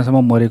 31 जनासम्म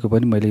मरेको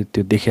पनि मैले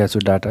त्यो देखेको छु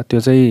डाटा त्यो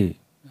चाहिँ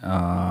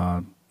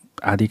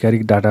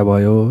आधिकारिक डाटा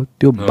भयो,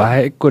 त्यो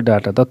बाहेकको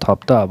डाटा त थप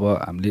त अब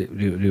हामीले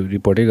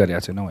रिपोर्टै गरेका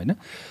छैनौँ होइन।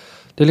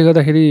 त्यसले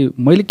गर्दाखेरि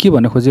मैले के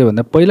भन्न खोजेँ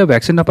भन्दा पहिला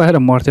भ्याक्सिन नपाएर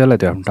मर्थ्यो होला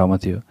त्यो हाम्रो ठाउँमा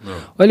थियो।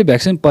 अहिले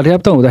भ्याक्सिन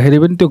पर्याप्त हुँदाखेरि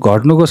पनि त्यो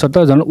घट्नुको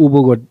सट्टा झन् उँभो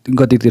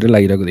गतितिर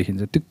लागिरहेको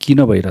देखिन्छ। त्यो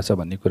किन भइरहेछ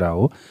भन्ने कुरा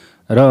हो।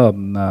 र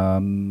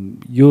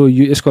यो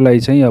यसको लागि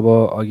चाहिँ अब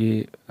अघि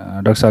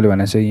डाक्टर साहबले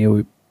भने चाहिँ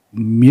यो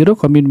मेरो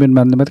कमिटमेन्ट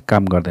मान्ने मात्रै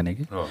काम गर्दैन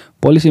कि,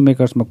 पोलिसी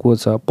मेकर्समा को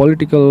छ,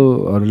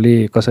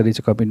 पोलिटिकलहरूले कसरी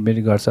चाहिँ कमिटमेन्ट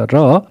गर्छ,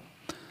 र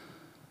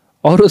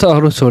अरू त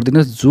अरू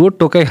छोडिदिनुहोस्, जो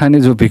टोकाइ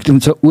खाने जो भिक्टिम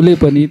छ उसले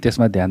पनि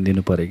त्यसमा ध्यान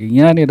दिनु पऱ्यो कि।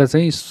 यहाँनिर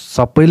चाहिँ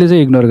सबैले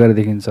चाहिँ इग्नोर गरेर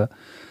देखिन्छ।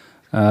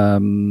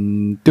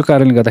 त्यो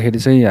कारणले गर्दाखेरि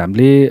चाहिँ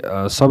हामीले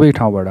सबै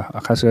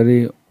ठाउँबाट, खास गरी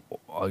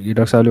अघि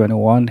डाक्टर साहबले भने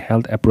वान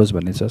हेल्थ एप्रोच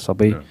भन्ने छ,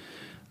 सबै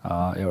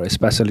एउटा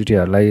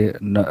स्पेसलिटीहरूलाई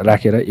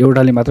राखेर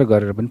एउटाले मात्र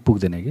गरेर पनि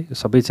पुग्दैन कि,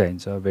 सबै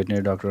चाहिन्छ।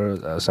 भेटनेरी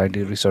डक्टर,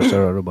 साइन्टिफिक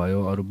रिसर्चरहरू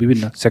भयो, अरू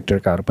विभिन्न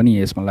सेक्टरकाहरू पनि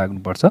यसमा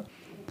लाग्नुपर्छ।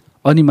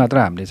 अनि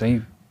मात्र हामीले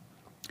चाहिँ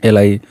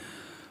यसलाई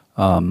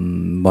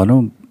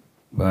भनौँ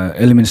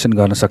एलिमिनेसन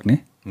गर्न सक्ने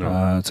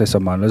चाहिँ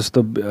सम्भावना। जस्तो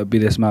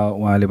विदेशमा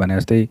उहाँले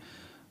भने जस्तै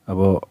अब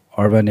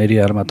अर्बन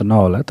एरियाहरूमा त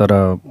नहोला,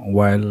 तर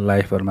वाइल्ड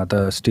लाइफहरूमा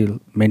त स्टिल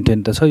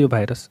मेन्टेन त छ यो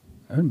भाइरस,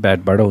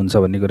 ब्याटबाट हुन्छ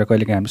भन्ने कुरा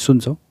कहिलेकाहीँ हामी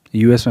सुन्छौँ।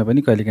 युएसमा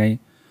पनि कहिलेकाहीँ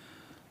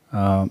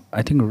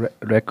आई थिङ्क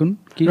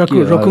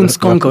रकुन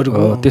स्कङ्कहरू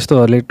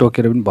त्यस्तोहरूले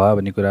टोकेर पनि भयो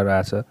भन्ने कुराहरू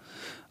आएको छ।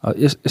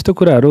 यस्तो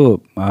कुराहरू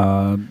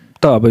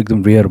त अब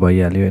एकदम रेयर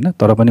भइहाल्यो होइन,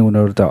 तर पनि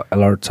उनीहरू त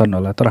अलर्ट छन्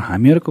होला। तर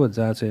हामीहरूको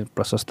जहाँ चाहिँ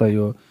प्रशस्त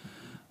यो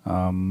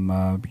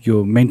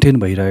मेन्टेन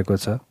भइरहेको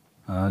छ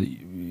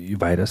यो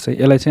भाइरस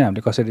चाहिँ, यसलाई चाहिँ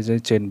हामीले कसरी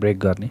चाहिँ चेन ब्रेक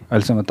गर्ने।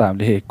 अहिलेसम्म त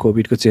हामीले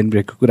कोभिडको चेन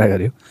ब्रेकको कुरा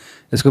गऱ्यौँ,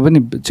 यसको पनि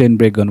चेन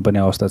ब्रेक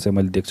गर्नुपर्ने अवस्था चाहिँ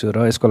मैले देख्छु।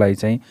 र यसको लागि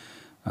चाहिँ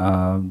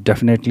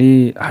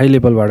डेफिनेटली हाई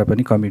लेभलबाट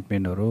पनि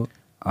कमिटमेन्टहरू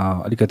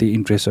अलिकति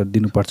इन्ट्रेस्टहरू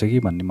दिनुपर्छ कि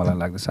भन्ने मलाई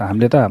लाग्दछ।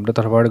 हामीले त हाम्रो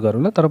तर्फबाट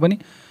गरौँला, तर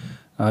पनि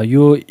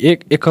यो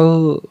एकल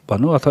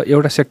भनौँ अथवा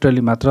एउटा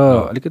सेक्टरले मात्र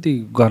अलिकति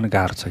गर्न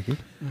गाह्रो छ कि।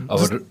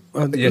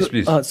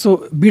 सो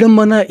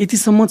विडम्बना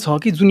यतिसम्म छ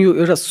कि जुन यो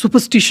एउटा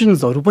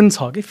सुपरस्टिसन्सहरू पनि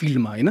छ कि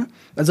फिल्डमा होइन।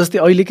 जस्तै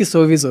अहिलेकै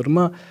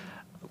सर्भिसहरूमा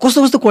कस्तो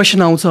कस्तो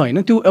क्वेसन आउँछ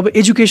होइन, त्यो अब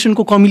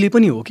एजुकेसनको कमीले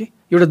पनि हो कि,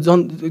 एउटा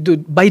त्यो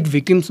बाइट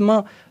भिक्टिम्समा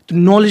त्यो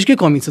नलेजकै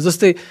कमी छ।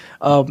 जस्तै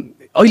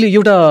अहिले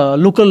एउटा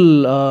लोकल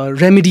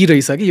रेमेडी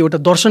रहेछ कि, एउटा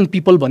दर्शन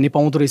पिपल भन्ने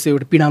पाउँदो रहेछ,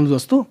 एउटा पिँडालु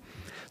जस्तो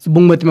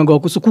बुङमतीमा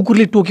गएको। सो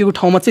कुकुरले टोकेको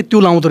ठाउँमा चाहिँ त्यो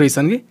लाउँदो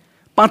रहेछन् कि,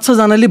 5-6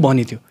 जनाले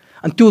भने थियो।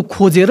 अनि त्यो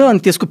खोजेर अनि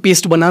त्यसको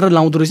पेस्ट बनाएर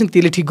लाउँदो रहेछ,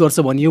 त्यसले ठिक गर्छ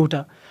भन्ने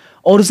एउटा।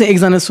 अरू चाहिँ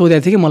एकजना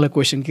सोधेको थियो कि मलाई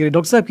क्वेसन, के अरे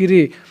डाक्टर साहब के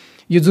अरे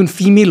यो जुन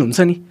फिमेल हुन्छ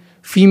नि,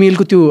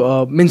 फिमेलको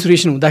त्यो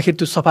मेन्सुरेसन हुँदाखेरि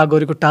त्यो सफा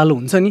गरेको टालो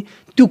हुन्छ नि,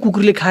 त्यो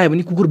कुकुरले खायो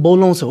भने कुकुर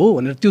बौलाउँछ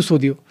हो भनेर त्यो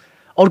सोध्यो।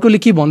 अर्कोले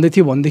के भन्दै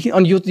थियो भनेदेखि,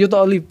 अनि यो त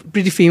अलिक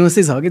प्रिटी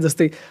फेमसै छ कि,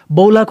 जस्तै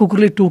बौला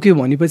कुकुरले टोक्यो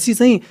भनेपछि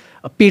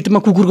चाहिँ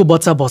पेटमा कुकुरको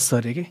बच्चा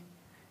बस्छ अरे कि।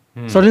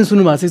 सडन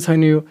सुन्नुभएको चाहिँ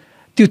छैन यो,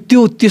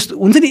 त्यस्तो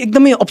हुन्छ नि,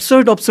 एकदमै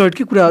अब्सर्ड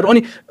के कुराहरू।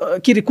 अनि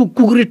के अरे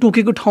कुकुरले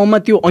टोकेको ठाउँमा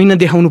त्यो ऐना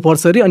देखाउनु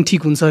पर्छ अरे, अनि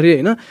ठिक हुन्छ अरे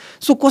होइन।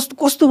 सो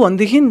कस्तो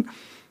भनेदेखि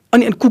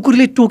अनि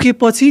कुकुरले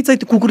टोकेपछि चाहिँ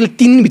त्यो कुकुरले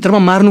 3 दिनभित्रमा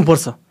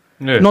मार्नुपर्छ,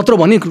 नत्र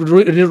भने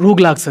रोग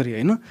लाग्छ अरे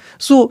होइन।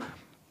 सो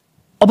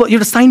अब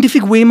एउटा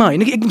साइन्टिफिक वेमा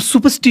होइन कि, एकदम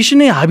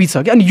सुपरस्टिसनै हाबी छ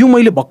कि। अनि यो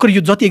मैले भर्खर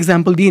यो जति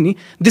इक्जाम्पल दिएँ नि,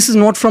 दिस इज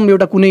नट फ्रम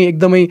एउटा कुनै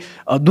एकदमै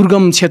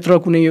दुर्गम क्षेत्र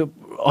कुनै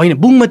होइन,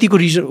 बुङमतीको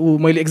रिजन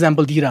मैले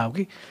इक्जाम्पल दिइरहेको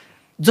कि।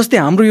 जस्तै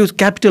हाम्रो यो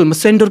क्यापिटलमा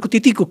सेन्टरको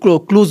त्यतिको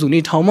क्लोज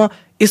हुने ठाउँमा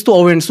यस्तो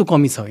अवेरनेसको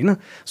कमी छ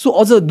होइन। सो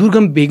अझ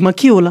दुर्गम भेगमा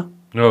के होला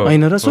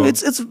होइन र। So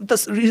it's the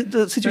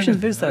situation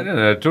very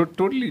sad.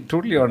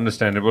 Totally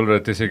understandable. र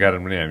त्यसै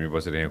कारण पनि हामी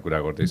बसेर यहाँ कुरा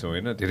गर्दैछौँ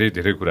होइन।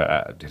 धेरै कुरा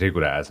आएको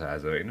छ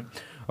आज होइन।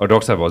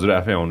 डाक्टर साहब हजुर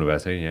आफै आउनु भएको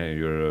छ यहाँ,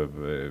 यो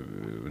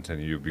हुन्छ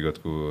नि यो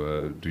विगतको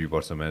 2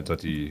 वर्षमा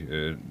जति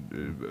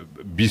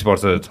 20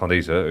 वर्ष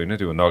छँदैछ होइन,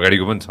 त्योभन्दा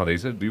अगाडिको पनि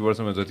छँदैछ, 2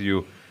 वर्षमा जति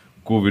यो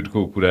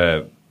कोभिडको कुरा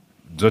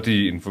जति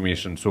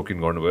इन्फर्मेसन सोक इन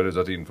गर्नुभयो र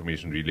जति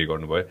इन्फर्मेसन रिले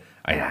गर्नुभयो,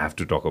 I have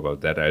to talk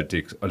about that. I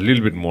take a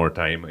little bit more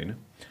time होइन।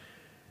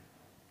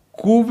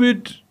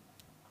 कोभिड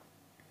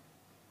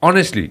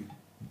अनेस्टली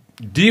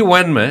डे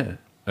 1 मा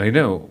होइन,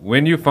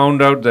 when you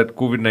found out that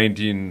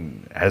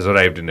COVID-19 has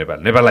अराइभड in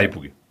Nepal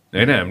आइपुग्यो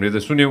होइन। हामीले त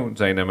सुन्यौँ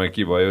चाइनामा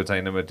के भयो,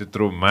 चाइनामा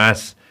त्यत्रो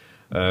मास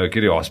के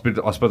अरे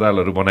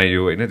अस्पतालहरू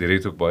बनाइयो होइन, धेरै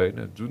थोक भयो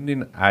होइन। जुन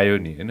दिन आयो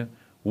नि होइन,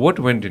 what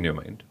went in your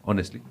mind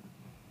honestly?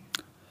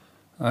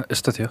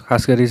 यस्तो थियो,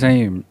 खास गरी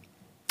चाहिँ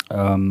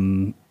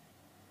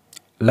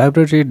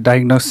ल्याबोरेटरी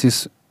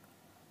डायग्नोसिस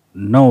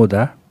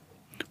नहुँदा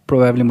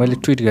प्रोभाब्ली मैले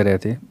ट्विट गरेको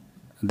थिएँ,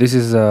 this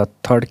is a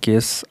 3rd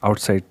case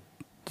outside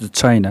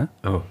China,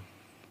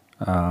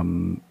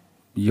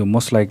 यो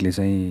मोस्ट लाइकली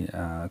चाहिँ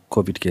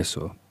कोभिड केस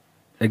हो।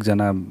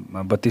 एकजना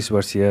 32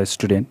 वर्षीय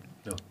स्टुडेन्ट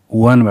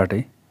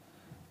वुहानबाटै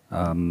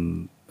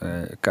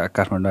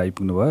काठमाडौँ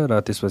आइपुग्नु भयो र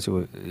त्यसपछि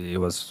हि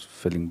वाज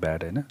फिलिङ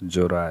ब्याड होइन,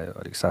 ज्वरो आयो,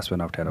 अलिक सास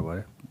पनि अप्ठ्यारो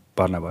भयो,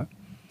 भर्ना भयो।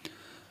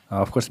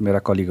 अफकोर्स मेरा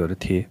कलिगहरू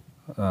थिए,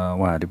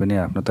 उहाँहरूले पनि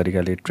आफ्नो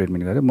तरिकाले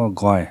ट्रिटमेन्ट गरे। म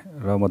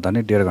गएँ र म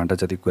झन् 1.5 घन्टा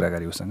जति कुरा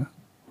गरेँ उसँग,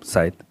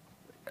 सायद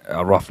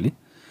रफली।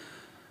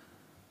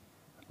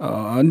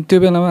 अनि त्यो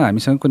बेलामा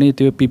हामीसँग कुनै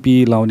त्यो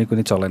पिपी लाउने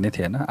कुनै चलनै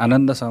थिएन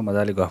आनन्दसँग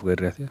मजाले गफ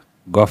गरिरहेको थियो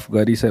गफ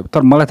गरिसके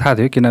तर मलाई थाहा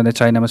थियो किनभने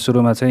चाइनामा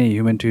सुरुमा चाहिँ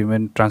ह्युमन टु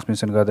ह्युमन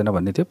ट्रान्समिसन गर्दैन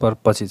भन्ने थियो पर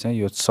पछि चाहिँ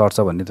यो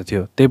सर्छ भन्ने त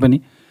थियो त्यही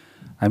पनि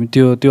हामी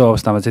त्यो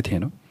अवस्थामा चाहिँ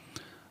थिएनौँ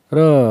र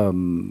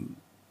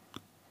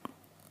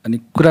अनि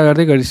कुरा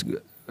गर्दै गरी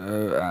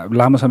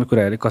लामो समय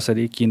कुरा गरेँ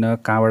कसरी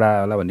किन कहाँबाट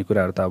आयो होला भन्ने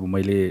कुराहरू त अब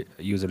मैले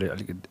युजली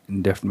अलिकति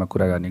इनडेप्थमा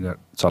कुरा गर्ने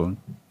चलन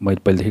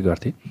मैले पहिलेदेखि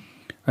गर्थेँ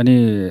अनि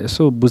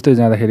यसो बुझ्दै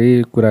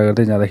जाँदाखेरि कुरा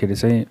गर्दै जाँदाखेरि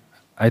चाहिँ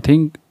आई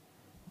थिङ्क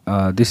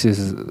दिस इज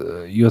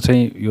यो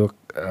चाहिँ यो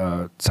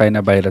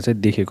चाइना बाहिर चाहिँ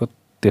देखेको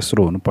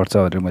तेस्रो हुनुपर्छ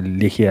भनेर मैले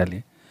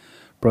लेखिहालेँ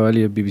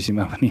प्रब्लली यो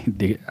बिबिसीमा पनि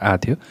आएको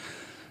थियो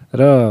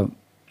र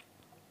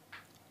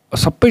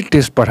सबै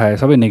टेस्ट पठाएँ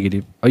सबै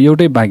नेगेटिभ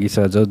एउटै बाँकी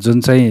छ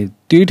जुन चाहिँ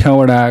त्यही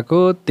ठाउँबाट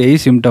आएको त्यही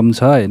सिम्टम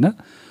छ होइन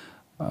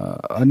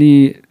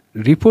अनि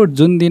रिपोर्ट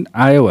जुन दिन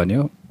आयो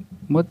भन्यो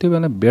म त्यो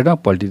बेला बेडमा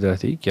पल्टिरहेको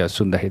थिएँ क्या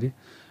सुन्दाखेरि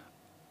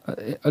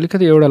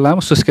अलिकति एउटा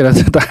लामो सुस्केर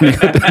चाहिँ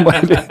तानेको थिएँ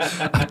मैले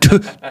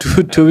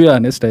टु बी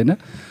अनेस्ट होइन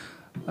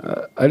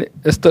अनि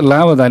यस्तो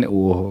लामो ताने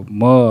ओहो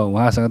म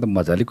उहाँसँग त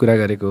मजाले कुरा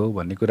गरेको हो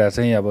भन्ने कुरा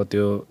चाहिँ अब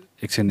त्यो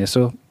एकछिन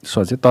यसो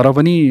सोचेँ तर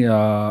पनि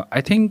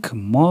आई थिङ्क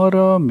म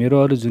र मेरो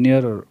अरू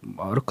जुनियर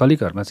अरू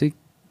कलिगहरूमा चाहिँ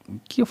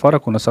के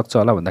फरक हुनसक्छ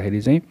होला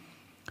भन्दाखेरि चाहिँ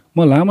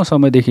म लामो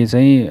समयदेखि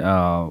चाहिँ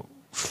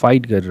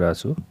फाइट गरिरहेको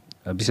छु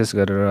विशेष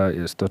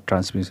गरेर यस्तो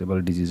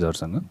ट्रान्समिसेबल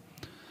डिजिजहरूसँग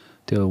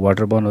त्यो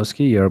वाटर बर्न होस्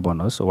कि एयर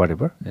बर्न होस् वाट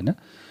एभर होइन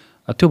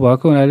त्यो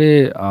भएको हुनाले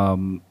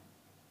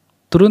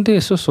तुरुन्तै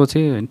यसो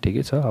सोचेँ होइन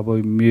ठिकै छ अब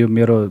यो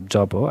मेरो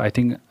जब हो आई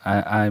थिङ्क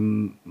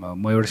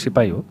म एउटा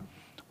सिपाही हो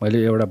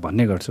मैले एउटा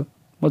भन्ने गर्छु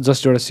म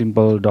जस्ट एउटा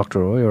सिम्पल डक्टर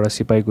हो एउटा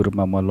सिपाहीको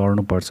रूपमा म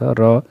लड्नुपर्छ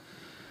र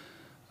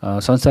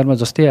संसारमा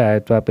जस्तै आए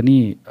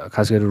तापनि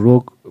खास गरी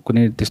रोग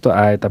कुनै त्यस्तो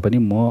आए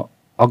तापनि म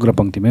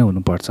अग्रपङ्क्तिमै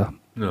हुनुपर्छ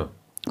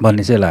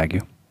भन्ने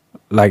चाहिँ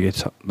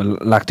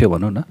लाग्थ्यो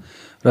भनौँ न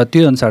र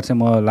त्यो अनुसार चाहिँ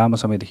म लामो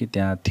समयदेखि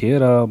त्यहाँ थिएँ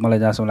र मलाई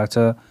जहाँसम्म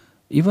लाग्छ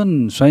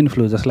इभन स्वाइन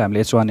फ्लू जसलाई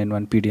हामीले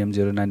H1N1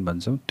 PDM09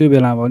 भन्छौँ त्यो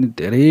बेलामा पनि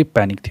धेरै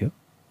प्यानिक थियो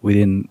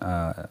विदिन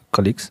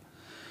कलिग्स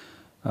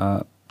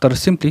तर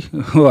सिम्पली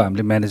हो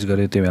हामीले म्यानेज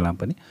गऱ्यो त्यो बेलामा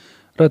पनि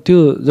र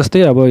त्यो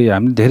जस्तै अब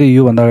हामीले धेरै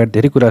योभन्दा अगाडि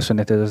धेरै कुरा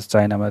सुनेको थियो जस्तो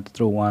चाइनामा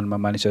त्यत्रो वुहानमा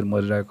मानिसहरू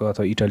मरिरहेको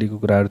अथवा इटालीको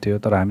कुराहरू थियो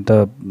तर हामी त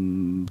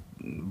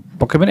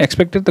पक्कै पनि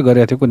एक्सपेक्टेड त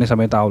गरेको थियो कुनै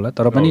समय त आउला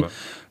तर पनि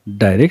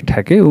डाइरेक्ट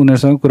ठ्याक्कै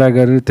उनीहरूसँग कुरा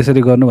गरेर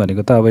त्यसरी गर्नु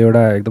भनेको त अब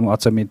एउटा एकदम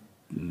अचम्मित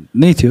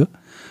नै थियो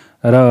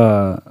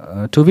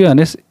र टु बी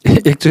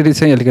अनेस्ट एकचोटि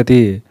चाहिँ अलिकति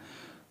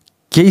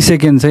केही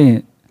सेकेन्ड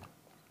चाहिँ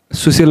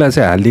सुशीला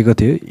चाहिँ हालिदिएको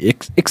थियो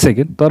एक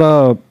सेकेन्ड तर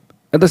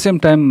at the same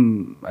time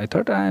I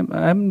thought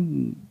I'm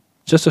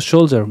just a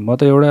soldier म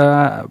त एउटा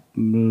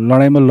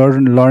लडाइँमा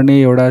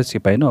लड्ने एउटा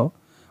सिपाही नै हो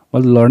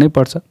मैले लड्नै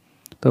पर्छ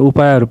त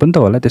उपायहरू पनि त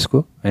होला त्यसको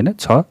होइन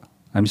छ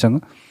हामीसँग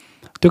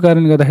त्यो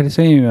कारणले गर्दाखेरि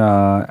चाहिँ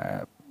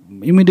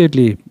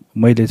इमिडिएटली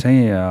मैले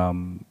चाहिँ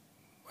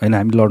होइन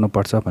हामी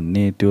लड्नुपर्छ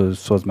भन्ने त्यो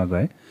सोचमा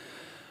गएँ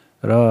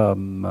र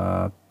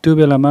त्यो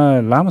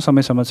बेलामा लामो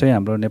समयसम्म चाहिँ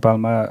हाम्रो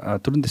नेपालमा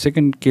तुरुन्तै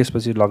सेकेन्ड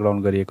केसपछि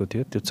लकडाउन गरिएको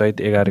थियो त्यो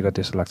चैत 11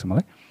 गते जस्तो लाग्छ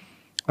मलाई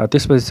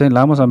त्यसपछि चाहिँ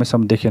लामो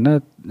समयसम्म देखेन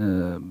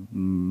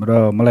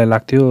र मलाई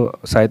लाग्थ्यो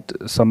सायद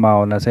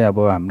सम्भावना चाहिँ अब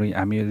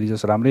हामी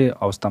रिजल्ट राम्रै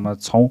अवस्थामा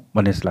छौँ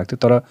भन्ने जस्तो लाग्थ्यो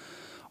तर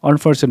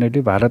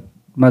अनफर्चुनेटली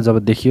भारतमा जब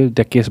देखियो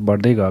त्यहाँ केस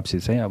बढ्दै गएपछि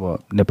चाहिँ अब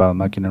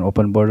नेपालमा किनभने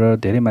ओपन बोर्डर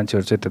धेरै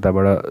मान्छेहरू चाहिँ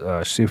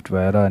त्यताबाट सिफ्ट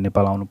भएर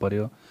नेपाल आउनु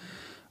पर्यो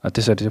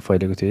त्यसरी चाहिँ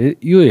फैलेको थियो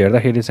यो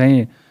हेर्दाखेरि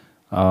चाहिँ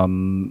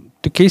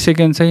त्यो केही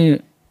सेकेन्ड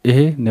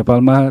चाहिँ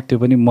नेपालमा त्यो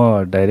पनि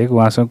म डाइरेक्ट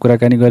उहाँसँग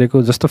कुराकानी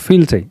गरेको जस्तो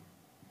फिल चाहिँ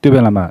त्यो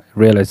बेलामा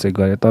रियलाइज चाहिँ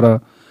गरेँ तर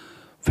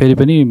फेरि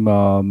पनि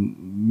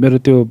मेरो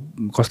त्यो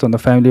कस्तो भन्दा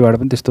फ्यामिलीबाट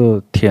पनि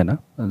त्यस्तो थिएन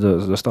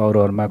जस्तो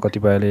अरूहरूमा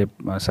कतिपयले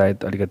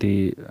सायद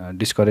अलिकति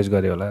डिस्करेज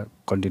गर्यो होला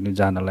कन्टिन्यू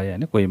जानलाई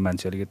होइन कोही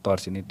मान्छे अलिकति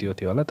तर्सिने त्यो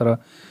थियो होला तर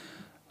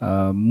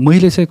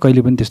मैले चाहिँ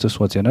कहिले पनि त्यस्तो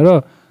सोचेन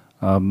र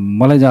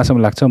मलाई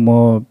जहाँसम्म लाग्छ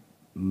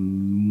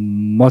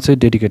म चाहिँ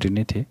डेडिकेटेड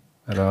नै थिएँ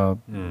र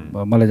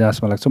मलाई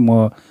जहाँसम्म लाग्छ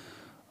म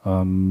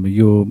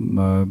यो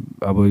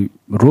अब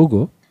रोग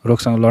हो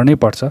रोगसँग लड्नै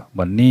पर्छ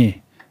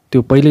भन्ने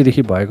त्यो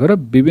पहिल्यैदेखि भएको र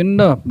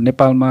विभिन्न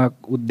नेपालमा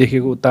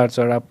देखेको उतार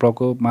चढाव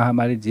प्रकोप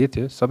महामारी जे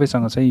थियो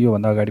सबैसँग चाहिँ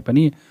योभन्दा अगाडि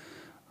पनि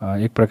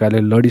एक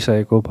प्रकारले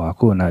लडिसकेको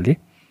भएको हुनाले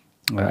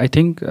आई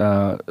थिङ्क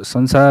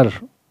संसार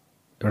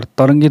एउटा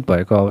तरङ्गित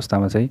भएको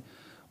अवस्थामा चाहिँ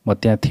म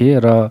त्यहाँ थिएँ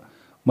र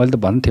मैले त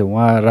भन्थेँ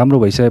उहाँ राम्रो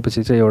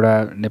भइसकेपछि चाहिँ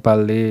एउटा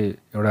नेपालले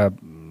एउटा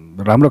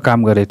राम्रो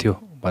काम गरेको थियो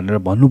भनेर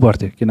भन्नु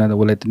पर्थ्यो किनभने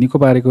उसलाई त निको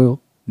पारेको हो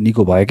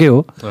निको भएकै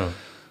हो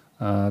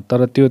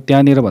तर त्यो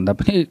त्यहाँनिर भन्दा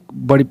पनि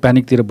बढी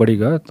प्यानिकतिर बढी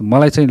गयो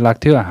मलाई चाहिँ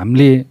लाग्थ्यो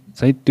हामीले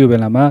चाहिँ त्यो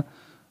बेलामा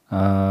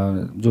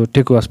जो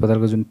टेकु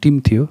अस्पतालको जुन टिम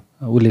थियो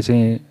उसले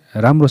चाहिँ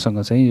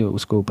राम्रोसँग चाहिँ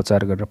उसको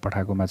उपचार गरेर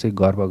पठाएकोमा चाहिँ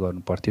गर्व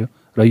गर्नु पर्थ्यो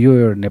र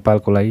यो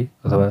नेपालको लागि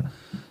अथवा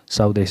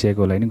साउथ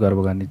एसियाको लागि नि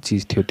गर्व गर्ने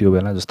चिज थियो त्यो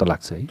बेला जस्तो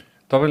लाग्छ है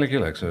तपाईँलाई के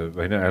लाग्छ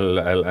होइन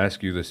I'll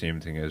ask you the same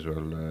thing as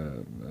well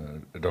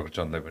doctor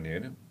चन्दलाई पनि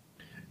होइन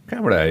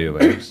कहाँबाट आयो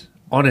virus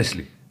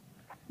honestly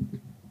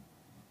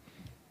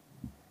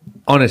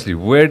Honestly,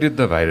 where did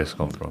the virus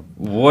come from?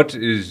 What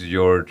is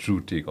your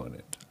true take on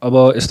it? अब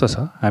यस्तो छ,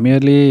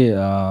 हामीहरूले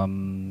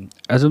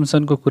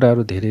एजुम्सनको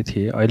कुराहरू धेरै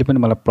थिए। अहिले पनि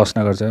मलाई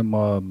प्रश्न गर्छ,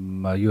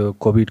 म यो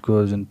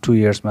कोभिडको जुन 2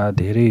 इयर्समा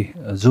धेरै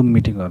जुम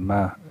मिटिङहरूमा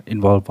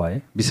इन्भल्भ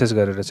भएँ, विशेष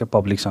गरेर चाहिँ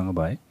पब्लिकसँग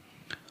भएँ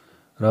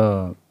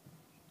र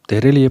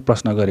धेरैले यो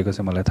प्रश्न गरेको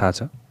चाहिँ मलाई थाहा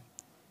छ।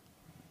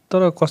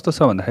 तर कस्तो छ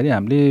भन्दाखेरि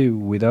हामीले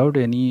विदाउट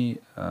एनी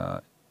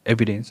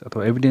एभिडेन्स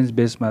अथवा एभिडेन्स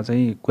बेसमा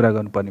चाहिँ कुरा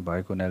गर्नुपर्ने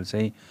भएको हुनाले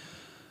चाहिँ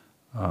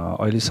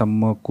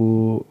अहिलेसम्मको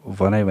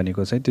भनाइ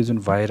भनेको चाहिँ त्यो जुन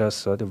भाइरस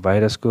छ, त्यो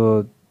भाइरसको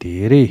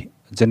धेरै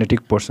जेनेटिक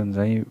पोर्सन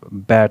चाहिँ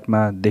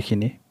ब्याटमा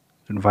देखिने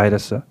जुन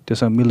भाइरस छ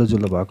त्योसँग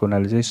मिलोजुलो भएको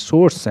हुनाले चाहिँ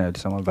सोर्स चाहिँ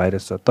अहिलेसम्म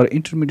भाइरस छ। तर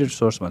इन्टरमिडिएट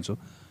सोर्स भन्छु,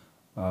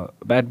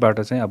 ब्याटबाट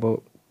चाहिँ अब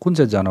कुन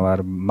चाहिँ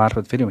जनावर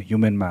मार्फत फेरि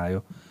ह्युमनमा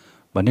आयो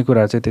भन्ने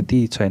कुरा चाहिँ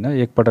त्यति छैन।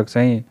 एकपटक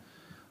चाहिँ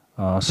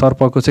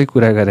सर्पको चाहिँ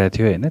कुरा गरेको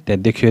थियो होइन,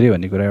 त्यहाँ देखियो अरे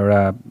भन्ने कुरा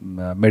एउटा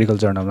मेडिकल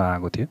जर्नलमा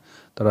आएको थियो।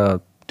 तर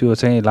त्यो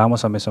चाहिँ लामो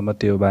समयसम्म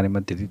त्यो बारेमा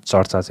त्यति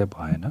चर्चा चाहिँ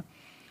भएन।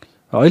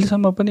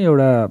 अहिलेसम्म पनि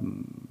एउटा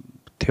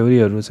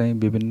थ्योरीहरू चाहिँ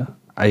विभिन्न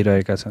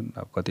आइरहेका छन्।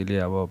 अब कतिले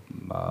अब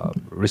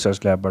रिसर्च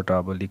ल्याबबाट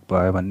अब लिक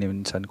भयो भन्ने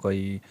पनि छन्,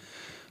 कोही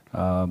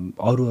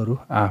अरू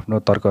आफ्नो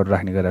तर्कहरू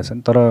राख्ने गरेका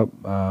छन्। तर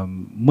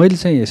मैले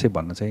चाहिँ यसै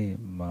भन्न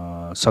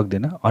चाहिँ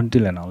सक्दिनँ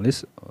until and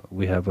unless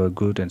we have a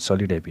good and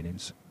solid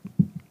evidence.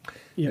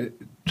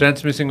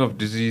 Transmission of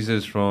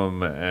diseases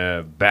from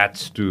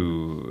bats to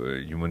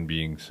human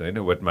beings, होइन,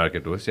 wet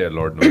market होस् या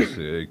लर्ड नोस्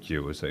के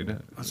होस् होइन,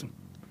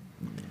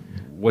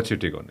 what's your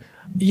take on it?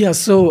 Yeah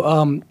so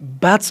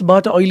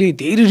ब्याट्सबाट अहिले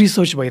धेरै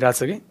रिसर्च भइरहेछ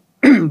कि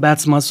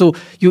ब्याट्समा। सो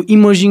यो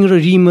इमर्जिङ र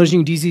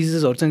रिइमर्जिङ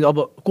डिजिजेसहरू चाहिँ अब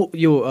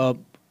यो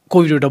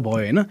कोभिड एउटा भयो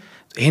होइन,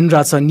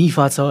 हेन्ड्रा छ,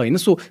 निफा छ होइन,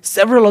 सो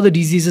सेभरल अदर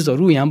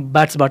डिजिजेसहरू यहाँ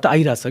ब्याट्सबाट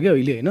आइरहेछ क्या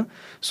अहिले होइन।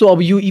 सो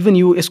अब यो इभन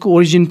यो यसको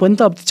ओरिजिन पनि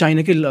त अब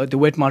चाइनाकै त्यो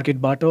वेट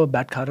मार्केटबाट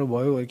ब्याट खाएर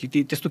भयो कि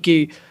त्यस्तो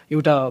केही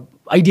एउटा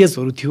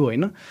आइडियाजहरू थियो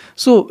होइन।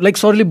 सो लाइक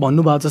सरले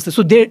भन्नुभएको जस्तै,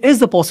 so there is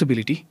the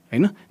possibility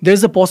होइन, there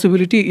is the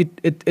possibility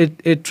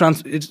it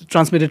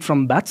transmitted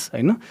from bats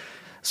होइन।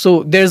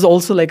 So there is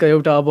also like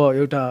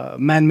एउटा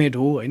म्यानमेड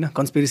हो होइन,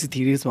 कन्सपिरेसी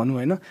थियरिज भनौँ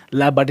होइन,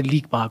 ल्याबबाट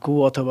लिक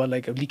भएको अथवा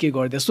लाइक लिकै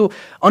गरिदियो। So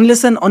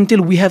unless and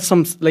until we have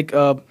some like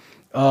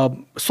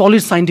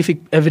solid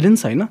scientific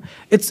evidence होइन,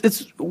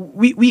 it's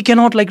we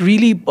cannot like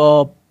really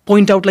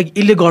point out like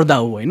यसले गर्दा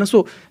हो होइन।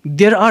 So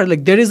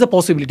there is the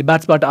possibility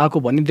ब्याट्सबाट आएको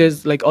भने there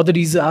is like other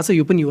disease आएको छ,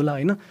 यो पनि होला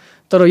होइन।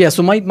 तर या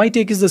so my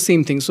take is the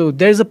same thing. So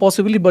there is a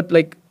possibility but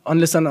like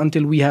unless and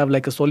until we have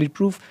like a solid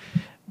proof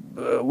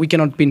we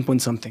cannot pin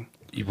point something.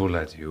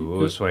 Ebola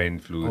थियो, swine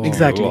flu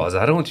Exactly. थियो,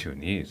 हजारौँ थियो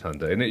नि छन्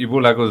त होइन।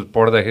 इबोलाको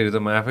पढ्दाखेरि त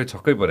म आफै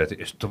छक्कै परेको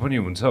थिएँ, यस्तो पनि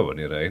हुन्छ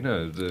भनेर होइन।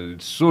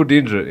 सो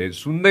डेन्जर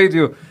सुन्दै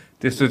थियो,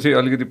 त्यस्तो चाहिँ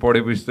अलिकति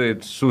पढेपछि त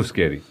इट्स सो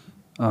स्क्यारी।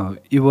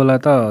 इबोला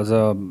त अझ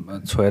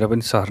छोएर पनि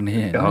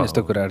सर्ने होइन,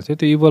 यस्तो कुराहरू थियो।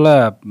 त्यो इबोला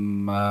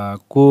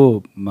को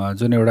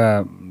जुन एउटा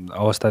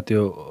अवस्था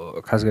त्यो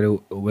खास गरी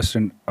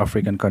वेस्टर्न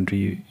अफ्रिकन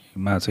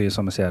कन्ट्रीमा चाहिँ यो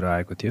समस्याहरू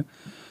आएको थियो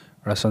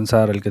र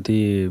संसार अलिकति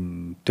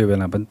त्यो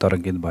बेला पनि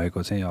तरङ्गित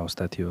भएको चाहिँ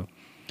अवस्था थियो।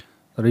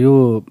 तर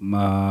यो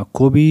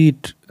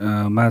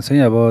कोभिडमा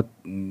चाहिँ अब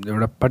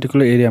एउटा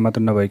पर्टिकुलर एरिया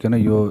मात्र नभइकन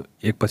यो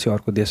एकपछि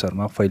अर्को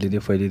देशहरूमा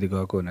फैलिँदै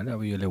गएको हुनाले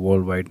अब यसले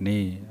वर्ल्ड वाइड नै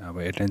अब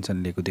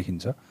एटेन्सन लिएको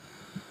देखिन्छ।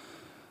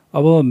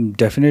 अब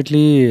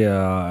डेफिनेटली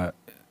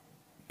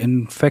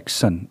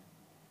इन्फेक्सन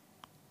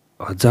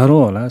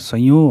हजारौँ होला,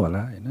 सयौँ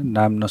होला होइन,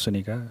 नाम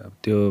नसुनेका। अब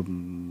त्यो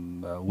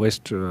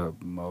वेस्ट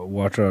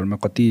वाटरहरूमा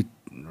कति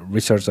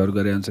रिसर्चहरू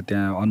गरे हुन्छ,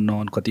 त्यहाँ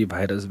अननोन कति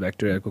भाइरस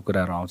ब्याक्टेरियाको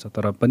कुराहरू आउँछ।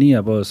 तर पनि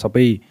अब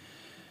सबै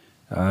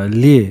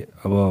ले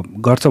अब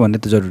गर्छ भन्ने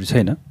त जरुरी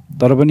छैन।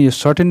 तर पनि यो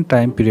सर्टेन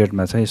टाइम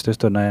पिरियडमा चाहिँ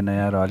यस्तो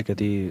नयाँ र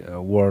अलिकति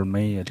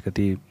वर्ल्डमै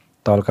अलिकति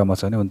तल्कामा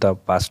छ भने हुन त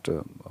पास्ट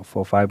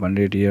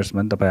 400-500 इयर्समा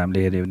पनि तपाईँ हामीले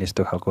हेऱ्यो भने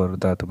यस्तो खालकोहरू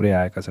त थुप्रै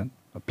आएका छन्,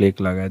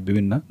 प्लेग लगायत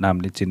विभिन्न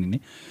नामले चिनिने।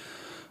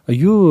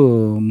 यो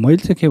मैले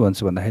चाहिँ के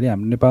भन्छु भन्दाखेरि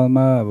हाम्रो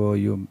नेपालमा अब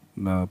यो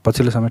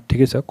पछिल्लो समय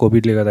ठिकै छ,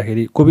 कोभिडले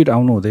गर्दाखेरि कोभिड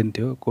आउनु हुँदैन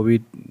थियो,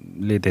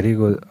 कोभिडले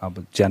धेरैको अब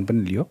ज्यान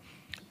पनि लियो।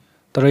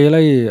 तर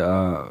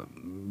यसलाई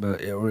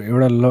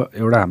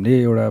एउटा हामीले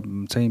एउटा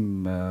चाहिँ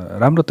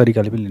राम्रो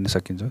तरिकाले पनि लिन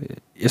सकिन्छ।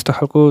 यस्तो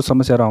खालको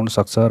समस्याहरू आउन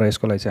सक्छ र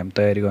यसको लागि चाहिँ हामी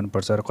तयारी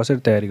गर्नुपर्छ र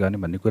कसरी तयारी गर्ने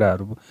भन्ने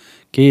कुराहरू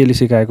केही यसले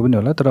सिकाएको पनि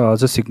होला, तर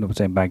अझ सिक्नु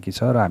चाहिँ बाँकी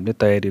छ र हामीले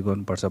तयारी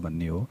गर्नुपर्छ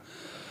भन्ने हो।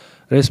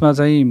 र यसमा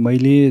चाहिँ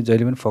मैले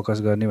जहिले पनि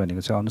फोकस गर्ने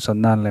भनेको चाहिँ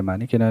अनुसन्धानलाई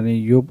माने, किनभने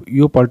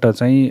यो पल्ट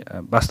चाहिँ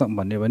वास्तव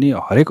भन्यो भने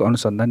हरेक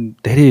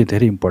अनुसन्धान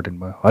धेरै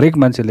इम्पोर्टेन्ट भयो। हरेक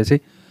मान्छेले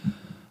चाहिँ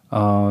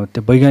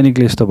त्यो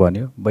वैज्ञानिकले यस्तो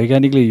भन्यो,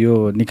 वैज्ञानिकले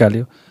यो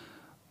निकाल्यो,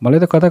 मलाई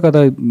त कता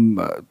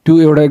त्यो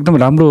एउटा एकदम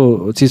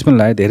राम्रो चिज पनि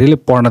लाग्यो, धेरैले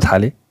पढ्न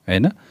थाले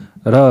होइन।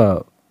 र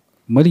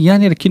मैले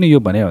यहाँनिर किन यो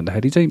भने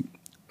भन्दाखेरि चाहिँ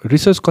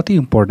रिसर्च कति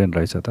इम्पोर्टेन्ट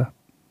रहेछ त।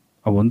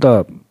 अब हुन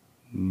त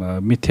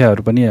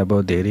मिथ्याहरू पनि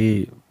अब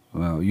धेरै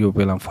यो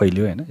बेलामा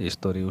फैल्यो होइन,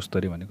 यस्तोरी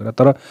उस्तोरी भन्ने कुरा,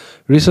 तर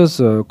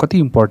रिसर्च कति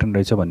इम्पोर्टेन्ट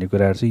रहेछ भन्ने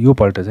कुराहरू चाहिँ यो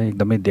पल्ट चाहिँ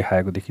एकदमै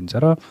देखाएको देखिन्छ।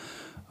 र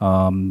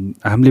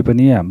हामीले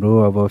पनि हाम्रो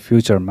अब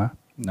फ्युचरमा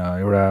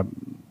एउटा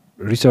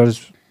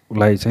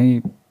रिसर्चलाई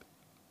चाहिँ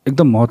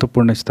एकदम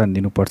महत्त्वपूर्ण स्थान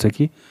दिनुपर्छ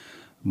कि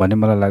भन्ने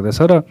मलाई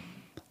लाग्दछ। र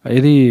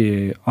यदि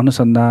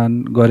अनुसन्धान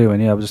गऱ्यो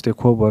भने अब जस्तै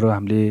खोपहरू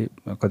हामीले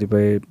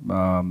कतिपय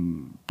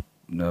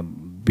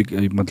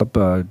मतलब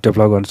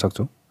डेभलप गर्न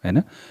सक्छौँ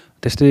हैन।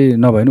 त्यस्तै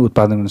नभए पनि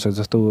उत्पादन गर्न सक्छ।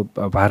 जस्तो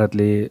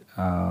भारतले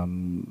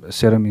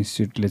सेरम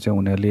इन्स्टिट्युटले चाहिँ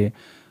उनीहरूले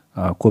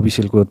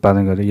कोभिसिल्डको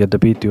उत्पादन गरे,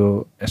 यद्यपि त्यो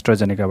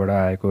एस्ट्राजेनेकाबाट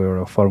आएको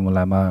एउटा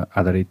फर्मुलामा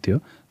आधारित थियो,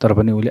 तर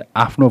पनि उसले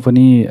आफ्नो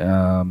पनि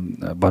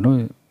भनौँ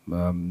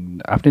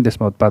आफ्नै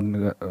देशमा उत्पादन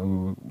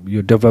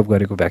यो डेभलप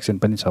गरेको भ्याक्सिन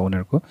पनि छ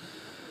उनीहरूको,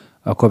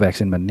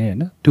 कोभ्याक्सिन भन्ने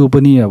हैन। त्यो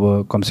पनि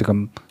अब कमसेकम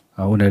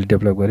उनीहरूले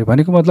डेभलप गरे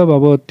भनेको मतलब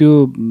अब त्यो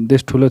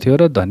देश ठुलो थियो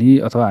र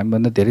धनी अथवा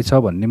हामीभन्दा धेरै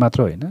छ भन्ने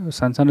मात्र होइन,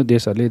 सानो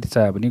देशहरूले यदि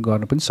चाह्यो भने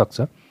गर्न पनि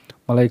सक्छ।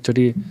 मलाई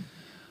एकचोटि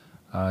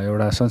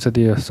एउटा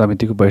संसदीय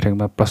समितिको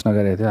बैठकमा प्रश्न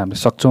गरेको थियो, हामीले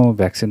सक्छौँ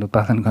भ्याक्सिन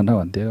उत्पादन गर्न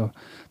भन्थ्यो।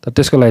 तर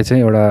त्यसको लागि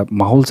चाहिँ एउटा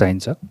माहौल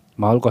चाहिन्छ।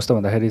 माहौल कस्तो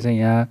भन्दाखेरि चाहिँ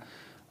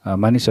यहाँ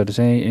मानिसहरू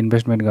चाहिँ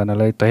इन्भेस्टमेन्ट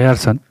गर्नलाई तयार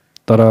छन्,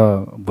 तर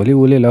भोलि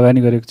उसले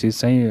लगानी गरेको चिज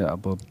चाहिँ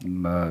अब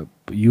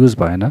युज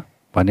भएन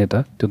भने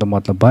त त्यो त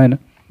मतलब भएन,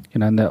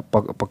 किनभने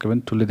पक्कै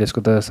पनि ठुलो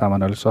देशको त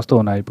सामानहरू सस्तो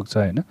हुन आइपुग्छ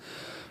हैन।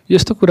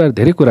 यस्तो कुराहरू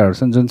धेरै कुराहरू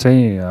छन् जुन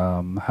चाहिँ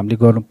हामीले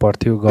गर्नु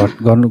पर्थ्यो,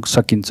 गर्नु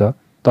सकिन्छ,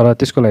 तर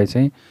त्यसको लागि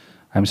चाहिँ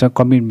हामीसँग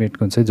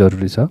कमिटमेन्टको चाहिँ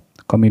जरुरी छ।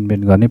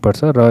 कमिटमेन्ट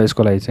गर्नैपर्छ र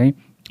यसको लागि चाहिँ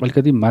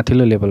अलिकति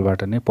माथिल्लो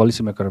लेभलबाट नै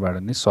पोलिसी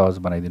मेकरबाट नै सहज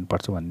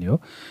बनाइदिनुपर्छ भन्ने हो।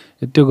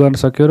 त्यो गर्न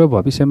सक्यो र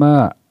भविष्यमा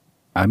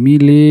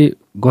हामीले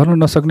गर्न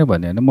नसक्ने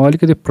भन्ने होइन, म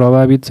अलिकति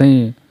प्रभावित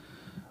चाहिँ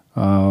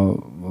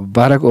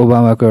बाराक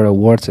ओबामाको एउटा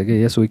वर्ड छ कि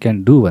यस वी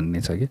क्यान डु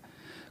भन्ने छ कि,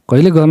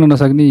 कहिले गर्न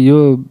नसक्ने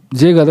यो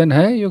जे गर्दैन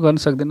है यो गर्न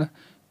सक्दैन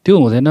त्यो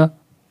हुँदैन,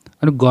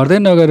 अनि गर्दै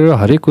नगरेर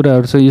हरेक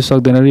कुराहरू चाहिँ यो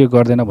सक्दैन र यो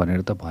गर्दैन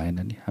भनेर त भएन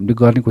नि, हामीले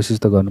गर्ने कोसिस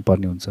त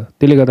गर्नुपर्ने हुन्छ।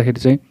 त्यसले गर्दाखेरि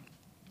चाहिँ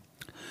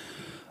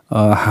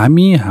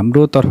हामी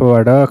हाम्रो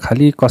तर्फबाट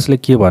खालि कसले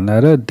के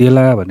भनेर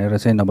देला भनेर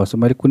चाहिँ नबस्छु।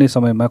 मैले कुनै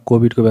समयमा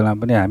कोभिडको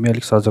बेलामा पनि हामी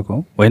अलिक सजग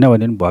हौँ, होइन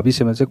भने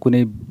भविष्यमा चाहिँ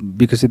कुनै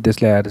विकसित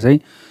देशले आएर चाहिँ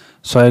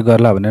सहयोग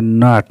गर्ला भनेर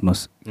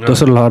नआट्नुहोस्।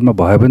 दोस्रो लहरमा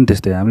भयो पनि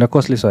त्यस्तै, हामीलाई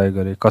कसले सहयोग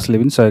गरे, कसले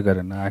पनि सहयोग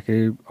गरेन।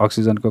 आखिर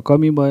अक्सिजनको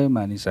कमी भयो,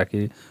 मानिस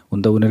आखिर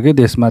हुन त उनीहरूकै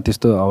देशमा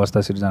त्यस्तो अवस्था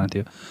सिर्जना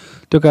थियो।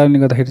 त्यो कारणले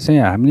गर्दाखेरि चाहिँ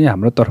हामीले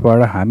हाम्रो तर्फबाट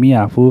हामी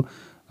आफू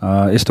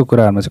यस्तो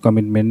कुराहरूमा चाहिँ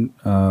कमिटमेन्ट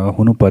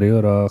हुनु पर्यो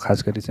र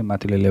खास गरी चाहिँ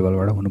माथिल्लो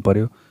लेभलबाट हुनु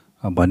पर्यो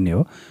भन्ने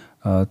हो।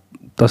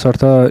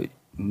 तसर्थ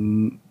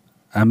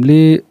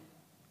हामीले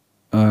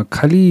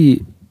खालि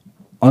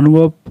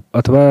अनुभव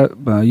अथवा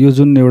यो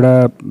जुन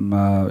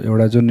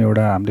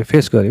एउटा हामीले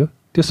फेस गर्यो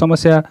त्यो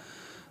समस्या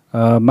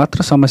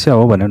मात्र समस्या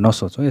हो भनेर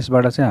नसोचौँ।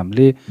 यसबाट चाहिँ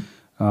हामीले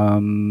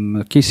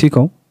केही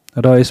सिकौँ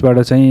र यसबाट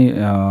चाहिँ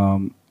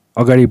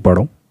अगाडि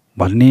बढौँ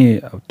भन्ने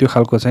त्यो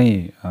खालको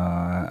चाहिँ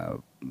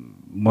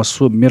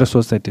मेरो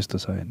सोच चाहिँ त्यस्तो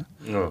छ हैन।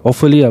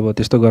 होपफुली अब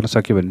त्यस्तो गर्न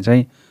सक्यो भने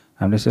चाहिँ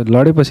हामीले चाहिँ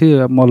लडेपछि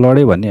म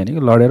लडेँ भन्ने होइन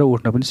कि लडेर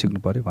उठ्न पनि सिक्नु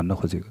पर्यो भन्न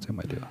खोजेको चाहिँ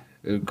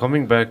मैले।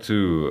 कमिङ ब्याक टु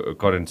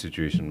करेन्ट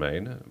सिचुएसनमा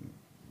हैन,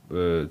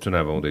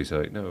 चुनाव आउँदैछ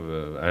होइन,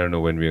 I don't know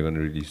when we are gonna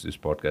release this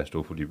podcast,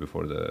 hopefully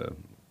before the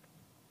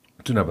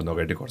चुनावभन्दा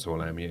अगाडि गर्छौँ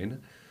होला हामी होइन।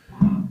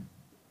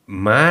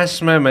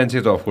 मासमा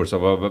मान्छे त अफकोर्स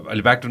अब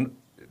अहिले ब्याक टु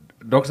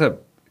डक्टर साहब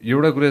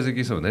एउटा कुरा चाहिँ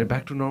के छ भन्दाखेरि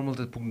ब्याक टु नर्मल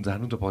त पुग्नु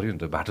जानु त पऱ्यो नि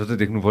त, बाटो त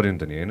देख्नु पऱ्यो नि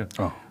त नि होइन।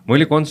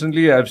 मैले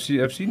कन्सटेन्टली आइभ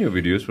सिन यो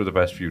videos for the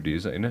past few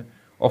days होइन।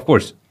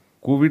 अफकोर्स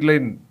कोभिडलाई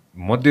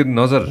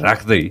मध्यनजर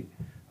राख्दै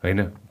होइन,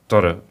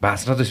 तर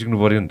बाँच्न त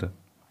सिक्नु पऱ्यो नि त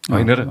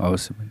होइन र,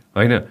 अवश्य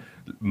होइन।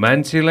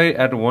 मान्छेलाई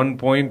एट वान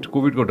पोइन्ट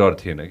कोभिडको डर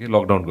थिएन कि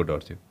लकडाउनको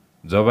डर थियो,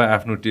 जब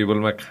आफ्नो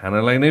टेबलमा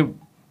खानालाई नै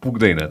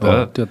पुग्दैन त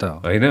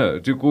होइन।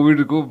 त्यो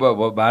कोभिडको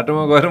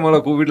बाटोमा गएर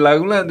मलाई कोभिड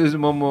लागुला, त्यसपछि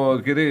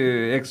म के अरे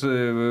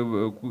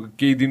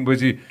केही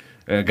दिनपछि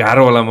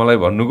गाह्रो होला मलाई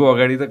भन्नुको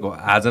अगाडि त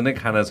आज नै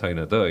खाना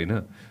छैन त होइन।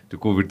 त्यो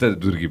कोभिड त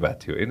दुर्गी बात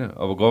थियो होइन।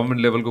 अब गभर्मेन्ट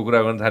लेभलको कुरा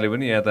गर्न थाल्यो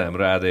भने यहाँ त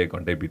हाम्रो आधा 1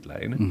 घन्टै बित्ला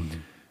होइन।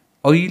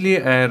 अहिले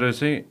आएर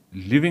चाहिँ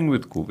लिभिङ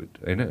विथ कोभिड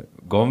होइन,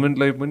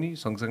 गभर्मेन्टलाई पनि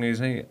सँगसँगै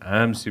चाहिँ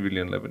आम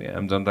सिभिलियनलाई पनि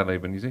आम जनतालाई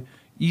पनि चाहिँ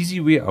इजी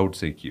वे आउट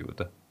चाहिँ के हो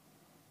त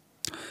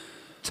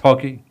छ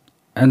कि?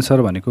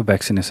 एन्सर भनेको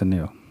भ्याक्सिनेसन नै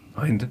हो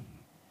होइन त,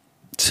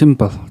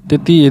 सिम्पल।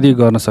 त्यति यदि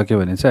गर्न सक्यो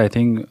भने चाहिँ I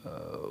think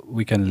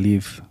we can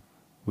leave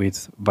with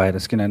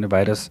virus. किनभने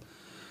भाइरस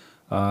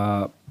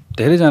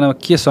धेरैजनामा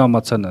के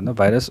सहमत छन् भन्दा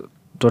भाइरस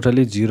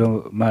टोटली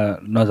जिरोमा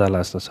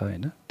नजाला जस्तो छ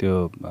होइन। त्यो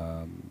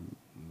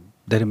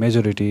धेरै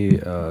मेजोरिटी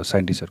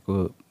साइन्टिस्टहरूको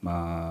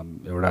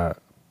एउटा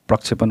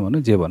प्रक्षेपण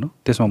भनौँ जे भनौँ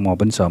त्यसमा म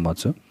पनि सहमत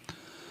छु।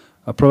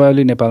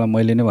 प्रोभाब्ली नेपालमा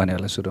मैले नै भने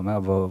होला सुरुमा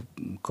अब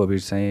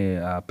कोभिड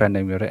चाहिँ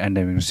पेन्डेमिक र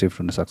एन्डेमिकमा सिफ्ट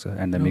हुनसक्छ।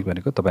 एन्डेमिक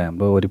भनेको तपाईँ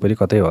हाम्रो वरिपरि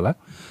कतै होला,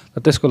 र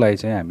त्यसको लागि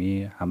चाहिँ हामी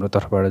हाम्रो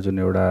तर्फबाट जुन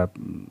एउटा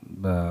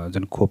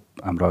जुन खोप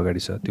हाम्रो अगाडि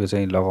छ त्यो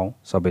चाहिँ लगाउँ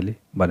सबैले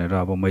भनेर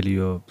अब मैले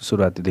यो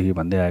सुरुवातीदेखि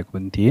भन्दै आएको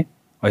पनि थिएँ,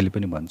 अहिले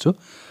पनि भन्छु।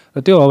 र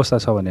त्यो अवस्था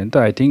छ भने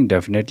त आई थिङ्क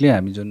डेफिनेटली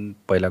हामी जुन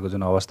पहिलाको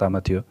जुन अवस्थामा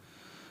थियो,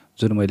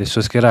 जुन मैले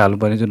सुस्केर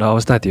हाल्नुपर्ने जुन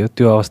अवस्था थियो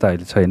त्यो अवस्था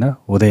अहिले छैन,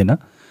 हुँदैन।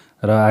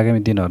 र आगामी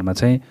दिनहरूमा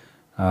चाहिँ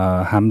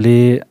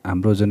हामीले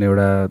हाम्रो जुन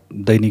एउटा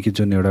दैनिकी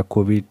जुन एउटा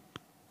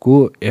कोभिडको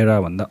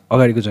एराभन्दा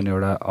अगाडिको जुन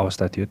एउटा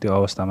अवस्था थियो त्यो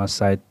अवस्थामा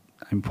सायद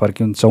हामी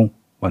फर्किन्छौँ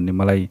भन्ने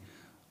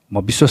म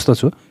विश्वस्त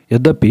छु।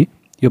 यद्यपि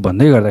यो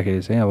भन्दै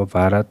गर्दाखेरि चाहिँ अब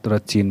भारत र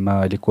चीनमा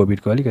अहिले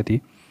कोभिडको अलिकति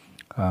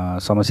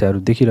समस्याहरू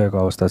देखिरहेको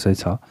अवस्था चाहिँ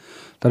छ।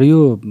 तर यो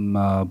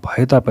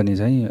भए तापनि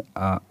चाहिँ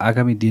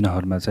आगामी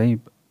दिनहरूमा चाहिँ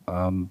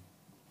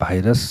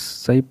भाइरस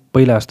चाहिँ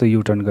पहिला जस्तो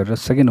युटर्न गरेर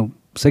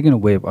सेकेन्ड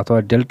वेभ अथवा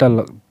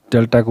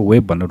डेल्टाको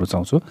वेभ भन्न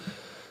रुचाउँछु,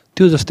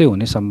 त्यो जस्तै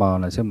हुने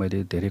सम्भावना चाहिँ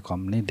मैले धेरै कम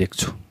नै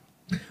देख्छु।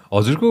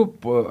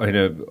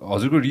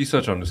 हजुरको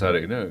रिसर्च अनुसार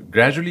होइन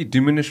ग्रेजुअली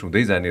डिमिनिस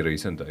हुँदै जाने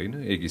रहेछ नि त होइन,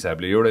 एक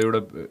हिसाबले एउटा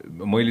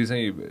मैले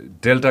चाहिँ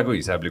डेल्टाको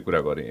हिसाबले कुरा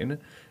गरेँ होइन,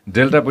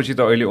 डेल्टा पछि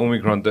त अहिले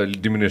ओमिक्रोन त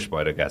डिमिनिस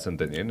भएर गएको छ नि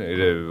त नि होइन,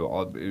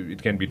 it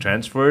can be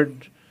transferred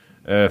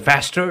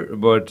faster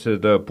but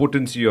the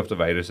potency of the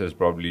virus has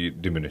probably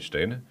diminished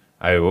होइन,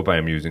 I hope I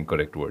am using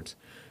correct words.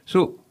 So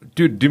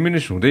त्यो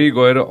डिमिनिस हुँदै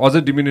गएर अझ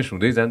डिमिनिस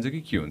हुँदै जान्छ कि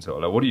के हुन्छ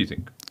होला, व्हाट डु यु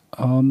थिङ्क?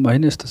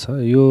 होइन यस्तो छ,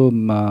 यो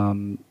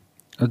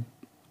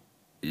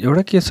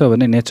एउटा के छ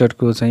भने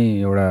नेचरको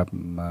चाहिँ एउटा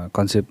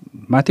कन्सेप्ट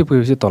माथि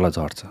पुगेपछि तल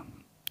झर्छ,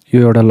 यो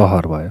एउटा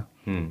लहर भयो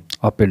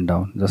अप एन्ड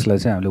डाउन, जसलाई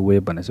चाहिँ हामीले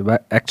वेभ भनेको छ।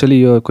 एक्चुअली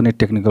यो कुनै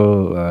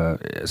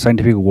टेक्निकल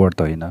साइन्टिफिक वर्ड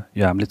त होइन,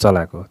 यो हामीले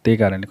चलाएको, त्यही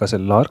कारणले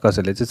कसैले लहर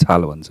कसैले चाहिँ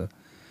छाल भन्छ,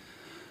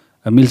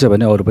 मिल्छ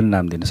भने अरू पनि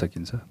नाम दिन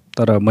सकिन्छ।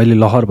 तर मैले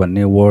लहर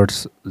भन्ने वर्ड्स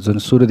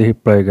जुन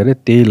सुरुदेखि प्रयोग गरेँ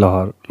त्यही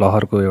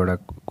लहरको एउटा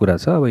कुरा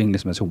छ। अब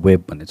इङ्ग्लिसमा चाहिँ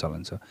वेभ भन्ने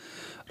चलन छ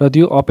र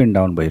त्यो अप एन्ड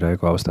डाउन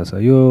भइरहेको अवस्था छ।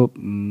 यो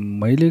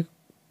मैले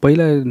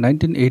पहिला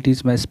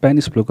 1980s मा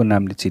स्पेनिस फ्लूको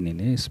नामले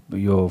चिनिने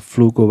यो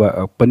फ्लूको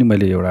पनि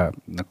मैले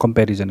एउटा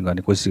कम्पेरिजन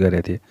गर्ने कोसिस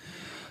गरेको थिएँ।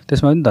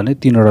 त्यसमा पनि धनै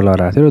 3वटा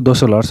लहर आएको थियो र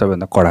दोस्रो लहर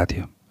सबैभन्दा कडा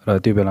थियो र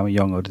त्यो बेलामा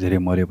यङहरू धेरै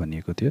मर्यो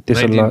भनिएको थियो।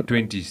 तेस्रो लहर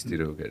 1920s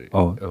तिर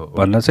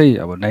भन्न चाहिँ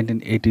अब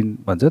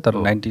 1918 भन्छ तर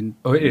 19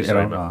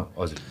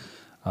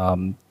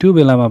 त्यो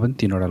बेलामा पनि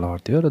 3वटा लहर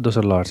थियो र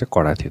दोस्रो लहर चाहिँ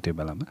कडा थियो त्यो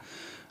बेलामा।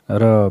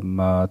 र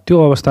त्यो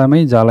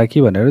अवस्थामै जाला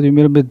कि भनेर त्यो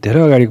मेरो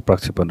धेरै अगाडिको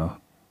प्रक्षेपण हो,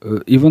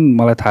 इभन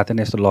मलाई थाहा थिएन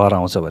यस्तो लहर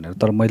आउँछ भनेर,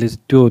 तर मैले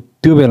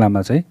त्यो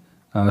बेलामा चाहिँ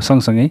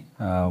सँगसँगै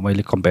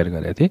मैले कम्पेयर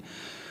गरेको थिएँ।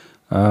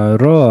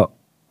 र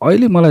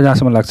अहिले मलाई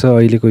जहाँसम्म लाग्छ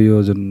अहिलेको यो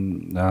जुन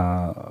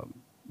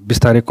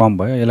बिस्तारै कम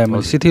भयो, यसलाई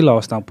मैले शिथिल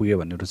अवस्थामा पुग्यो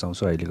भन्ने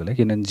रुचाउँछु अहिलेको लागि,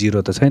 किनभने 0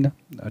 त छैन,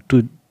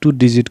 2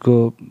 डिजिटको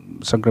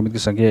सङ्क्रमितको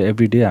सङ्ख्या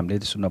एभ्री डे हामीले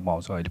सुन्न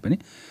पाउँछौँ अहिले पनि।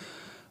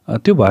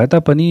 त्यो भए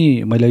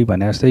तापनि मैले अघि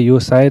भने जस्तै यो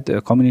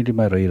सायद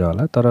कम्युनिटीमा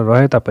रहिरहला, तर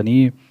रहे तापनि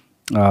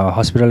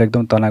हस्पिटल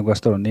एकदम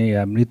तनावग्रस्त हुने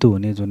या मृत्यु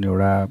हुने जुन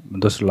एउटा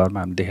दोस्रो लहरमा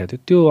हामीले देखेको थियो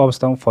त्यो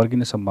अवस्थामा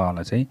फर्किने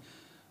सम्भावना चाहिँ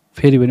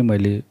फेरि पनि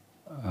मैले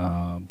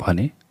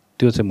भने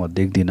त्यो चाहिँ म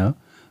देख्दिनँ।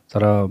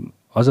 तर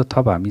अझ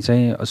थप हामी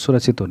चाहिँ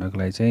सुरक्षित हुनको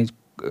लागि चाहिँ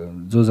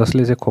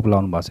जसले चाहिँ खोप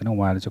लाउनु भएको छैन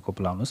उहाँले चाहिँ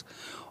खोप लाउनुहोस्।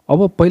 अब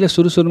पहिला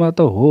सुरुमा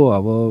त हो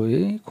अब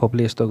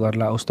खोपले यस्तो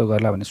गर्ला उस्तो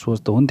गर्ला भन्ने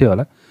सोच त हुन्थ्यो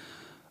होला।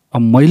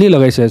 अब मैले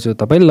लगाइसकेको छु,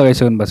 तपाईँले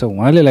लगाइसक्नु भएको छ,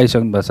 उहाँले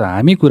लगाइसक्नु भएको छ,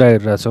 हामी कुरा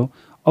गरिरहेछौँ,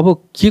 अब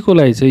के को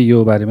लागि चाहिँ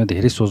यो बारेमा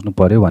धेरै सोच्नु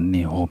पर्यो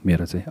भन्ने हो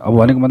मेरो चाहिँ। अब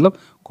भनेको मतलब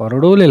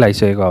करोडौँले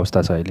लगाइसकेको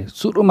अवस्था छ अहिले।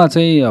 सुरुमा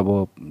चाहिँ अब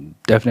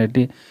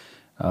डेफिनेटली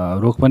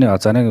रोग पनि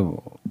अचानक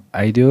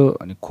आइदियो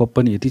अनि खोप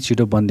पनि यति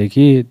छिटो बन्दियो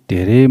कि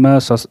धेरैमा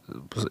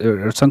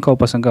शङ्का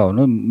उपशङ्का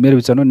हुनु मेरो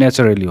विचारमा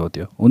नेचुरली हो,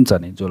 त्यो हुन्छ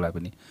नि जसलाई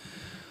पनि।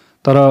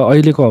 तर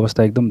अहिलेको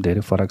अवस्था एकदम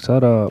धेरै फरक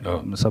छ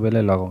र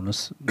सबैलाई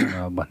लगाउनुहोस्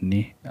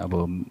भन्ने अब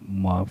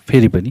म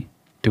फेरि पनि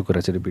त्यो कुरा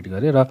चाहिँ रिपिट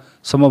गरेँ। र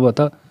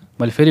सम्भवतः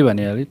मैले फेरि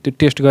भने त्यो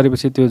टेस्ट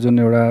गरेपछि त्यो जुन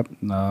एउटा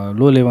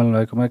लो लेभलमा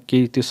रहेकोमा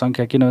केही त्यो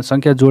सङ्ख्या, किनभने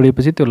सङ्ख्या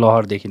जोडेपछि त्यो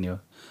लहर देखिने हो,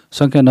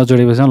 सङ्ख्या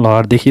नजोडेपछि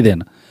लहर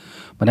देखिँदैन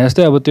भने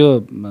जस्तै। अब त्यो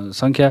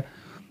सङ्ख्या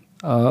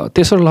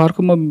तेस्रो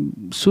लहरको म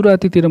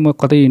सुरुवातीतिर म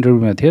कतै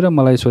इन्टरभ्यूमा थिएँ र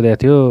मलाई सोधेको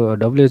थियो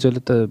WHO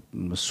ले त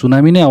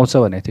सुनामी नै आउँछ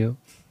भनेको थियो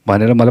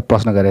भनेर मलाई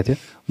प्रश्न गरेको थियो।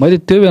 मैले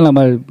त्यो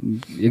बेलामा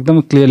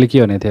एकदम क्लियरली के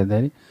भनेको थिएँ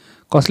भन्दाखेरि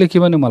कसले के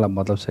भन्यो मलाई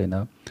मतलब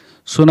छैन,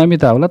 सुनामी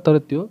त आउला तर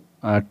त्यो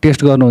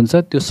टेस्ट गर्नुहुन्छ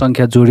त्यो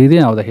सङ्ख्या जोडिँदै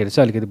आउँदाखेरि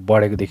चाहिँ अलिकति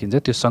बढेको देखिन्छ,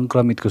 त्यो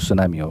सङ्क्रमितको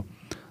सुनामी हो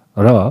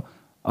र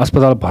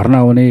अस्पताल भर्ना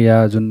हुने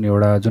या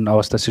जुन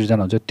अवस्था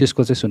सिर्जना हुन्छ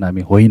त्यसको चाहिँ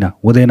सुनामी होइन,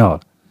 हुँदैन होला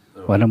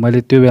भनेर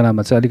मैले त्यो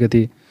बेलामा चाहिँ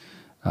अलिकति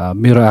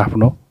मेरो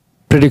आफ्नो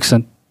प्रेडिक्सन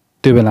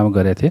त्यो बेलामा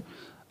गरेको थिएँ।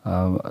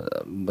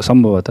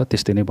 सम्भवतः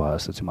त्यस्तै नै भयो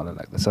जस्तो चाहिँ मलाई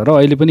लाग्दछ। र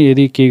अहिले पनि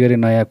यदि केही गरी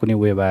नयाँ कुनै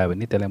वेभ आयो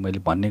भने त्यसलाई मैले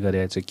भन्ने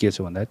गरेको चाहिँ के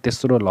छु भन्दाखेरि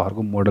तेस्रो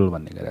लहरको मोडल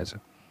भन्ने गरेको छु।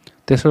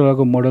 तेस्रो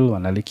लहरको मोडल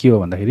भन्नाले के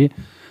हो भन्दाखेरि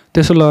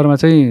तेस्रो लहरमा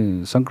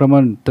चाहिँ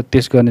सङ्क्रमण त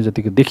टेस्ट गर्ने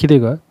जतिको देखिँदै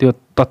गयो, त्यो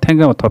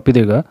तथ्याङ्कमा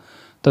थपिँदै गयो,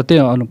 तर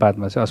त्यही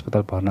अनुपातमा चाहिँ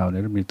अस्पताल भर्ना हुने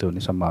र मृत्यु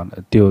हुने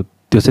सम्भावना त्यो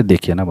चाहिँ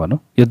देखिएन भनौँ।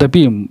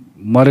 यद्यपि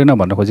मरेन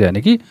भन्न खोजे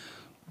होइन कि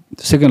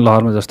सेकेन्ड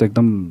लहरमा जस्तो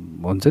एकदम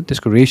हुन्छ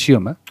त्यसको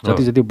रेसियोमा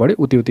जति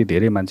बढ्यो उति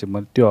धेरै मान्छे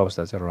त्यो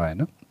अवस्था चाहिँ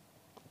रहेन।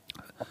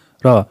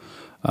 र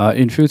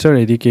इन फ्युचर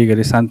यदि केही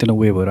गरी सानोतिनो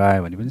वेभहरू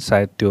आयो भने पनि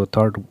सायद त्यो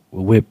थर्ड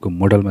वेभको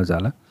मोडलमा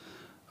जाला,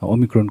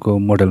 ओमिक्रोनको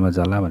मोडलमा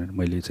जाला भनेर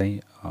मैले चाहिँ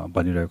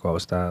भनिरहेको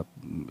अवस्था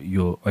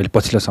यो अहिले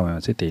पछिल्लो समयमा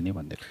चाहिँ त्यही नै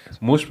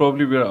भनिदिएको। Most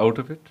probably we are out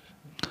of it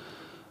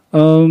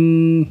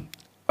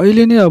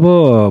अहिले नै अब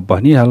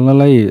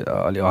भनिहाल्नलाई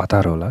अलि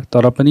हतार होला,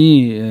 तर पनि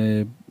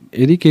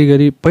यदि केही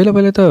गरी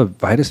पहिला त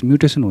भाइरस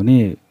म्युटेसन हुने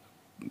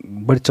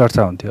बढी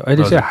चर्चा हुन्थ्यो,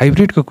 अहिले चाहिँ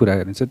हाइब्रिडको कुरा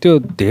गरिन्छ। त्यो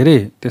धेरै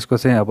त्यसको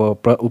चाहिँ अब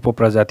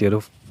उपप्रजातिहरू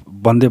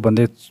बन्दै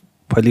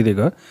फैलिँदै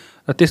गयो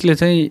र त्यसले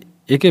चाहिँ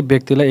एकै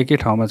व्यक्तिलाई एकै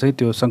ठाउँमा चाहिँ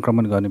त्यो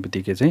सङ्क्रमण गर्ने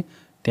बित्तिकै चाहिँ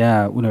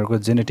त्यहाँ उनीहरूको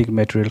जेनेटिक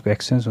मेटेरियलको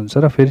एक्सचेन्ज हुन्छ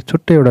र फेरि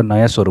छुट्टै एउटा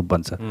नयाँ स्वरूप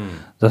बन्छ,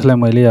 जसलाई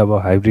मैले अब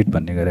हाइब्रिड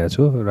भन्ने गरेको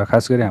छु र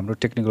खास गरी हाम्रो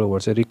टेक्निकल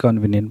वर्ड चाहिँ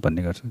रिकन्भिनियन्ट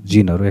भन्ने गर्छु,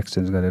 जिनहरू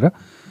एक्सचेन्ज गरेर।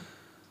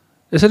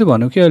 यसरी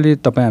भनौँ कि अहिले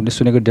तपाईँ हामीले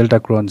सुनेको डेल्टा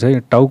क्रोन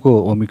चाहिँ टाउको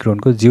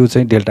ओमिक्रोनको, जिउ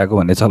चाहिँ डेल्टाको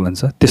भन्ने चलन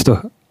छ त्यस्तो।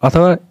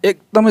 अथवा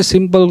एकदमै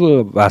सिम्पल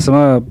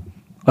भाषामा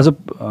अझ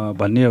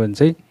भन्ने हो भने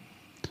चाहिँ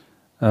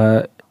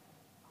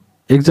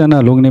एकजना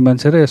लोग्ने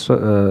मान्छे र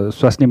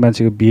स्वास्नी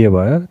मान्छेको बिहे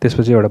भयो,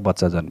 त्यसपछि एउटा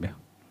बच्चा जन्म्यो,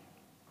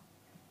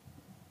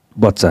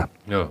 बच्चा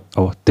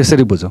हो,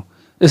 त्यसरी बुझौँ।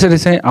 यसरी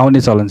चाहिँ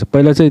आउने चलन छ।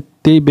 पहिला चाहिँ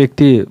त्यही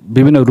व्यक्ति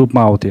विभिन्न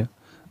रूपमा आउँथ्यो,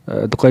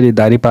 कहिले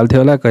दारी पाल्थ्यो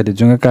होला, कहिले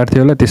जुङ्गा काट्थ्यो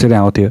होला, त्यसरी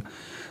आउँथ्यो।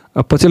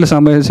 अब पछिल्लो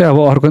समय चाहिँ अब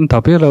अर्को पनि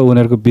थप्यो र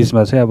उनीहरूको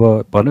बिचमा चाहिँ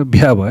अब भनौँ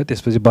बिहा भयो,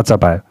 त्यसपछि बच्चा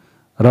पायो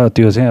र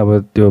त्यो चाहिँ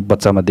अब त्यो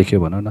बच्चामा देखियो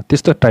भनौँ न,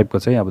 त्यस्तो टाइपको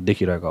चाहिँ अब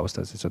देखिरहेको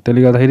अवस्था चाहिँ छ।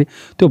 त्यसले गर्दाखेरि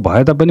त्यो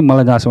भए तापनि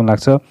मलाई जहाँसम्म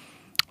लाग्छ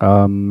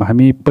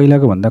हामी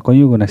पहिलाको भन्दा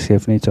कैयौँ गुणा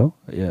सेफ नै छौँ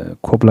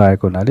खोप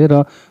लगाएको हुनाले,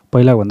 र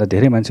पहिलाको भन्दा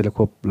धेरै मान्छेले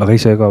खोप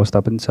लगाइसकेको अवस्था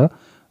पनि छ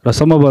र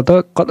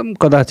सम्भवतः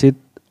कदाचित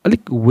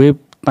अलिक वेभ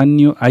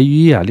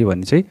आइहाल्यो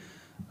भने चाहिँ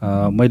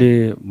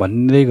मैले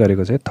भन्दै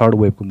गरेको चाहिँ थर्ड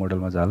वेभको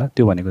मोडलमा जाला।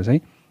 त्यो भनेको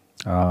चाहिँ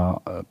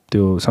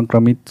त्यो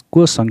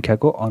सङ्क्रमितको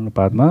सङ्ख्याको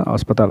अनुपातमा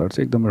अस्पतालहरू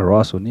चाहिँ एकदमै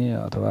रस हुने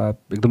अथवा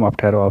एकदम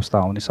अप्ठ्यारो अवस्था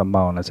आउने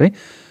सम्भावना चाहिँ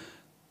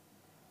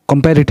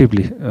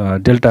कम्पेरिटिभली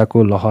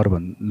डेल्टाको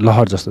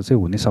लहर जस्तो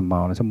चाहिँ हुने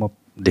सम्भावना चाहिँ म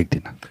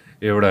देख्दिनँ।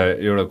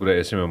 एउटा कुरा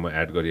यसैमा म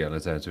एड गरिहाल्न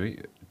चाहन्छु है,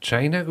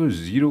 चाइनाको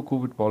जिरो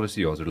कोभिड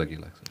पोलिसी हजुरलाई के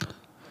लाग्छ?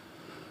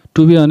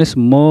 टु बी अनेस्ट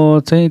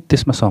म चाहिँ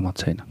त्यसमा सहमत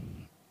छैन।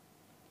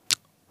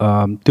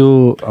 त्यो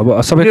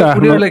अब सबैको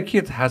उनीहरूलाई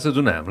के थाहा छ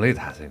जुन हामीलाई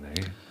थाहा छैन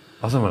कि,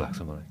 अचम्म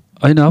लाग्छ मलाई।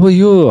 होइन, अब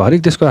यो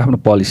हरेक देशको आफ्नो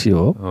पोलिसी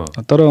हो,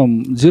 तर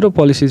जिरो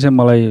पोलिसी चाहिँ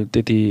मलाई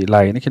त्यति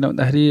लागेन। किन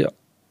भन्दाखेरि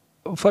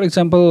फर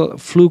इक्जाम्पल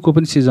फ्लूको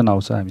पनि सिजन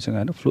आउँछ हामीसँग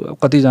होइन, फ्लू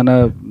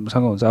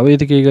कतिजनासँग हुन्छ। अब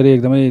यति केही गरी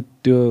एकदमै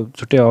त्यो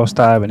छुट्टै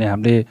अवस्था आयो भने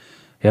हामीले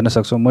हेर्न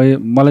सक्छौँ।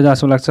 मलाई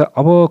जहाँसम्म लाग्छ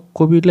अब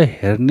कोभिडलाई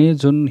हेर्ने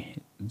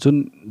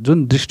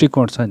जुन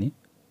दृष्टिकोण छ नि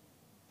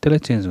त्यसलाई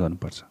चेन्ज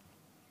गर्नुपर्छ।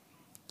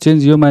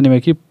 चेन्ज यो मानेमा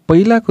कि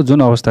पहिलाको जुन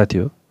अवस्था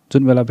थियो,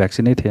 जुन बेला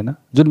भ्याक्सिनै थिएन,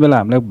 जुन बेला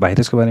हामीलाई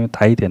भाइरसको बारेमा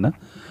थाहै थिएन,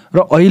 र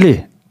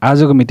अहिले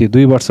आजको मिति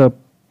 2 वर्ष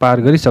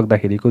पार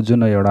गरिसक्दाखेरिको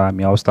जुन एउटा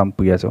हामी अवस्थामा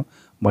पुगेका छौँ,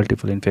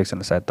 मल्टिपल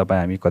इन्फेक्सन सायद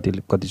हामी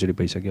कतिचोटि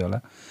भइसक्यो होला,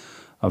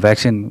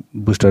 भ्याक्सिन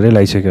बुस्टरै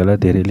लगाइसक्यो होला,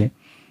 धेरैले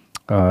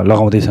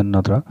लगाउँदैछन्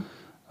नत्र,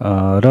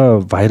 र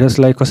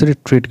भाइरसलाई कसरी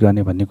ट्रिट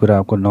गर्ने भन्ने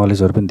कुराको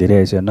नलेजहरू पनि धेरै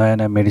आइसक्यो, नयाँ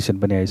नयाँ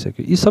मेडिसिन पनि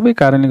आइसक्यो। यी सबै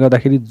कारणले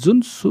गर्दाखेरि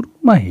जुन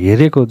सुरुमा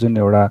हेरेको जुन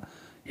एउटा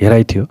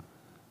हेराइ थियो,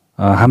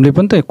 हामीले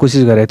पनि त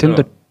कोसिस गरेको थियौँ नि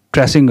त,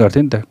 ट्रेसिङ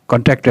गर्थ्यौँ नि त,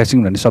 कन्ट्याक्ट ट्रेसिङ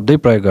भन्ने शब्दै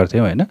प्रयोग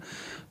गर्थ्यौँ होइन।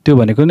 त्यो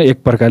भनेको नै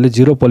एक प्रकारले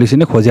जिरो पोलिसी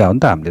नै खोज्या हो नि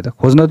त, हामीले त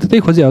खोज्न त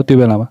त्यही खोज्या हो त्यो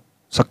बेलामा,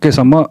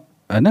 सकेसम्म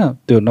होइन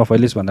त्यो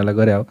नफैलिस भन्नलाई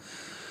गरे हो।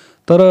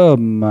 तर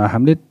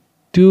हामीले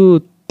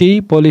त्यही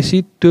पोलिसी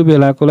त्यो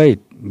बेलाकोलाई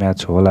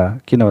म्याच होला,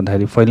 किन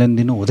भन्दाखेरि फैलन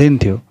दिनु हुँदैन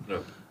थियो।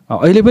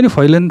 अहिले पनि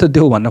फैलन त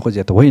देऊ भन्न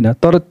खोजे त होइन,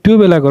 तर त्यो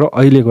बेलाको र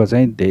अहिलेको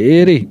चाहिँ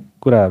धेरै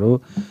कुराहरू,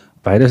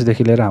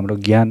 भाइरसदेखि लिएर हाम्रो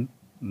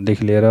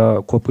ज्ञानदेखि लिएर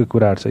खोपकै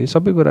कुराहरू छ, यो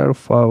सबै कुराहरू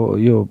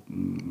यो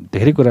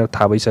धेरै कुराहरू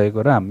थाहा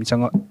भइसकेको र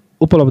हामीसँग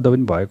उपलब्ध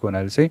पनि भएको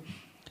हुनाले चाहिँ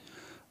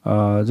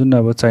जुन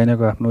अब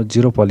चाइनाको आफ्नो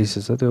जिरो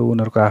पोलिसी छ त्यो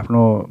उनीहरूको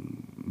आफ्नो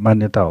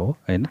मान्यता हो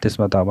होइन,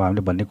 त्यसमा त अब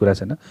हामीले भन्ने कुरा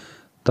छैन।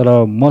 तर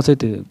म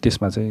चाहिँ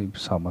त्यसमा चाहिँ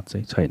सहमत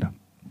चाहिँ छैन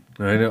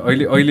होइन।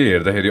 अहिले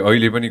हेर्दाखेरि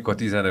अहिले पनि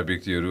कतिजना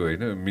व्यक्तिहरू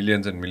होइन,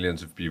 millions and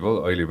millions of people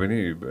अहिले पनि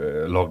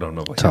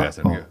लकडाउनमा बसिरहेका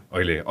छन्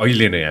क्या,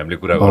 अहिले नै हामीले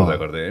कुरा गर्दा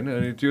होइन।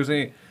 अनि त्यो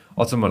चाहिँ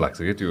अचम्म लाग्छ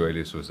क्या त्यो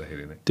अहिले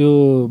सोच्दाखेरि नै। त्यो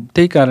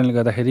त्यही कारणले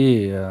गर्दाखेरि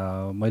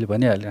मैले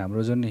भनिहालेँ,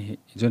 हाम्रो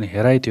जुन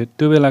हेराइ थियो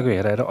त्यो बेलाको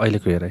हेराइ र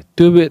अहिलेको हेराइ,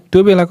 त्यो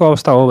बेलाको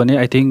अवस्था हो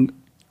भने आई थिङ्क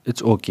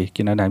इट्स ओके,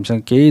 किनभने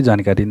हामीसँग केही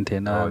जानकारी पनि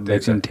थिएन,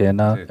 भ्याक्सिन थिएन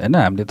होइन।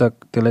 हामीले त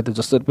त्यसलाई त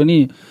जसरी पनि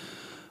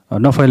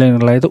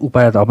नफैलाउनलाई त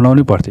उपाय त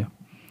अपनाउनै पर्थ्यो।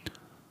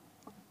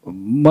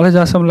 मलाई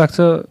जहाँसम्म लाग्छ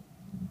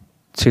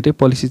छिटै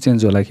पोलिसी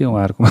चेन्ज होला कि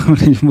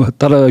उहाँहरूकोमा,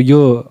 तर यो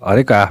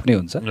हरेकको आफ्नै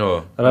हुन्छ।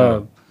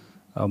 र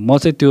म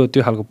चाहिँ त्यो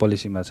खालको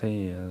पोलिसीमा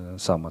चाहिँ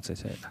सहमत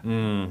चाहिँ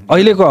छैन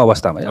अहिलेको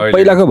अवस्थामा।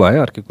 पहिलाको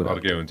भयो अर्कै कुरा,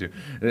 अर्कै हुन्थ्यो।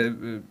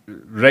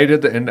 Right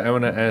at the and I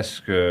want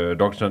ask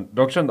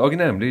doctor Chand, अघि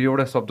नै हामीले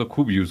एउटा शब्द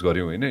खुब युज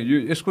गऱ्यौँ होइन,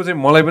 यसको चाहिँ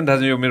मलाई पनि थाहा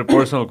छ, यो मेरो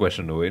पर्सनल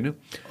क्वेसन हो होइन।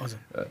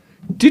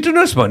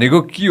 टिटेनस भनेको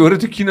के हो र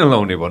त्यो किन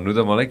लाउने भन्नु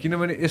त मलाई,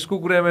 किनभने यसको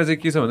कुरामा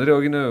चाहिँ के छ भन्दाखेरि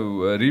अघि न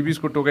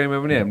रेबिसको टोकाइमा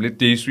पनि हामीले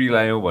 23 सुई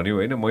लायौँ भन्यो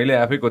होइन, मैले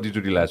आफै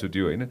कतिचोटि लाएको छु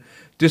त्यो होइन,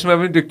 त्यसमा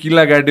पनि त्यो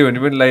किल्ला गाड्यो भने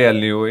पनि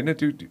लगाइहाल्ने हो होइन।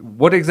 त्यो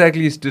what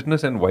exactly is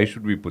tetanus and why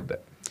should we put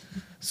that?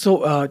 So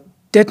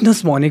tetanus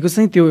भनेको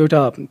चाहिँ त्यो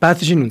एउटा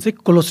प्याथोजेन हुन्छ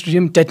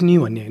क्लोस्ट्रिडियम टेटनी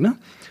भन्ने होइन।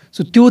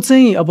 सो त्यो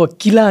चाहिँ अब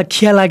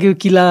खिया लाग्यो,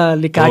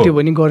 किलाले काट्यो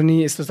भने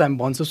गर्ने यस्तो चाहिँ हामी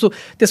भन्छौँ। सो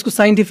त्यसको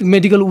साइन्टिफिक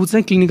मेडिकल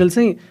चाहिँ क्लिनिकल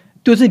चाहिँ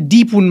त्यो चाहिँ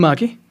डिप वुन्डमा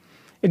के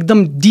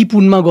एकदम डिप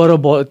वुन्डमा गएर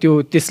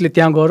त्यसले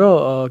त्यहाँ गएर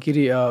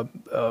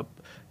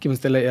के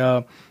भन्छ त्यसलाई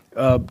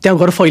त्यहाँ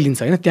गएर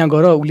फैलिन्छ होइन, त्यहाँ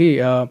गएर उसले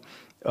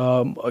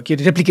के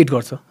अरे रेप्लिकेट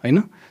गर्छ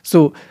होइन।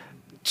 सो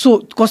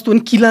कस्तो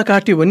भने किला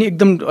काट्यो भने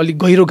एकदम अलिक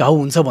गहिरो घाउ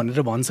हुन्छ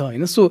भनेर भन्छ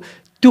होइन। सो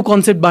त्यो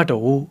कन्सेप्टबाट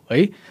हो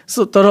है।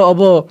 सो तर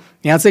अब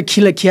यहाँ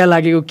चाहिँ खिया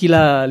लागेको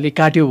किलाले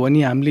काट्यो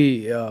भने हामीले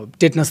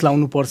टेटनस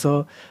लाउनुपर्छ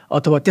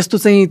अथवा त्यस्तो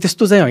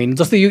चाहिँ होइन।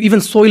 जस्तै यो इभन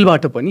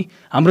सोइलबाट पनि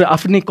हाम्रो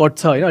आफ्नै कट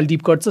छ होइन,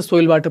 डिप कट छ,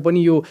 सोइलबाट पनि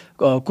यो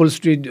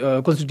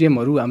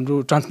कोल्स्ट्रिडियमहरू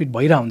हाम्रो ट्रान्समिट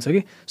भइरहेको हुन्छ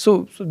कि।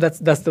 So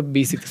that's the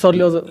basic.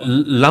 सरले अझ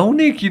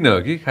लाउने किन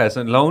कि खास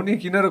लाउने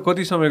किन र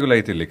कति समयको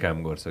लागि त्यसले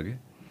काम गर्छ कि?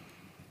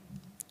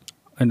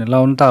 होइन,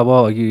 लाउनु त अब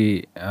अघि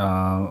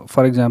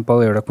फर इक्जाम्पल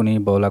एउटा कुनै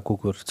बौला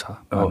कुकुर छ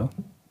भनौँ,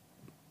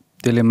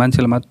 त्यसले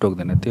मान्छेलाई मात्र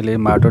टोक्दैन, त्यसले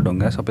माटो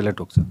ढुङ्गा सबैलाई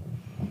टोक्छ,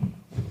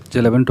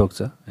 त्यसलाई पनि टोक्छ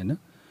होइन।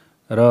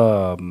 र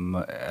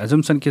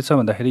एजम्सन के छ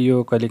भन्दाखेरि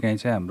यो कहिलेकाहीँ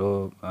चाहिँ हाम्रो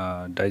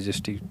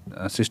डाइजेस्टिभ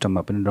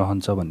सिस्टममा पनि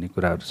रहन्छ भन्ने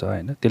कुराहरू छ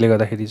होइन। त्यसले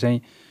गर्दाखेरि चाहिँ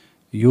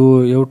यो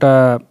एउटा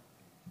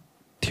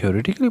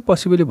थियोरिटिकली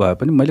पोसिबली भए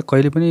पनि मैले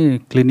कहिले पनि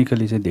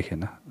क्लिनिकली चाहिँ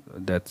देखेन,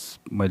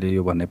 द्याट्स मैले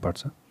यो भन्नै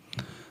पर्छ।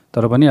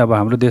 तर पनि अब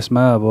हाम्रो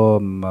देशमा अब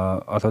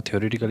अथवा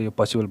थियोरिटिकली यो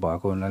पोसिबल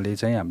भएको हुनाले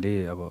चाहिँ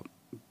हामीले अब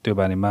त्यो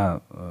बारेमा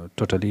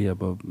टोटली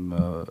अब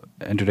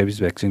एन्टिरेबिस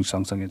भ्याक्सिन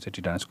सँगसँगै चाहिँ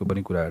टिटानसको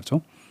पनि कुरा हेर्छौँ।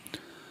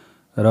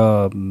 र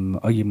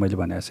अघि मैले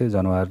भने जस्तै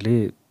जनावरले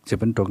जे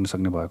पनि टोक्न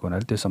सक्ने भएको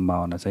हुनाले त्यो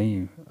सम्भावना चाहिँ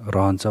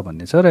रहन्छ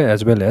भन्ने छ। र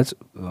एज वेल एज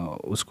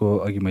उसको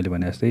अघि मैले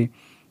भने जस्तै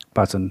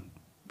पाचन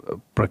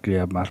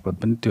प्रक्रिया मार्फत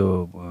पनि त्यो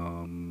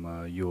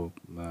यो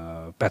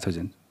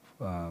प्याथोजेन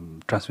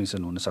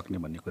ट्रान्समिसन हुन सक्ने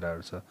भन्ने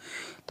कुराहरू छ।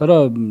 तर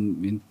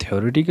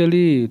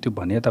थ्योरिटिकली त्यो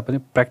भने तापनि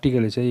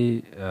प्र्याक्टिकली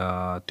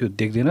चाहिँ त्यो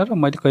देख्दैन। र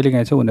मैले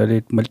कहिलेकाहीँ चाहिँ उनीहरूले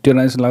मैले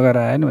टिटानस लगाएर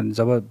आएन भने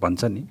जब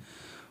भन्छ नि,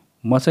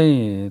 म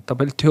चाहिँ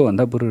तपाईँले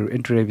त्योभन्दा बरु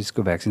एन्टिरेबिसको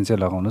भ्याक्सिन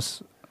चाहिँ लगाउनुहोस्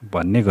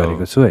भन्ने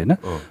गरेको छु होइन।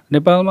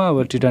 नेपालमा अब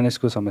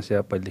टिटानसको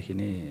समस्या पहिलेदेखि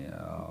नै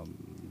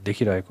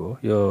देखिरहेको हो।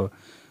 यो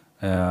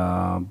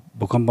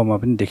भूकम्पमा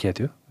पनि देखिएको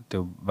थियो, त्यो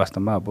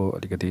वास्तवमा अब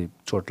अलिकति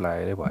चोट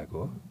लागेरै भएको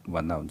हो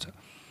भन्दा हुन्छ।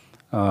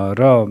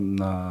 र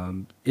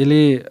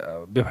यसले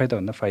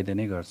बेफाइदाभन्दा फाइदा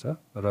नै गर्छ।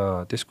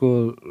 र त्यसको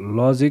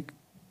लजिक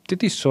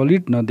त्यति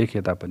सलिड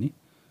नदेखे तापनि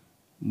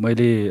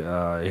मैले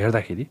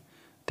हेर्दाखेरि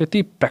त्यति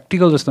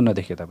प्र्याक्टिकल जस्तो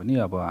नदेखे तापनि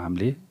अब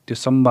हामीले त्यो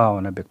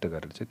सम्भावना व्यक्त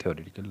गरेर चाहिँ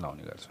थ्योरिटिकली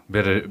लाउने गर्छौँ।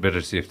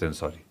 Better safe then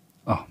sorry.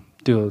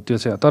 त्यो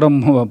चाहिँ तर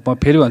म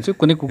फेरि भन्छु,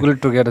 कुनै कुकुरले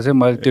टोकेर चाहिँ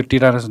मैले त्यो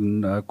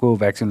टिटानसको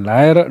भ्याक्सिन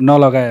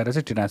नलगाएर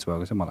चाहिँ टिटानस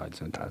भएको चाहिँ मलाई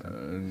अहिलेसम्म थाहा छैन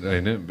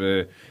होइन।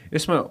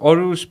 यसमा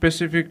अरू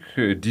स्पेसिफिक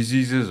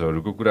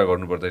डिजिजेसहरूको कुरा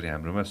गर्नुपर्दाखेरि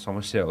हाम्रोमा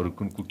समस्या अरू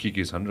कुन के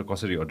छन् र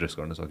कसरी एड्रेस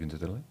गर्न सकिन्छ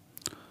त्यसलाई?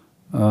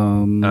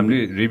 हामीले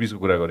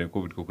रेबिसको कुरा गऱ्यौँ,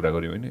 कोभिडको कुरा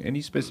गऱ्यौँ होइन।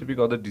 Any specific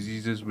other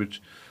diseases which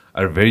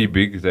are very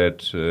big that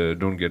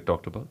don't get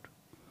talked about?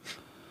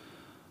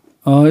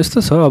 यस्तो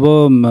छ, अब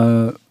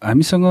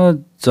हामीसँग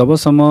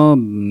जबसम्म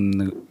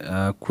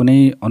कुनै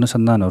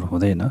अनुसन्धानहरू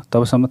हुँदैन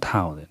तबसम्म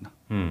थाहा हुँदैन।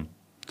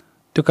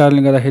 त्यो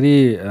कारणले गर्दाखेरि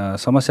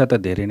समस्या त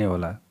धेरै नै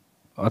होला।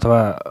 अथवा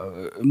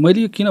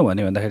मैले यो किन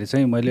भने भन्दाखेरि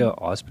चाहिँ मैले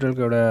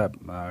हस्पिटलको एउटा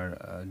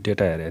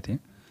डेटा हेरेको थिएँ।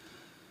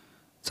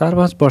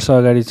 4-5 वर्ष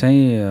अगाडि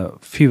चाहिँ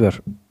फिभर,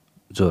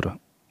 ज्वरो,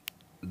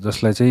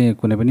 जसलाई चाहिँ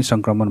कुनै पनि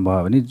सङ्क्रमण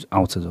भयो भने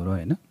आउँछ ज्वरो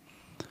होइन,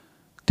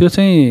 त्यो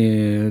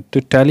चाहिँ त्यो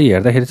ट्याली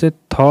हेर्दाखेरि चाहिँ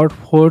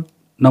 3rd-4th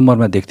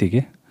नम्बरमा देख्थेँ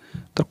कि।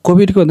 तर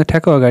कोभिडको भन्दा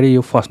ठ्याक्क अगाडि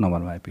यो 1st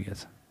नम्बरमा आइपुगेको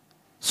छ।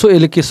 सो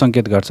यसले के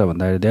सङ्केत गर्छ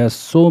भन्दाखेरि there are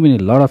so many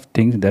lot of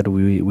things that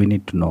we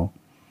need to know.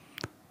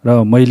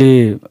 र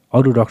मैले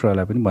अरू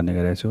डक्टरहरूलाई पनि भन्ने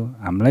गरेको छु,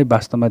 हामीलाई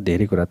वास्तवमा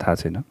धेरै कुरा थाहा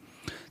छैन।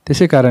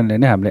 त्यसै कारणले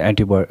नै हामीले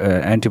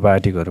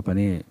एन्टिबायोटिकहरू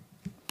पनि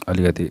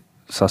अलिकति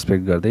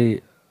सस्पेक्ट गर्दै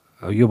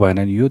यो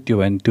भएन यो, त्यो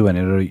भएन त्यो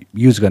भनेर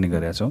युज गर्ने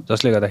गरेका छौँ,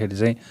 जसले गर्दाखेरि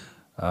चाहिँ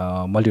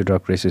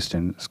मल्टिड्रग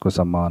रेसिस्टेन्सको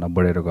सम्भावना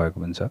बढेर गएको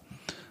हुन्छ।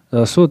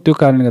 सो त्यो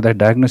कारणले गर्दा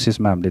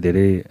डायग्नोसिसमा हामीले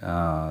धेरै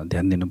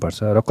ध्यान दिनुपर्छ।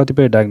 र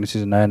कतिपय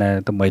डायग्नोसिस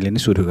नयाँ त मैले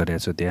नै सुरु गरेको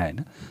छु त्यहाँ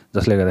होइन,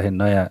 जसले गर्दाखेरि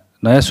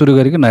नयाँ सुरु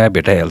गरेको नयाँ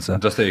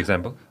भेटाइहाल्छ। जस्तै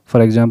example for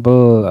example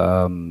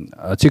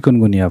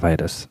chikungunya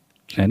virus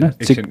होइन,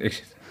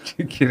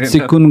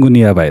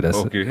 चिकुनगुनिया भाइरस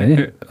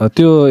है।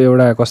 त्यो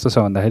एउटा कस्तो छ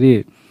भन्दाखेरि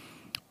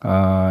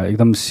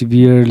एकदम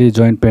सिभियरली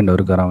जोइन्ट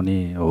पेनहरू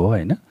गराउने हो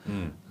होइन।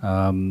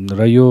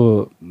 र यो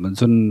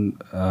जुन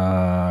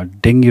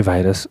डेङ्गी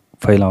भाइरस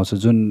फैलाउँछ,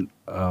 जुन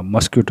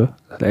मस्किटो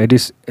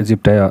एडिस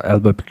इजिप्टाई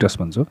एल्बोपिक्टस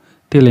भन्छौँ,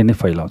 त्यसले नै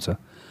फैलाउँछ।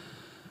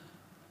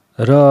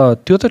 र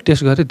त्यो त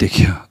टेस्ट गरेर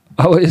देखियो।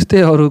 अब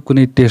यस्तै अरू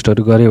कुनै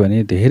टेस्टहरू गऱ्यो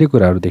भने धेरै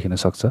कुराहरू देखिन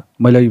सक्छ।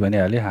 मैले अघि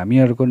भनिहालेँ,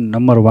 हामीहरूको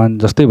नम्बर 1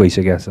 जस्तै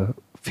भइसकेको छ,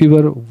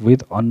 फिभर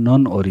विथ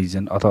अननोन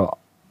ओरिजिन अथवा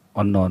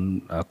अननोन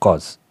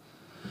कज।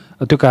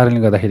 त्यो कारणले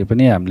गर्दाखेरि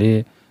पनि हामीले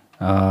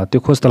त्यो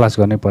खोज तलास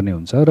गर्नै पर्ने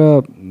हुन्छ। र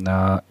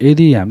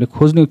यदि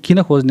हामीले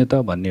किन खोज्ने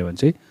त भन्ने हो भने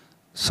चाहिँ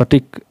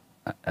सठिक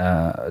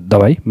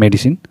दबाई,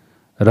 मेडिसिन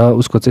र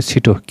उसको चाहिँ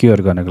छिटो क्योर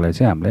गर्नको लागि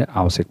चाहिँ हामीलाई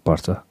आवश्यक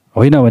पर्छ।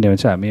 होइन भने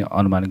चाहिँ हामी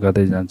अनुमान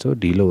गर्दै जान्छौँ,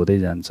 ढिलो हुँदै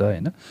जान्छ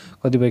होइन।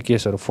 कतिपय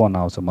केसहरू फोन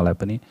आउँछ मलाई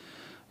पनि,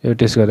 यो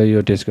टेस्ट गरेर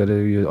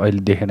यो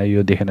अहिले देखेन,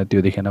 यो देखेन,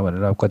 त्यो देखेन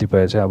भनेर। अब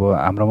कतिपय चाहिँ अब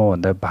हाम्रोमा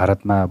भन्दा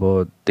भारतमा अब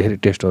धेरै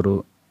टेस्टहरू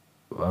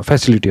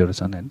फेसिलिटीहरू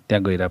छन् होइन,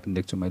 त्यहाँ गएर पनि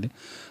देख्छु मैले।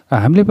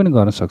 हामीले पनि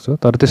गर्न सक्छौँ,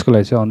 तर त्यसको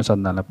लागि चाहिँ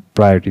अनुसन्धानलाई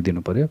प्रायोरिटी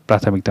दिनु पऱ्यो,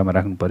 प्राथमिकतामा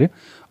राख्नु पऱ्यो,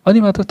 अनि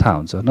मात्र थाहा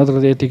हुन्छ। नत्र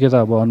त यतिकै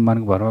त अब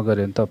अनुमानको भरमा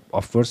गऱ्यो भने त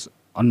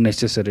अफकोर्स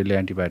अननेसेसरीली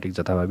एन्टिबायोटिक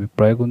जथाभावी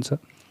प्रयोग हुन्छ।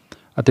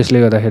 त्यसले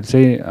गर्दाखेरि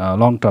चाहिँ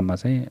लङ टर्ममा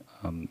चाहिँ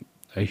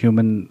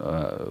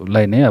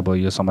ह्युमनलाई नै अब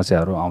यो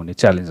समस्याहरू आउने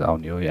च्यालेन्ज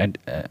आउने हो,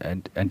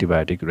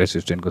 एन्टिबायोटिक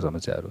रेसिस्टेन्टको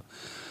समस्याहरू।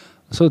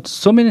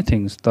 So many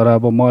things. तर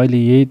अब म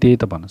अहिले त्यही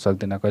त भन्न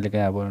सक्दिनँ।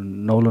 कहिलेकाहीँ अब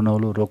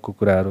नौलो रोगको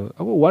कुराहरू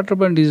अब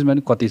वाटरबोर्न डिजिजमा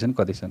पनि कति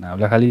छन्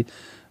हामीलाई खालि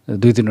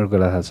 2-3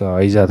 कुरा थाहा छ।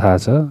 हैजा थाहा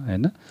छ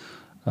होइन,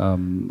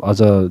 अझ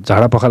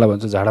झाडा पखाला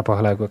भन्छ, झाडा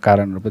पखालाको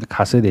कारणहरू पनि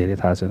खासै धेरै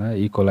थाहा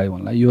छैन, इकोलाई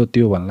भन्ला यो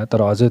त्यो भन्ला,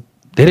 तर अझ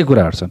धेरै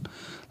कुराहरू छन्।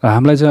 र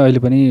हामीलाई चाहिँ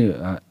अहिले पनि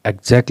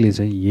एक्ज्याक्टली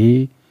चाहिँ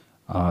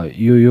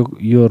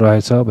यो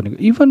रहेछ भनेको,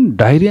 इभन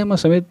डायरियामा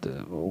समेत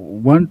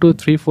 1, 2,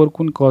 3, 4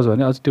 कुन कज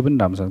भने अझ त्यो पनि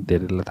राम्रोसँग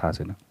धेरैलाई थाहा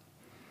छैन।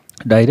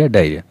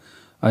 डायरिया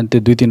अनि त्यो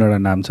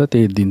 2-3 नाम छ,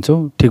 त्यही दिन्छौँ,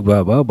 ठिक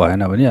भयो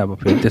भएन भने अब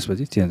फेरि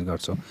त्यसपछि चेन्ज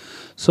गर्छौँ।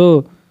 सो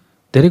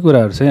धेरै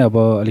कुराहरू चाहिँ अब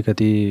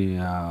अलिकति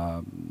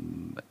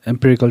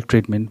एम्पेरिकल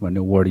ट्रिटमेन्ट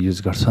भन्ने वर्ड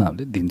युज गर्छौँ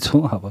हामीले,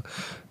 दिन्छौँ, अब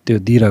त्यो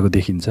दिइरहेको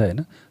देखिन्छ होइन।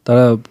 तर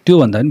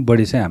त्योभन्दा पनि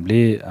बढी चाहिँ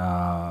हामीले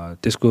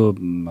त्यसको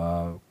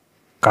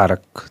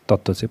कारक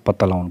तत्त्व चाहिँ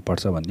पत्ता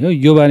लगाउनुपर्छ भन्ने हो।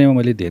 यो बारेमा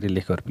मैले धेरै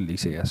लेखहरू पनि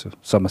लेखिसकेको छु।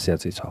 समस्या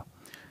चाहिँ छ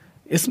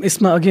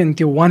यसमा। अगेन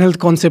त्यो वान हेल्थ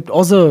कन्सेप्ट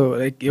अझ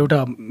लाइक एउटा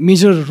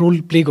मेजर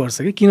रोल प्ले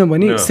गर्छ कि,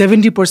 किनभने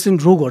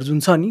 70% रोगहरू जुन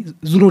छ नि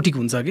जुनोटिक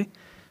हुन्छ कि,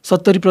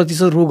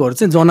 70% रोगहरू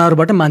चाहिँ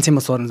जनावरबाट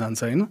मान्छेमा सर्न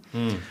जान्छ होइन।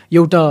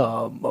 एउटा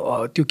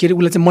त्यो के अरे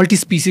उसलाई चाहिँ मल्टी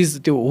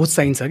स्पिसिज त्यो होस्ट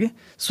चाहिन्छ कि।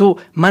 सो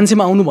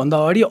मान्छेमा आउनुभन्दा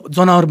अगाडि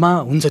जनावरमा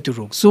हुन्छ त्यो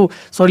रोग। सो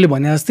सरले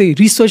भने जस्तै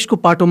रिसर्चको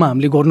पाटोमा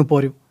हामीले गर्नु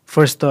पर्यो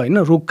फर्स्ट त होइन,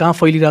 रोग कहाँ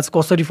फैलिरहेछ,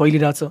 कसरी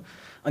फैलिरहेछ।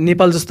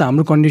 नेपाल जस्तो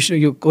हाम्रो कन्डिसन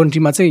यो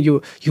कन्ट्रीमा चाहिँ यो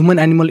ह्युमन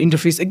एनिमल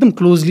इन्टरफेस एकदम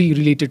क्लोजली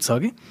रिलेटेड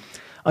छ कि।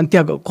 अनि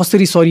त्यहाँ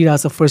कसरी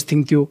सरिरहेछ फर्स्ट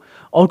थिङ त्यो।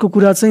 अर्को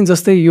कुरा चाहिँ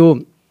जस्तै यो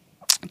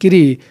के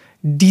अरे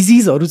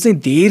डिजिजहरू चाहिँ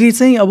धेरै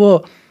चाहिँ अब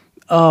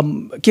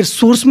के अरे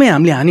सोर्समै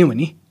हामीले हान्यौँ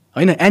भने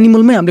होइन,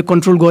 एनिमलमै हामीले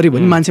कन्ट्रोल गऱ्यो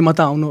भने मान्छेमा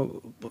त आउनु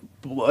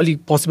अलिक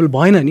पोसिबल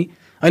भएन नि।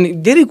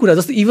 अनि धेरै कुरा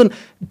जस्तै इभन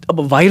अब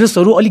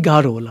भाइरसहरू अलिक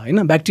गाह्रो होला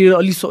होइन, ब्याक्टेरिया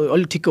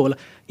अलिक ठिक्क होला,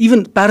 इभन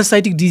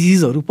प्यारासाइटिक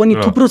डिजिजहरू पनि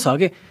थुप्रो छ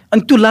क्या।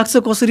 अनि त्यो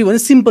लाग्छ कसरी भने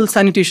सिम्पल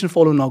सेनिटेसन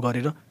फलो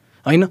नगरेर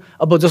होइन।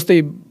 अब जस्तै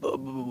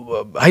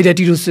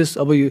हाइड्याटिरोसिस,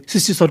 अब यो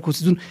सिस्टिक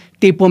सर्कोसिस जुन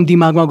टेपम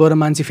दिमागमा गएर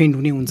मान्छे फेन्ट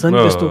हुने हुन्छ नि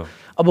त्यस्तो।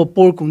 अब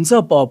पोर्क हुन्छ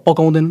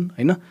पकाउँदैन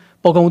होइन,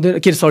 पकाउँदैन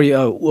के अरे सरी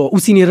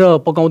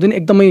उसिनेर पकाउँदैन,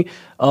 एकदमै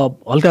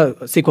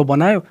हल्का सेको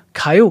बनायो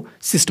खायो,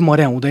 सिस्ट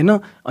मर्या हुँदैन,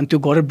 अनि त्यो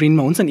गएर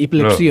ब्रेनमा हुन्छ नि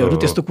इपिलेप्सीहरू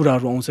त्यस्तो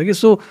कुराहरू आउँछ कि।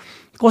 सो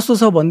कस्तो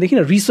छ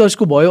भनेदेखि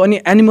रिसर्चको भयो।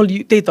 अनि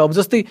एनिमल त्यही त अब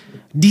जस्तै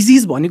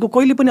डिजिज भनेको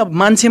कहिले पनि अब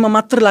मान्छेमा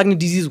मात्र लाग्ने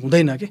डिजिज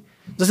हुँदैन कि।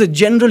 जस्तै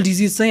जेनरल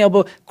डिजिज चाहिँ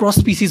अब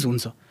क्रस स्पिसिज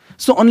हुन्छ।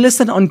 So unless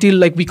and until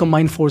like we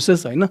combine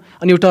forces होइन,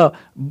 अनि एउटा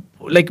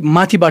लाइक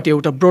माथिबाट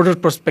एउटा ब्रोडर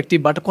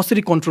पर्सपेक्टिभबाट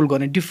कसरी कन्ट्रोल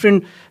गर्ने,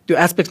 डिफ्रेन्ट त्यो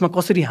एस्पेक्ट्समा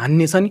कसरी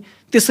हान्ने छ नि,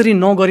 त्यसरी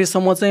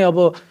नगरेसम्म चाहिँ अब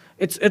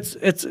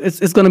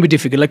it's gonna be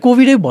difficult. Like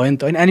कोभिडै भयो नि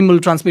त होइन, एनिमल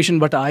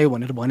ट्रान्समिसनबाट आयो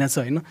भनेर भनेको छ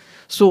होइन।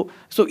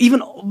 सो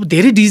इभन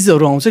धेरै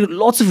डिजिजहरू आउँछ,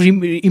 लट्स अफ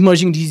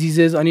इमर्जिङ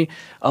डिजिजेस। अनि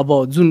अब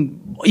जुन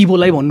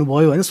इबोलाई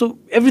भन्नुभयो होइन, so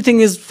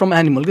everything is from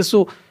animal के।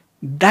 So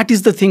that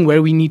is the thing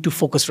where we need to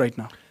focus right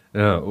now.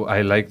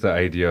 I like the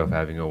idea of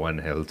having a one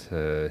health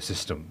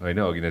system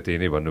होइन। अघि नै त्यही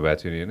नै भन्नुभएको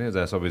थियो नि होइन,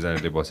 जहाँ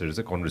सबैजनाले बसेर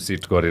चाहिँ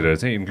कन्भर्सेट गरेर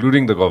चाहिँ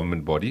इन्क्लुडिङ द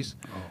गभर्मेन्ट बडिज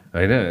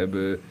होइन,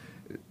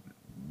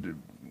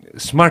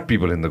 smart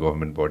people in the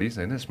government bodies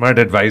होइन, smart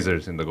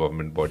एडभाइजर्स in the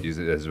government bodies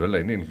as well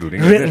होइन, including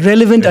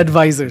relevant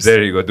एडभाइजर्स।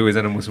 There you go,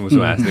 दुवैजना मुसु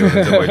हाँस्दै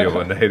हुनुहुन्छ मैले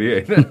भन्दाखेरि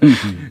होइन।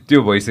 त्यो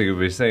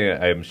भइसकेपछि चाहिँ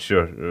I am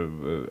sure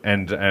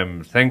and I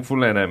am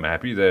thankful and I am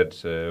happy that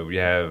we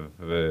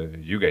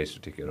have you guys to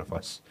take care of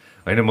us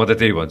होइन। म त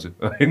त्यही भन्छु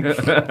होइन,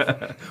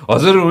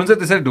 हजुर हुनुहुन्छ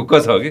त्यसरी ढुक्क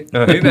छ कि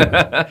होइन,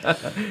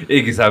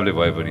 एक हिसाबले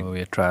भए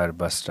पनि ट्रायर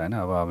बस्ट होइन।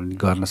 अब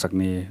गर्न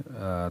सक्ने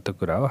त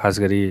कुरा हो, खास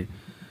गरी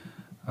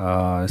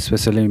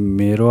स्पेसली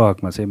मेरो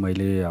हकमा चाहिँ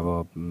मैले अब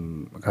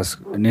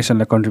खास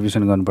नेसनलाई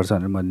कन्ट्रिब्युसन गर्नुपर्छ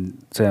भनेर म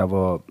चाहिँ अब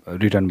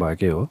रिटर्न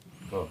भएकै हो।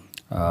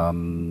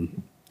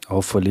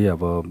 होपफुली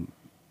अब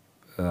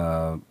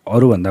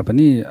अरूभन्दा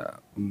पनि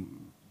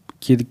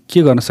के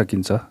गर्न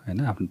सकिन्छ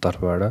होइन आफ्नो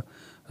तर्फबाट,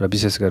 र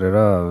विशेष गरेर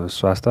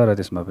स्वास्थ्य र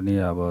त्यसमा पनि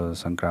अब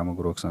सङ्क्रामक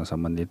रोगसँग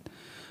सम्बन्धित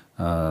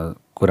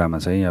कुरामा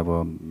चाहिँ अब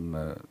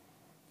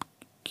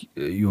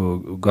यो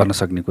गर्न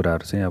सक्ने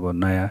कुराहरू चाहिँ अब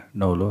नयाँ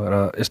नौलो र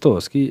यस्तो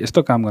होस् कि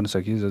यस्तो काम गर्न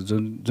सकियोस्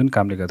जुन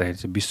कामले गर्दाखेरि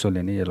चाहिँ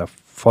विश्वले नै यसलाई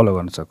फलो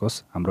गर्न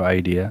सकोस्। हाम्रो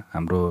आइडिया,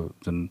 हाम्रो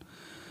जुन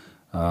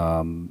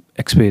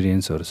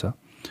एक्सपिरियन्सहरू छ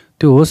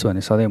त्यो होस्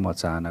भन्ने सधैँ म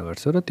चाहना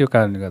गर्छु। र त्यो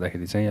कारणले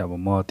गर्दाखेरि चाहिँ अब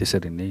म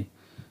त्यसरी नै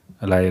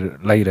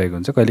लागिरहेको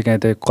हुन्छ। कहिलेकाहीँ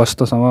त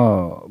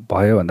कस्तोसँग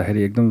भयो भन्दाखेरि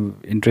एकदम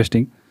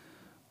इन्ट्रेस्टिङ,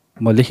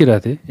 म लेखिरहेको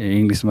थिएँ,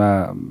 इङ्ग्लिसमा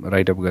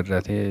राइटअप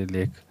गरिरहेको थिएँ,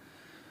 लेख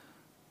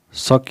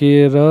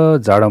सकेर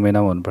जाडो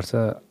महिनामा हुनुपर्छ,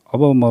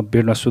 अब म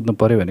बेडमा सुत्नु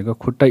पऱ्यो भनेको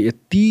खुट्टा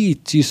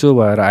यति चिसो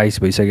भएर आइस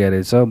भइसकेको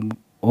रहेछ।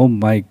 ओ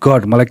माई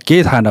गड, मलाई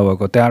केही थाहा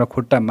नभएको त्यहाँबाट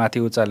खुट्टा माथि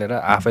उचालेर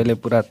आफैले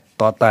पुरा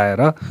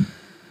तताएर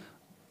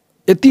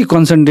यति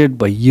कन्सन्ट्रेट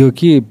भइयो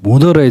कि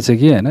हुँदो रहेछ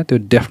कि होइन त्यो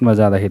डेफ्टमा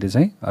जाँदाखेरि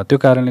चाहिँ। त्यो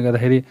कारणले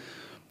गर्दाखेरि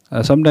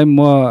समटाइम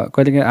म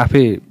कहिलेकाहीँ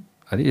आफै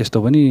अरे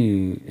यस्तो गरी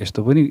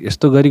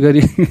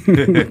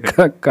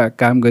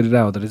काम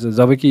गरिरहेको हुँदो रहेछ,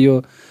 जबकि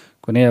यो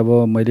कुनै अब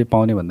मैले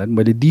पाउने भन्दा पनि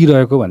मैले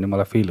दिइरहेको भन्ने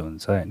मलाई फिल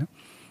हुन्छ होइन।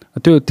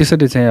 त्यो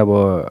त्यसरी चाहिँ अब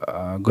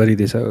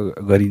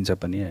गरिन्छ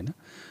पनि होइन।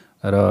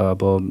 र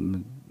अब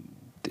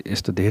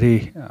यस्तो धेरै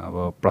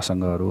अब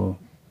प्रसङ्गहरू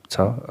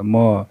छ।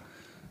 म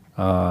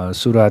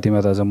सुरुवातीमा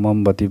त अझ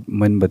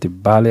मोमबत्ती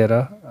बालेर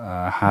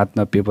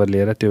हातमा पेपर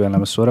लिएर त्यो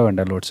बेलामा 16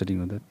 घन्टा लोड सेडिङ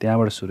हुन्थ्यो,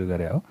 त्यहाँबाट सुरु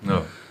गरेँ हो।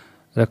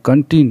 र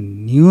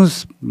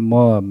कन्टिन्युस म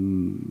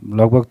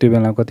लगभग त्यो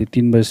बेलामा कति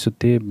 3 बजी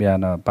सुत्थेँ,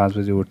 बिहान 5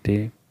 बजी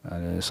उठ्थेँ,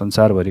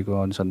 संसारभरिको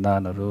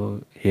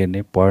अनुसन्धानहरू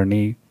हेर्ने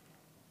पढ्ने।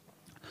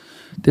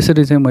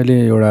 त्यसरी चाहिँ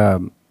मैले एउटा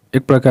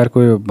एक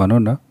प्रकारको भनौँ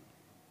न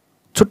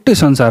छुट्टै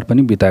संसार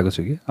पनि बिताएको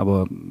छु कि। अब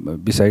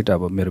बिसाइड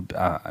अब मेरो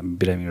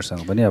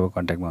बिरामीहरूसँग पनि अब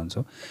कन्ट्याक्टमा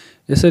हुन्छौँ।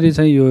 यसरी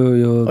चाहिँ यो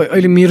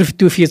अहिले मेरो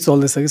त्यो फेज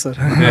चल्दैछ कि सर।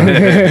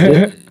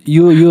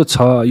 यो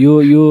छ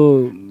यो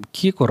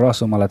के को रस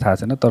हो मलाई थाहा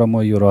छैन, तर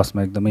म यो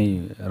रसमा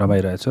एकदमै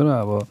रमाइरहेको छु। र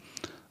अब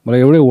मलाई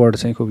एउटै वर्ड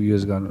चाहिँ खुब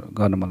युज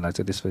गर्न मन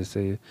लाग्छ त्यसपछि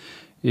चाहिँ,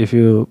 if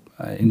you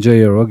enjoy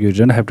your work you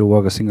don't have to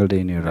work a single day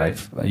in your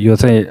life. यो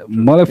चाहिँ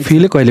मलाई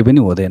फिलै कहिले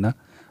पनि हुँदैन।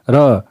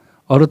 र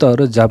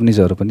अरू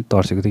जापानिजहरू पनि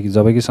तर्सेको थियो कि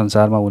जबकि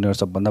संसारमा उनीहरू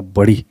सबभन्दा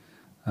बढी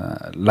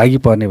लागि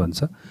पर्ने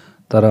भन्छ,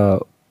 तर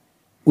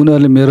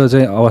उनीहरूले मेरो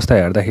चाहिँ अवस्था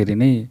हेर्दाखेरि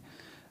नै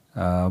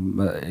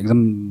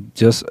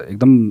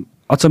एकदम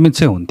अचम्मित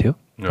चाहिँ हुन्थ्यो।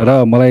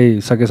 र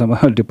मलाई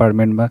सकेसम्म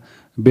डिपार्टमेन्टमा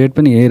बेड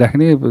पनि यहीँ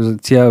राख्ने,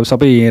 चिया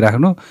सबै यहीँ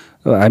राख्नु,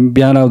 हामी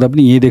बिहान आउँदा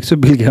पनि यहीँ देख्छु,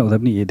 बेलुकी आउँदा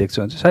पनि यहीँ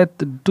देख्छु भन्छ।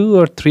 सायद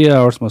 2 or 3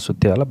 आवर्स म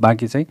सुत्थेँ होला,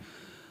 बाँकी चाहिँ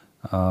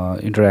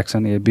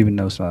इन्टरेक्सन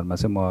विभिन्न उसमा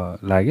चाहिँ म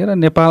लागेँ। र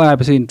नेपाल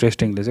आएपछि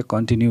इन्ट्रेस्टिङले चाहिँ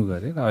कन्टिन्यू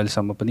गरेँ र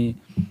अहिलेसम्म पनि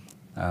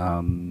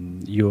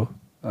यो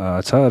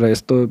छ। र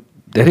यस्तो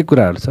धेरै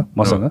कुराहरू छ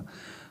मसँग।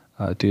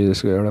 त्यो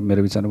यसको एउटा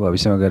मेरो विचारमा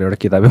भविष्यमा गएर एउटा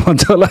किताबै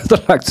बन्छ होला जस्तो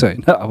लाग्छ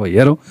होइन। अब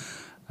हेरौँ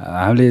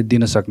हामीले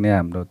दिन सक्ने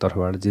हाम्रो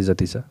तर्फबाट जे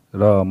जति छ।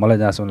 र मलाई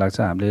जहाँसम्म लाग्छ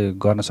हामीले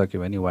गर्न सक्यो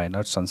भने वाइ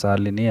नट,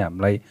 संसारले नै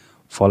हामीलाई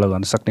फलो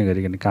गर्न सक्ने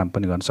गरिकन काम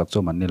पनि गर्न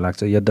सक्छौँ भन्ने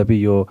लाग्छ। यद्यपि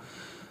यो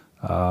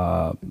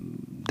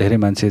धेरै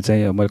मान्छे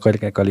चाहिँ मैले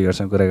कहिलेकाहीँ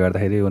कलिगहरूसँग कुरा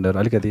गर्दाखेरि उनीहरू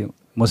अलिकति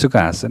मसुक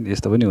हाँस्छन्,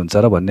 यस्तो पनि हुन्छ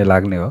र भन्ने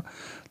लाग्ने हो।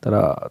 तर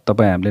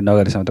तपाईँ हामीले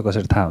नगरेसम्म त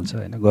कसरी थाहा हुन्छ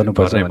होइन,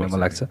 गर्नुपर्छ भन्ने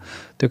मलाई लाग्छ।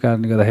 त्यो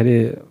कारणले गर्दाखेरि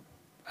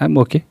आइएम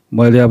ओके,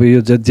 मैले अब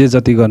यो जे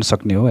जति गर्न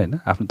सक्ने हो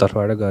होइन आफ्नो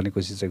तर्फबाट गर्ने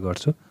कोसिस चाहिँ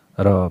गर्छु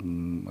र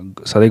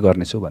सधैँ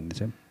गर्नेछु भन्ने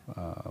चाहिँ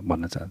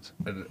भन्न चाहन्छु।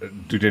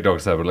 दुइटै डाक्टर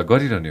साहबहरूलाई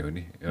गरिरहने हो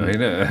नि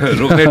होइन,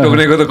 रोक्ने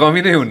टोक्नेको त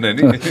कमी नै हुन्न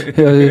नि।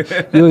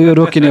 यो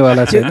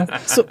रोकिनेवाला छैन।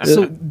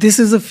 So this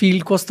is a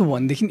field कस्तो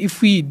भनेदेखि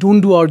if we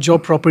don't do our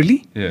job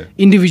properly,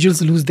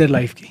 individuals lose their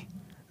life के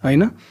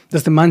होइन।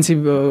 जस्तै मान्छे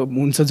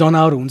हुन्छ,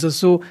 जनावर हुन्छ।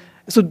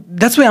 So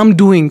that's why I'm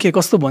doing के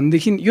कस्तो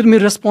भनेदेखि यो त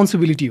मेरो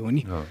रेस्पोन्सिबिलिटी हो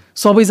नि।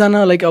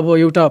 सबैजना लाइक अब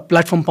एउटा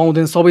प्लेटफर्म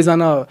पाउँदैन,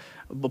 सबैजना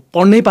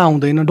पढ्नै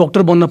पाउँदैन,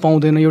 डक्टर बन्न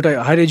पाउँदैन,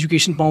 एउटा हायर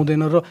एजुकेसन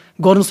पाउँदैन र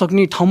गर्न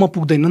सक्ने ठाउँमा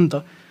पुग्दैन नि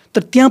त।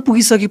 तर त्यहाँ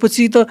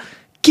पुगिसकेपछि त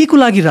के को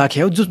लागि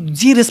राख्यो,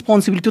 जे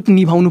रेस्पोन्सिबिलिटी त्यो त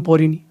निभाउनु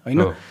पऱ्यो नि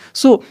होइन।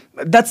 सो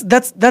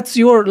द्याट्स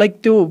योर लाइक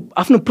त्यो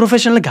आफ्नो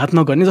प्रोफेसनलाई घात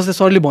नगर्ने। जस्तै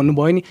सरले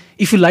भन्नुभयो नि,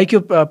 if you like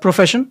your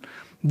profession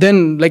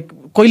then like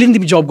कहिले नि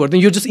तिमी जब गर्दैन,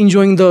 यु जस्ट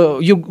इन्जोइङ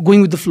यो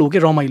गोइङ विथ द फ्लो के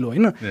रमाइलो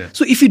होइन।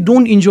 So if you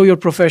don't enjoy your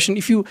profession,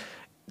 if you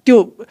त्यो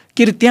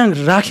के अरे त्यहाँ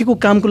राखेको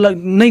कामको लागि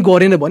नै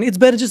गरेन भने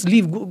it's better just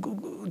leave,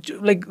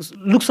 like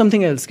look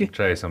something else के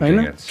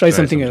होइन, ट्राई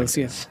समथिङ एल्स।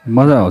 यस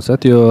मजा आउँछ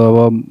त्यो।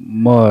 अब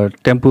म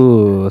टेम्पो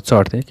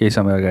चढ्थेँ केही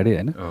समय अगाडि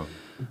होइन,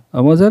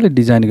 मजाले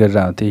डिजाइन गरेर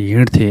आउँथेँ,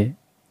 हिँड्थेँ।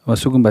 म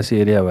सुकुम्बासी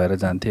एरिया भएर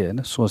जान्थेँ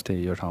होइन,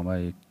 सोच्थेँ यो ठाउँमा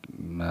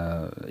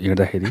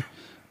हिँड्दाखेरि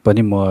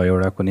पनि म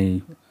एउटा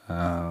कुनै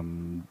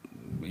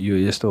यो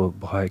यस्तो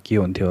भयो के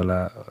हुन्थ्यो होला,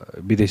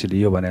 विदेशीले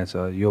यो भनेको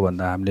छ,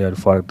 योभन्दा हामीले अरू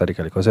फरक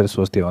तरिकाले कसरी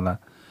सोच्थ्यो होला,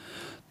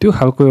 त्यो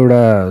खालको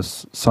एउटा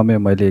समय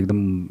मैले एकदम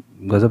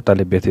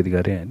गजबताले व्यतीत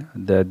गरेँ होइन।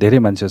 धेरै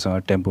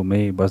मान्छेसँग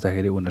टेम्पोमै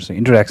बस्दाखेरि उनीहरूसँग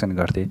इन्टरेक्सन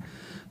गर्थेँ।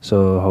 सो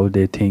हाउ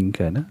दे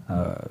थिङ्क होइन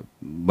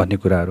भन्ने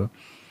कुराहरू,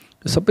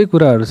 सबै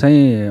कुराहरू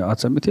चाहिँ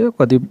अचम्म थियो।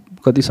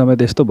 कति समय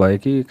त यस्तो भयो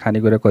कि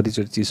खानेकुरा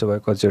कतिचोटि चिसो भयो,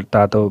 कतिचोटि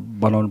तातो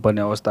बनाउनु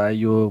पर्ने अवस्था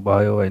यो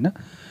भयो होइन।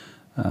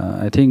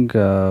 आई थिङ्क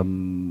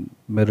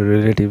मेरो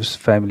रिलेटिभ्स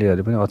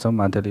फ्यामिलीहरू पनि अचम्म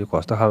मान्थ्यो, यो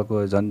कस्तो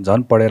खालको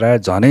झन् पढेर आयो,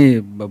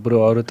 झनै बरु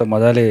अरू त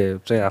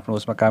मजाले चाहिँ आफ्नो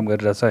उसमा काम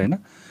गरिरहेछ होइन,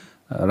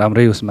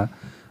 राम्रै उसमा,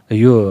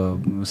 यो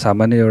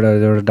सामान्य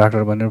एउटा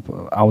डाक्टर बनेर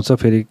आउँछ,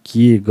 फेरि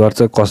के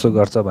गर्छ कसो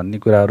गर्छ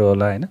भन्ने कुराहरू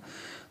होला होइन।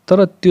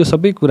 तर त्यो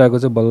सबै कुराको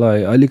चाहिँ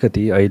बल्ल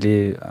अलिकति अहिले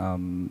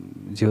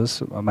जे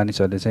होस्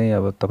मानिसहरूले चाहिँ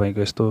अब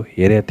तपाईँको यस्तो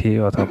हेरेको थिएँ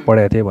अथवा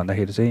पढाएको थिएँ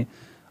भन्दाखेरि चाहिँ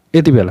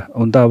यति बेला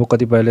हुन त अब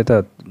कतिपयले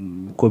त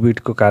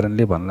कोभिडको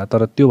कारणले भन्ला,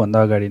 तर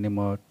त्योभन्दा अगाडि नै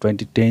म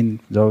 2010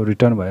 जब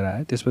रिटर्न भएर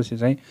आएँ त्यसपछि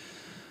चाहिँ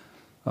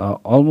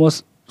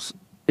अलमोस्ट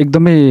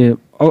एकदमै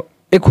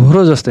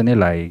एकहोरो जस्तै नै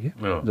लाग्यो कि,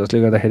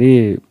 जसले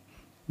गर्दाखेरि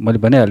मैले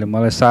भनिहालेँ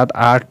मलाई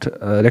 7-8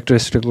 रेक्टर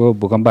स्केलको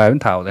भूकम्प आयो भने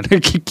थाहा हुँदैन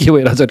के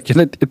भइरहेछ,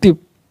 किन यति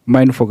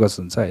माइन्ड फोकस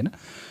हुन्छ होइन।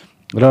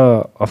 र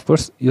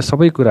अफकोर्स यो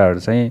सबै कुराहरू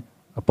चाहिँ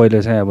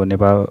पहिले चाहिँ अब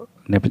नेपाल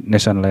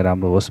नेसनलाई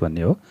राम्रो होस्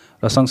भन्ने हो,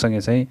 र सँगसँगै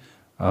चाहिँ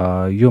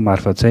यो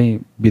मार्फत चाहिँ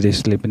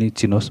विदेशले पनि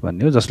चिनोस्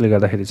भन्ने हो, जसले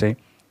गर्दाखेरि चाहिँ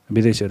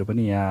विदेशीहरू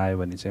पनि यहाँ आयो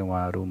भने चाहिँ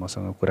उहाँहरू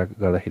मसँग कुरा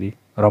गर्दाखेरि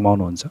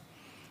रमाउनुहुन्छ।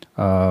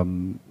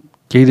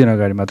 केही दिन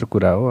अगाडि मात्र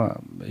कुरा हो,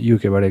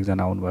 युकेबाट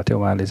एकजना आउनुभएको थियो,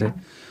 उहाँले चाहिँ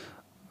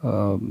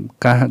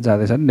कहाँ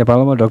जाँदैछ नि,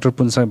 नेपालमा डाक्टर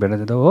पुनसँग भेट्न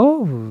जाँदा, हो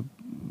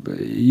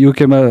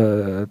युकेमा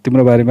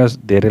तिम्रो बारेमा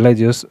धेरैलाई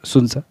जे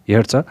सुन्छ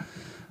हेर्छ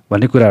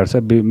भन्ने कुराहरू छ।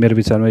 मेरो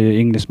विचारमा यो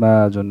इङ्ग्लिसमा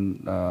जुन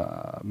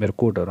मेरो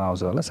कोटहरू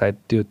आउँछ होला, सायद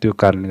त्यो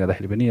कारणले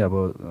गर्दाखेरि पनि अब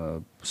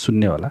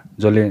सुन्ने होला,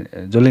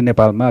 जसले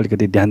नेपालमा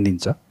अलिकति ध्यान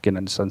दिन्छ,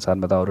 किनभने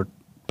संसारमा त अरू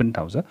पनि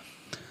ठाउँ छ।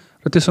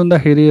 र त्यो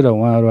सुन्दाखेरि र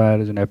उहाँहरू आएर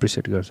जुन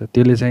एप्रिसिएट गर्छ,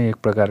 त्यसले चाहिँ एक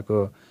प्रकारको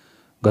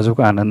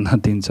गजबको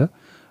आनन्द दिन्छ।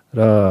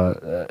 र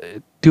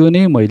त्यो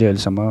नै मैले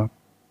अहिलेसम्म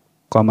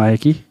कमाएँ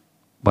कि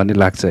भन्ने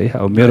लाग्छ है।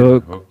 अब मेरो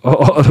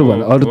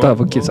अरू त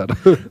अब के छ र,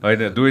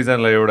 होइन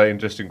दुवैजनालाई एउटा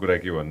इन्ट्रेस्टिङ कुरा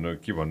के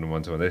भन्नु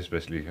मन छ भन्दा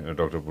स्पेसली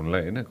डाक्टर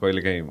पुनलाई होइन,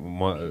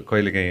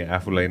 कहिलेकाहीँ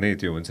आफूलाई नै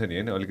त्यो हुन्छ नि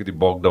होइन, अलिकति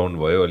बक डाउन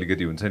भयो,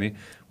 अलिकति हुन्छ नि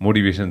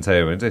मोटिभेसन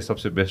चाहियो भने चाहिँ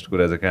सबसे बेस्ट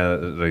कुरा चाहिँ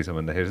कहाँ रहेछ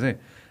भन्दाखेरि चाहिँ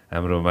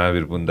हाम्रो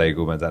महावीर पुन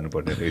दाईकोमा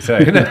जानुपर्ने रहेछ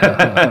होइन।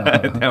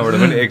 त्यहाँबाट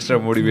पनि एक्स्ट्रा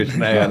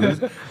मोटिभेसन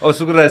आइहाल्छ। अब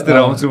शुक्रराजतिर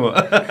आउँछु म।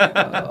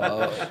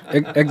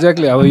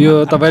 एक्ज्याक्टली। अब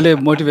यो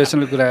तपाईँले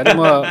मोटिभेसनल कुराहरू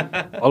म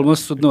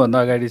अलमोस्ट सुत्नुभन्दा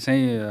अगाडि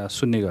चाहिँ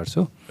सुन्ने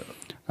गर्छु,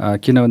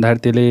 किन भन्दाखेरि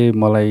त्यसले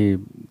मलाई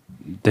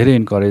धेरै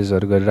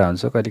इन्करेजहरू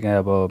गरिरहन्छ। कहिलेकाहीँ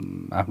अब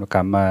आफ्नो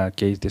काममा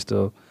केही त्यस्तो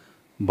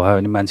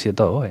भयो भने मान्छे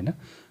त हो होइन,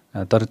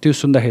 तर त्यो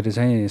सुन्दाखेरि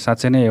चाहिँ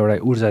साँच्चै नै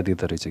एउटा ऊर्जा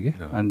दिँदो रहेछ कि,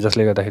 अनि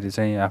जसले गर्दाखेरि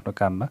चाहिँ आफ्नो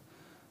काममा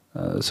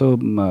सो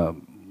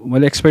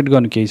मैले एक्सपेक्ट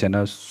गर्नु केही छैन।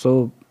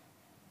 सो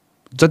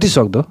जति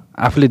सक्दो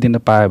आफूले दिन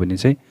पायो भने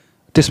चाहिँ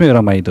त्यसमै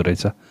रमाइदो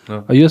रहेछ।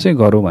 यो चाहिँ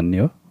गरौँ भन्ने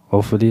हो।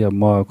 होपफुली अब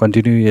म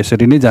कन्टिन्यू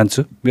यसरी नै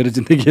जान्छु, मेरो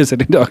जिन्दगी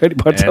यसरी नै अगाडि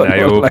बढ्छ। And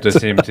I hope the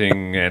same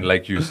thing, and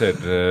like you said,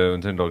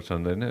 हुन्छ नि डाक्टर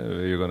चन्द होइन,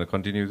 you're going to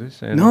continue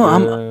this? And, no,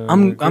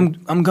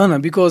 I'm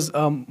gonna, because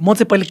म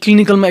चाहिँ पहिले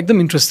क्लिनिकलमा एकदम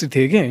इन्ट्रेस्टेड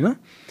थिएँ कि होइन,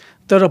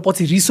 तर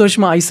पछि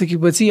रिसर्चमा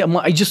आइसकेपछि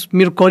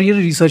मेरो करियर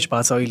रिसर्च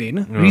भएको छ अहिले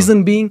होइन।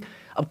 रिजन बिङ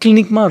अब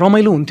क्लिनिकमा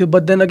रमाइलो हुन्थ्यो,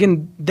 but then again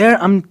there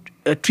I'm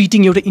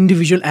treating एउटा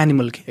इन्डिभिजुअल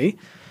एनिमल के है,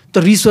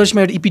 तर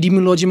रिसर्चमा एउटा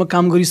इपिडेमियोलोजीमा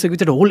काम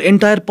गरिसकेपछि एउटा होल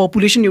एन्टायर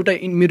पपुलेसन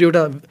मेरो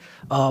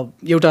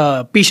एउटा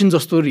पेसेन्ट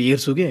जस्तो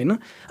हेर्छु कि होइन।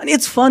 अनि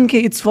इट्स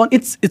फन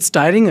इट्स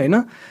टायरिङ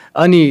होइन।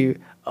 अनि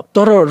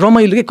तर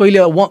रमाइलो के, कहिले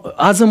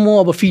आज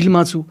म अब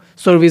फिल्डमा छु,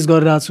 सर्भिस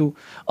गरिरहेको छु,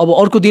 अब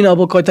अर्को दिन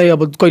अब कतै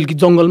अब कहिले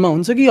जङ्गलमा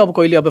हुन्छ कि अब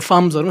कहिले अब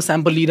फार्म्सहरूमा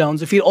स्याम्पल लिएर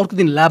हुन्छ, फेरि अर्को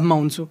दिन ल्याबमा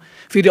हुन्छु,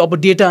 फेरि अब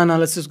डेटा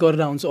एनालिसिस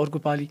गरेर हुन्छ, अर्को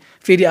पालि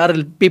फेरि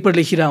आएर पेपर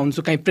लेखिरहेको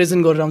हुन्छु, कहीँ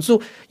प्रेजेन्ट गरेर हुन्छु।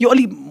 यो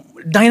अलिक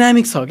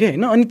डाइनामिक छ क्या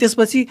होइन। अनि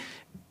त्यसपछि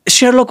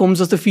शेरलक होम्स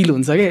जस्तो फिल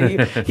हुन्छ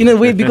क्या in a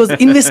way,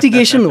 because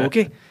investigation हो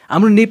कि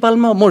हाम्रो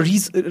नेपालमा। म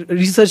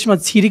रिसर्चमा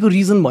छिरेको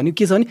रिजन भन्यो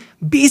के छ भने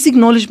बेसिक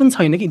नलेज पनि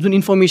छैन कि, जुन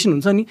इन्फर्मेसन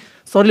हुन्छ नि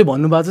सरले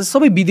भन्नुभएको छ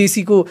सबै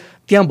विदेशीको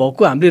त्यहाँ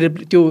भएको हामीले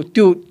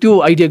त्यो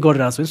आइडिया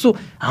गरिरहेको छ। सो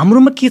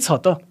हाम्रोमा के छ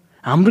त,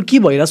 हाम्रो के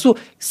भइरहेको। सो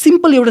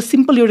सिम्पल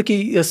एउटा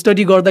केही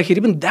स्टडी गर्दाखेरि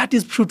पनि that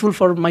is fruitful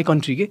for my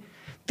country के,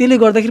 त्यसले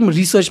गर्दाखेरि म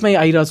रिसर्चमै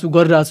आइरहेको छु,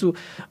 गरिरहेको छु।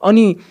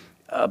 अनि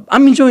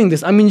आम enjoying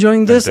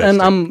this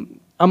and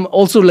I'm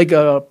also like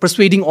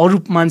persuading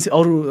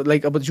अरू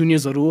like अब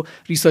जुनियर्सहरू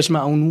रिसर्चमा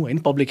आउनु होइन,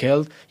 पब्लिक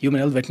हेल्थ, ह्युमन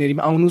हेल्थ,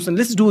 भेटनेरीमा आउनुहोस् and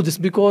let's do this.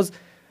 Because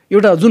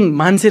एउटा जुन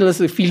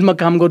मान्छेलाई फिल्डमा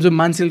काम गर्छ, जुन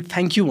मान्छेले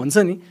थ्याङ्क यू भन्छ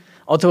नि,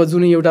 अथवा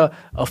जुन एउटा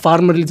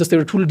फार्मरले जस्तो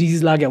एउटा ठुलो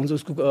डिजिज लाग्यो हुन्छ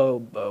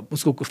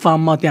उसको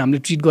फार्ममा त्यहाँ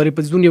हामीले ट्रिट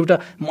गरेपछि जुन एउटा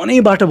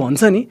मनैबाट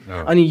भन्छ नि,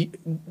 अनि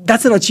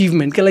द्याट्स एन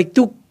अचिभमेन्ट क्या। लाइक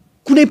त्यो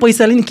कुनै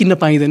पैसाले नि किन्न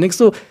पाइँदैन।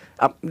 So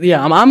yeah,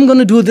 I'm going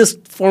to do this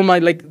for my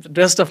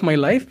rest of my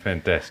life.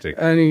 Fantastic.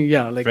 And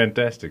yeah,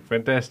 fantastic.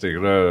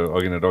 र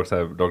अघि नै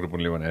डाक्टर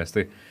पुनले भने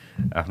जस्तै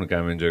आफ्नो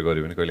काम इन्जोय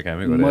गर्यो भने कहिले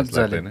कामै गरेर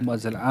लाग्दैन,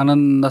 मजाले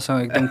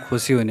आनन्दसँग एकदम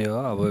खुसी हुने हो।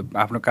 अब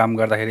आफ्नो काम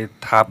गर्दाखेरि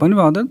थाहा पनि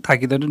पाउँदैन,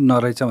 थाकिँदैन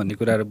नरहेछ भन्ने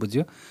कुराहरू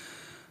बुझ्यो।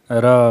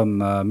 र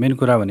मेन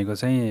कुरा भनेको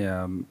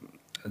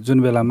चाहिँ जुन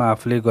बेलामा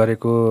आफूले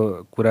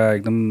गरेको कुरा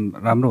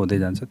एकदम राम्रो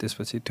हुँदै जान्छ,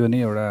 त्यसपछि त्यो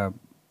नै एउटा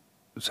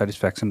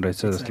सेटिस्फ्याक्सन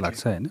रहेछ जस्तो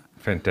लाग्छ होइन।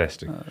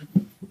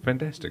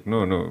 Fantastic.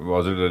 No,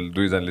 हजुर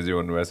दुईजनाले जे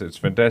भन्नुभएको छ, it's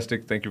fantastic.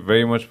 Thank you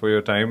very much for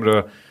your time. र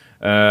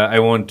I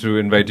want to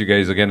invite you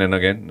guys again and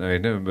again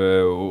होइन,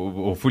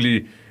 होपफुली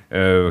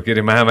के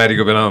अरे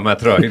महामारीको बेलामा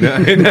मात्र होइन।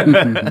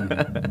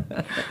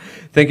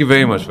 Thank you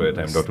very much for your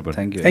time doctor Pun.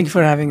 Thank you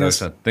for having us.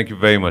 Thank you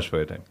very much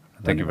for your time.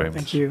 Thank you very much.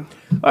 Thank you.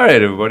 All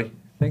right, everybody.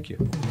 Thank you.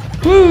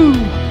 Woo!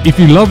 If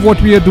you love what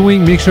we are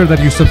doing, make sure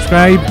that you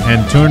subscribe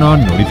and turn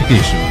on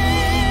notifications.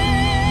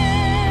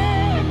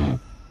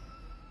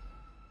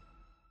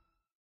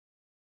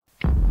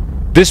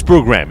 This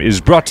program is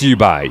brought to you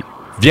by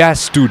Vyas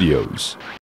Studios.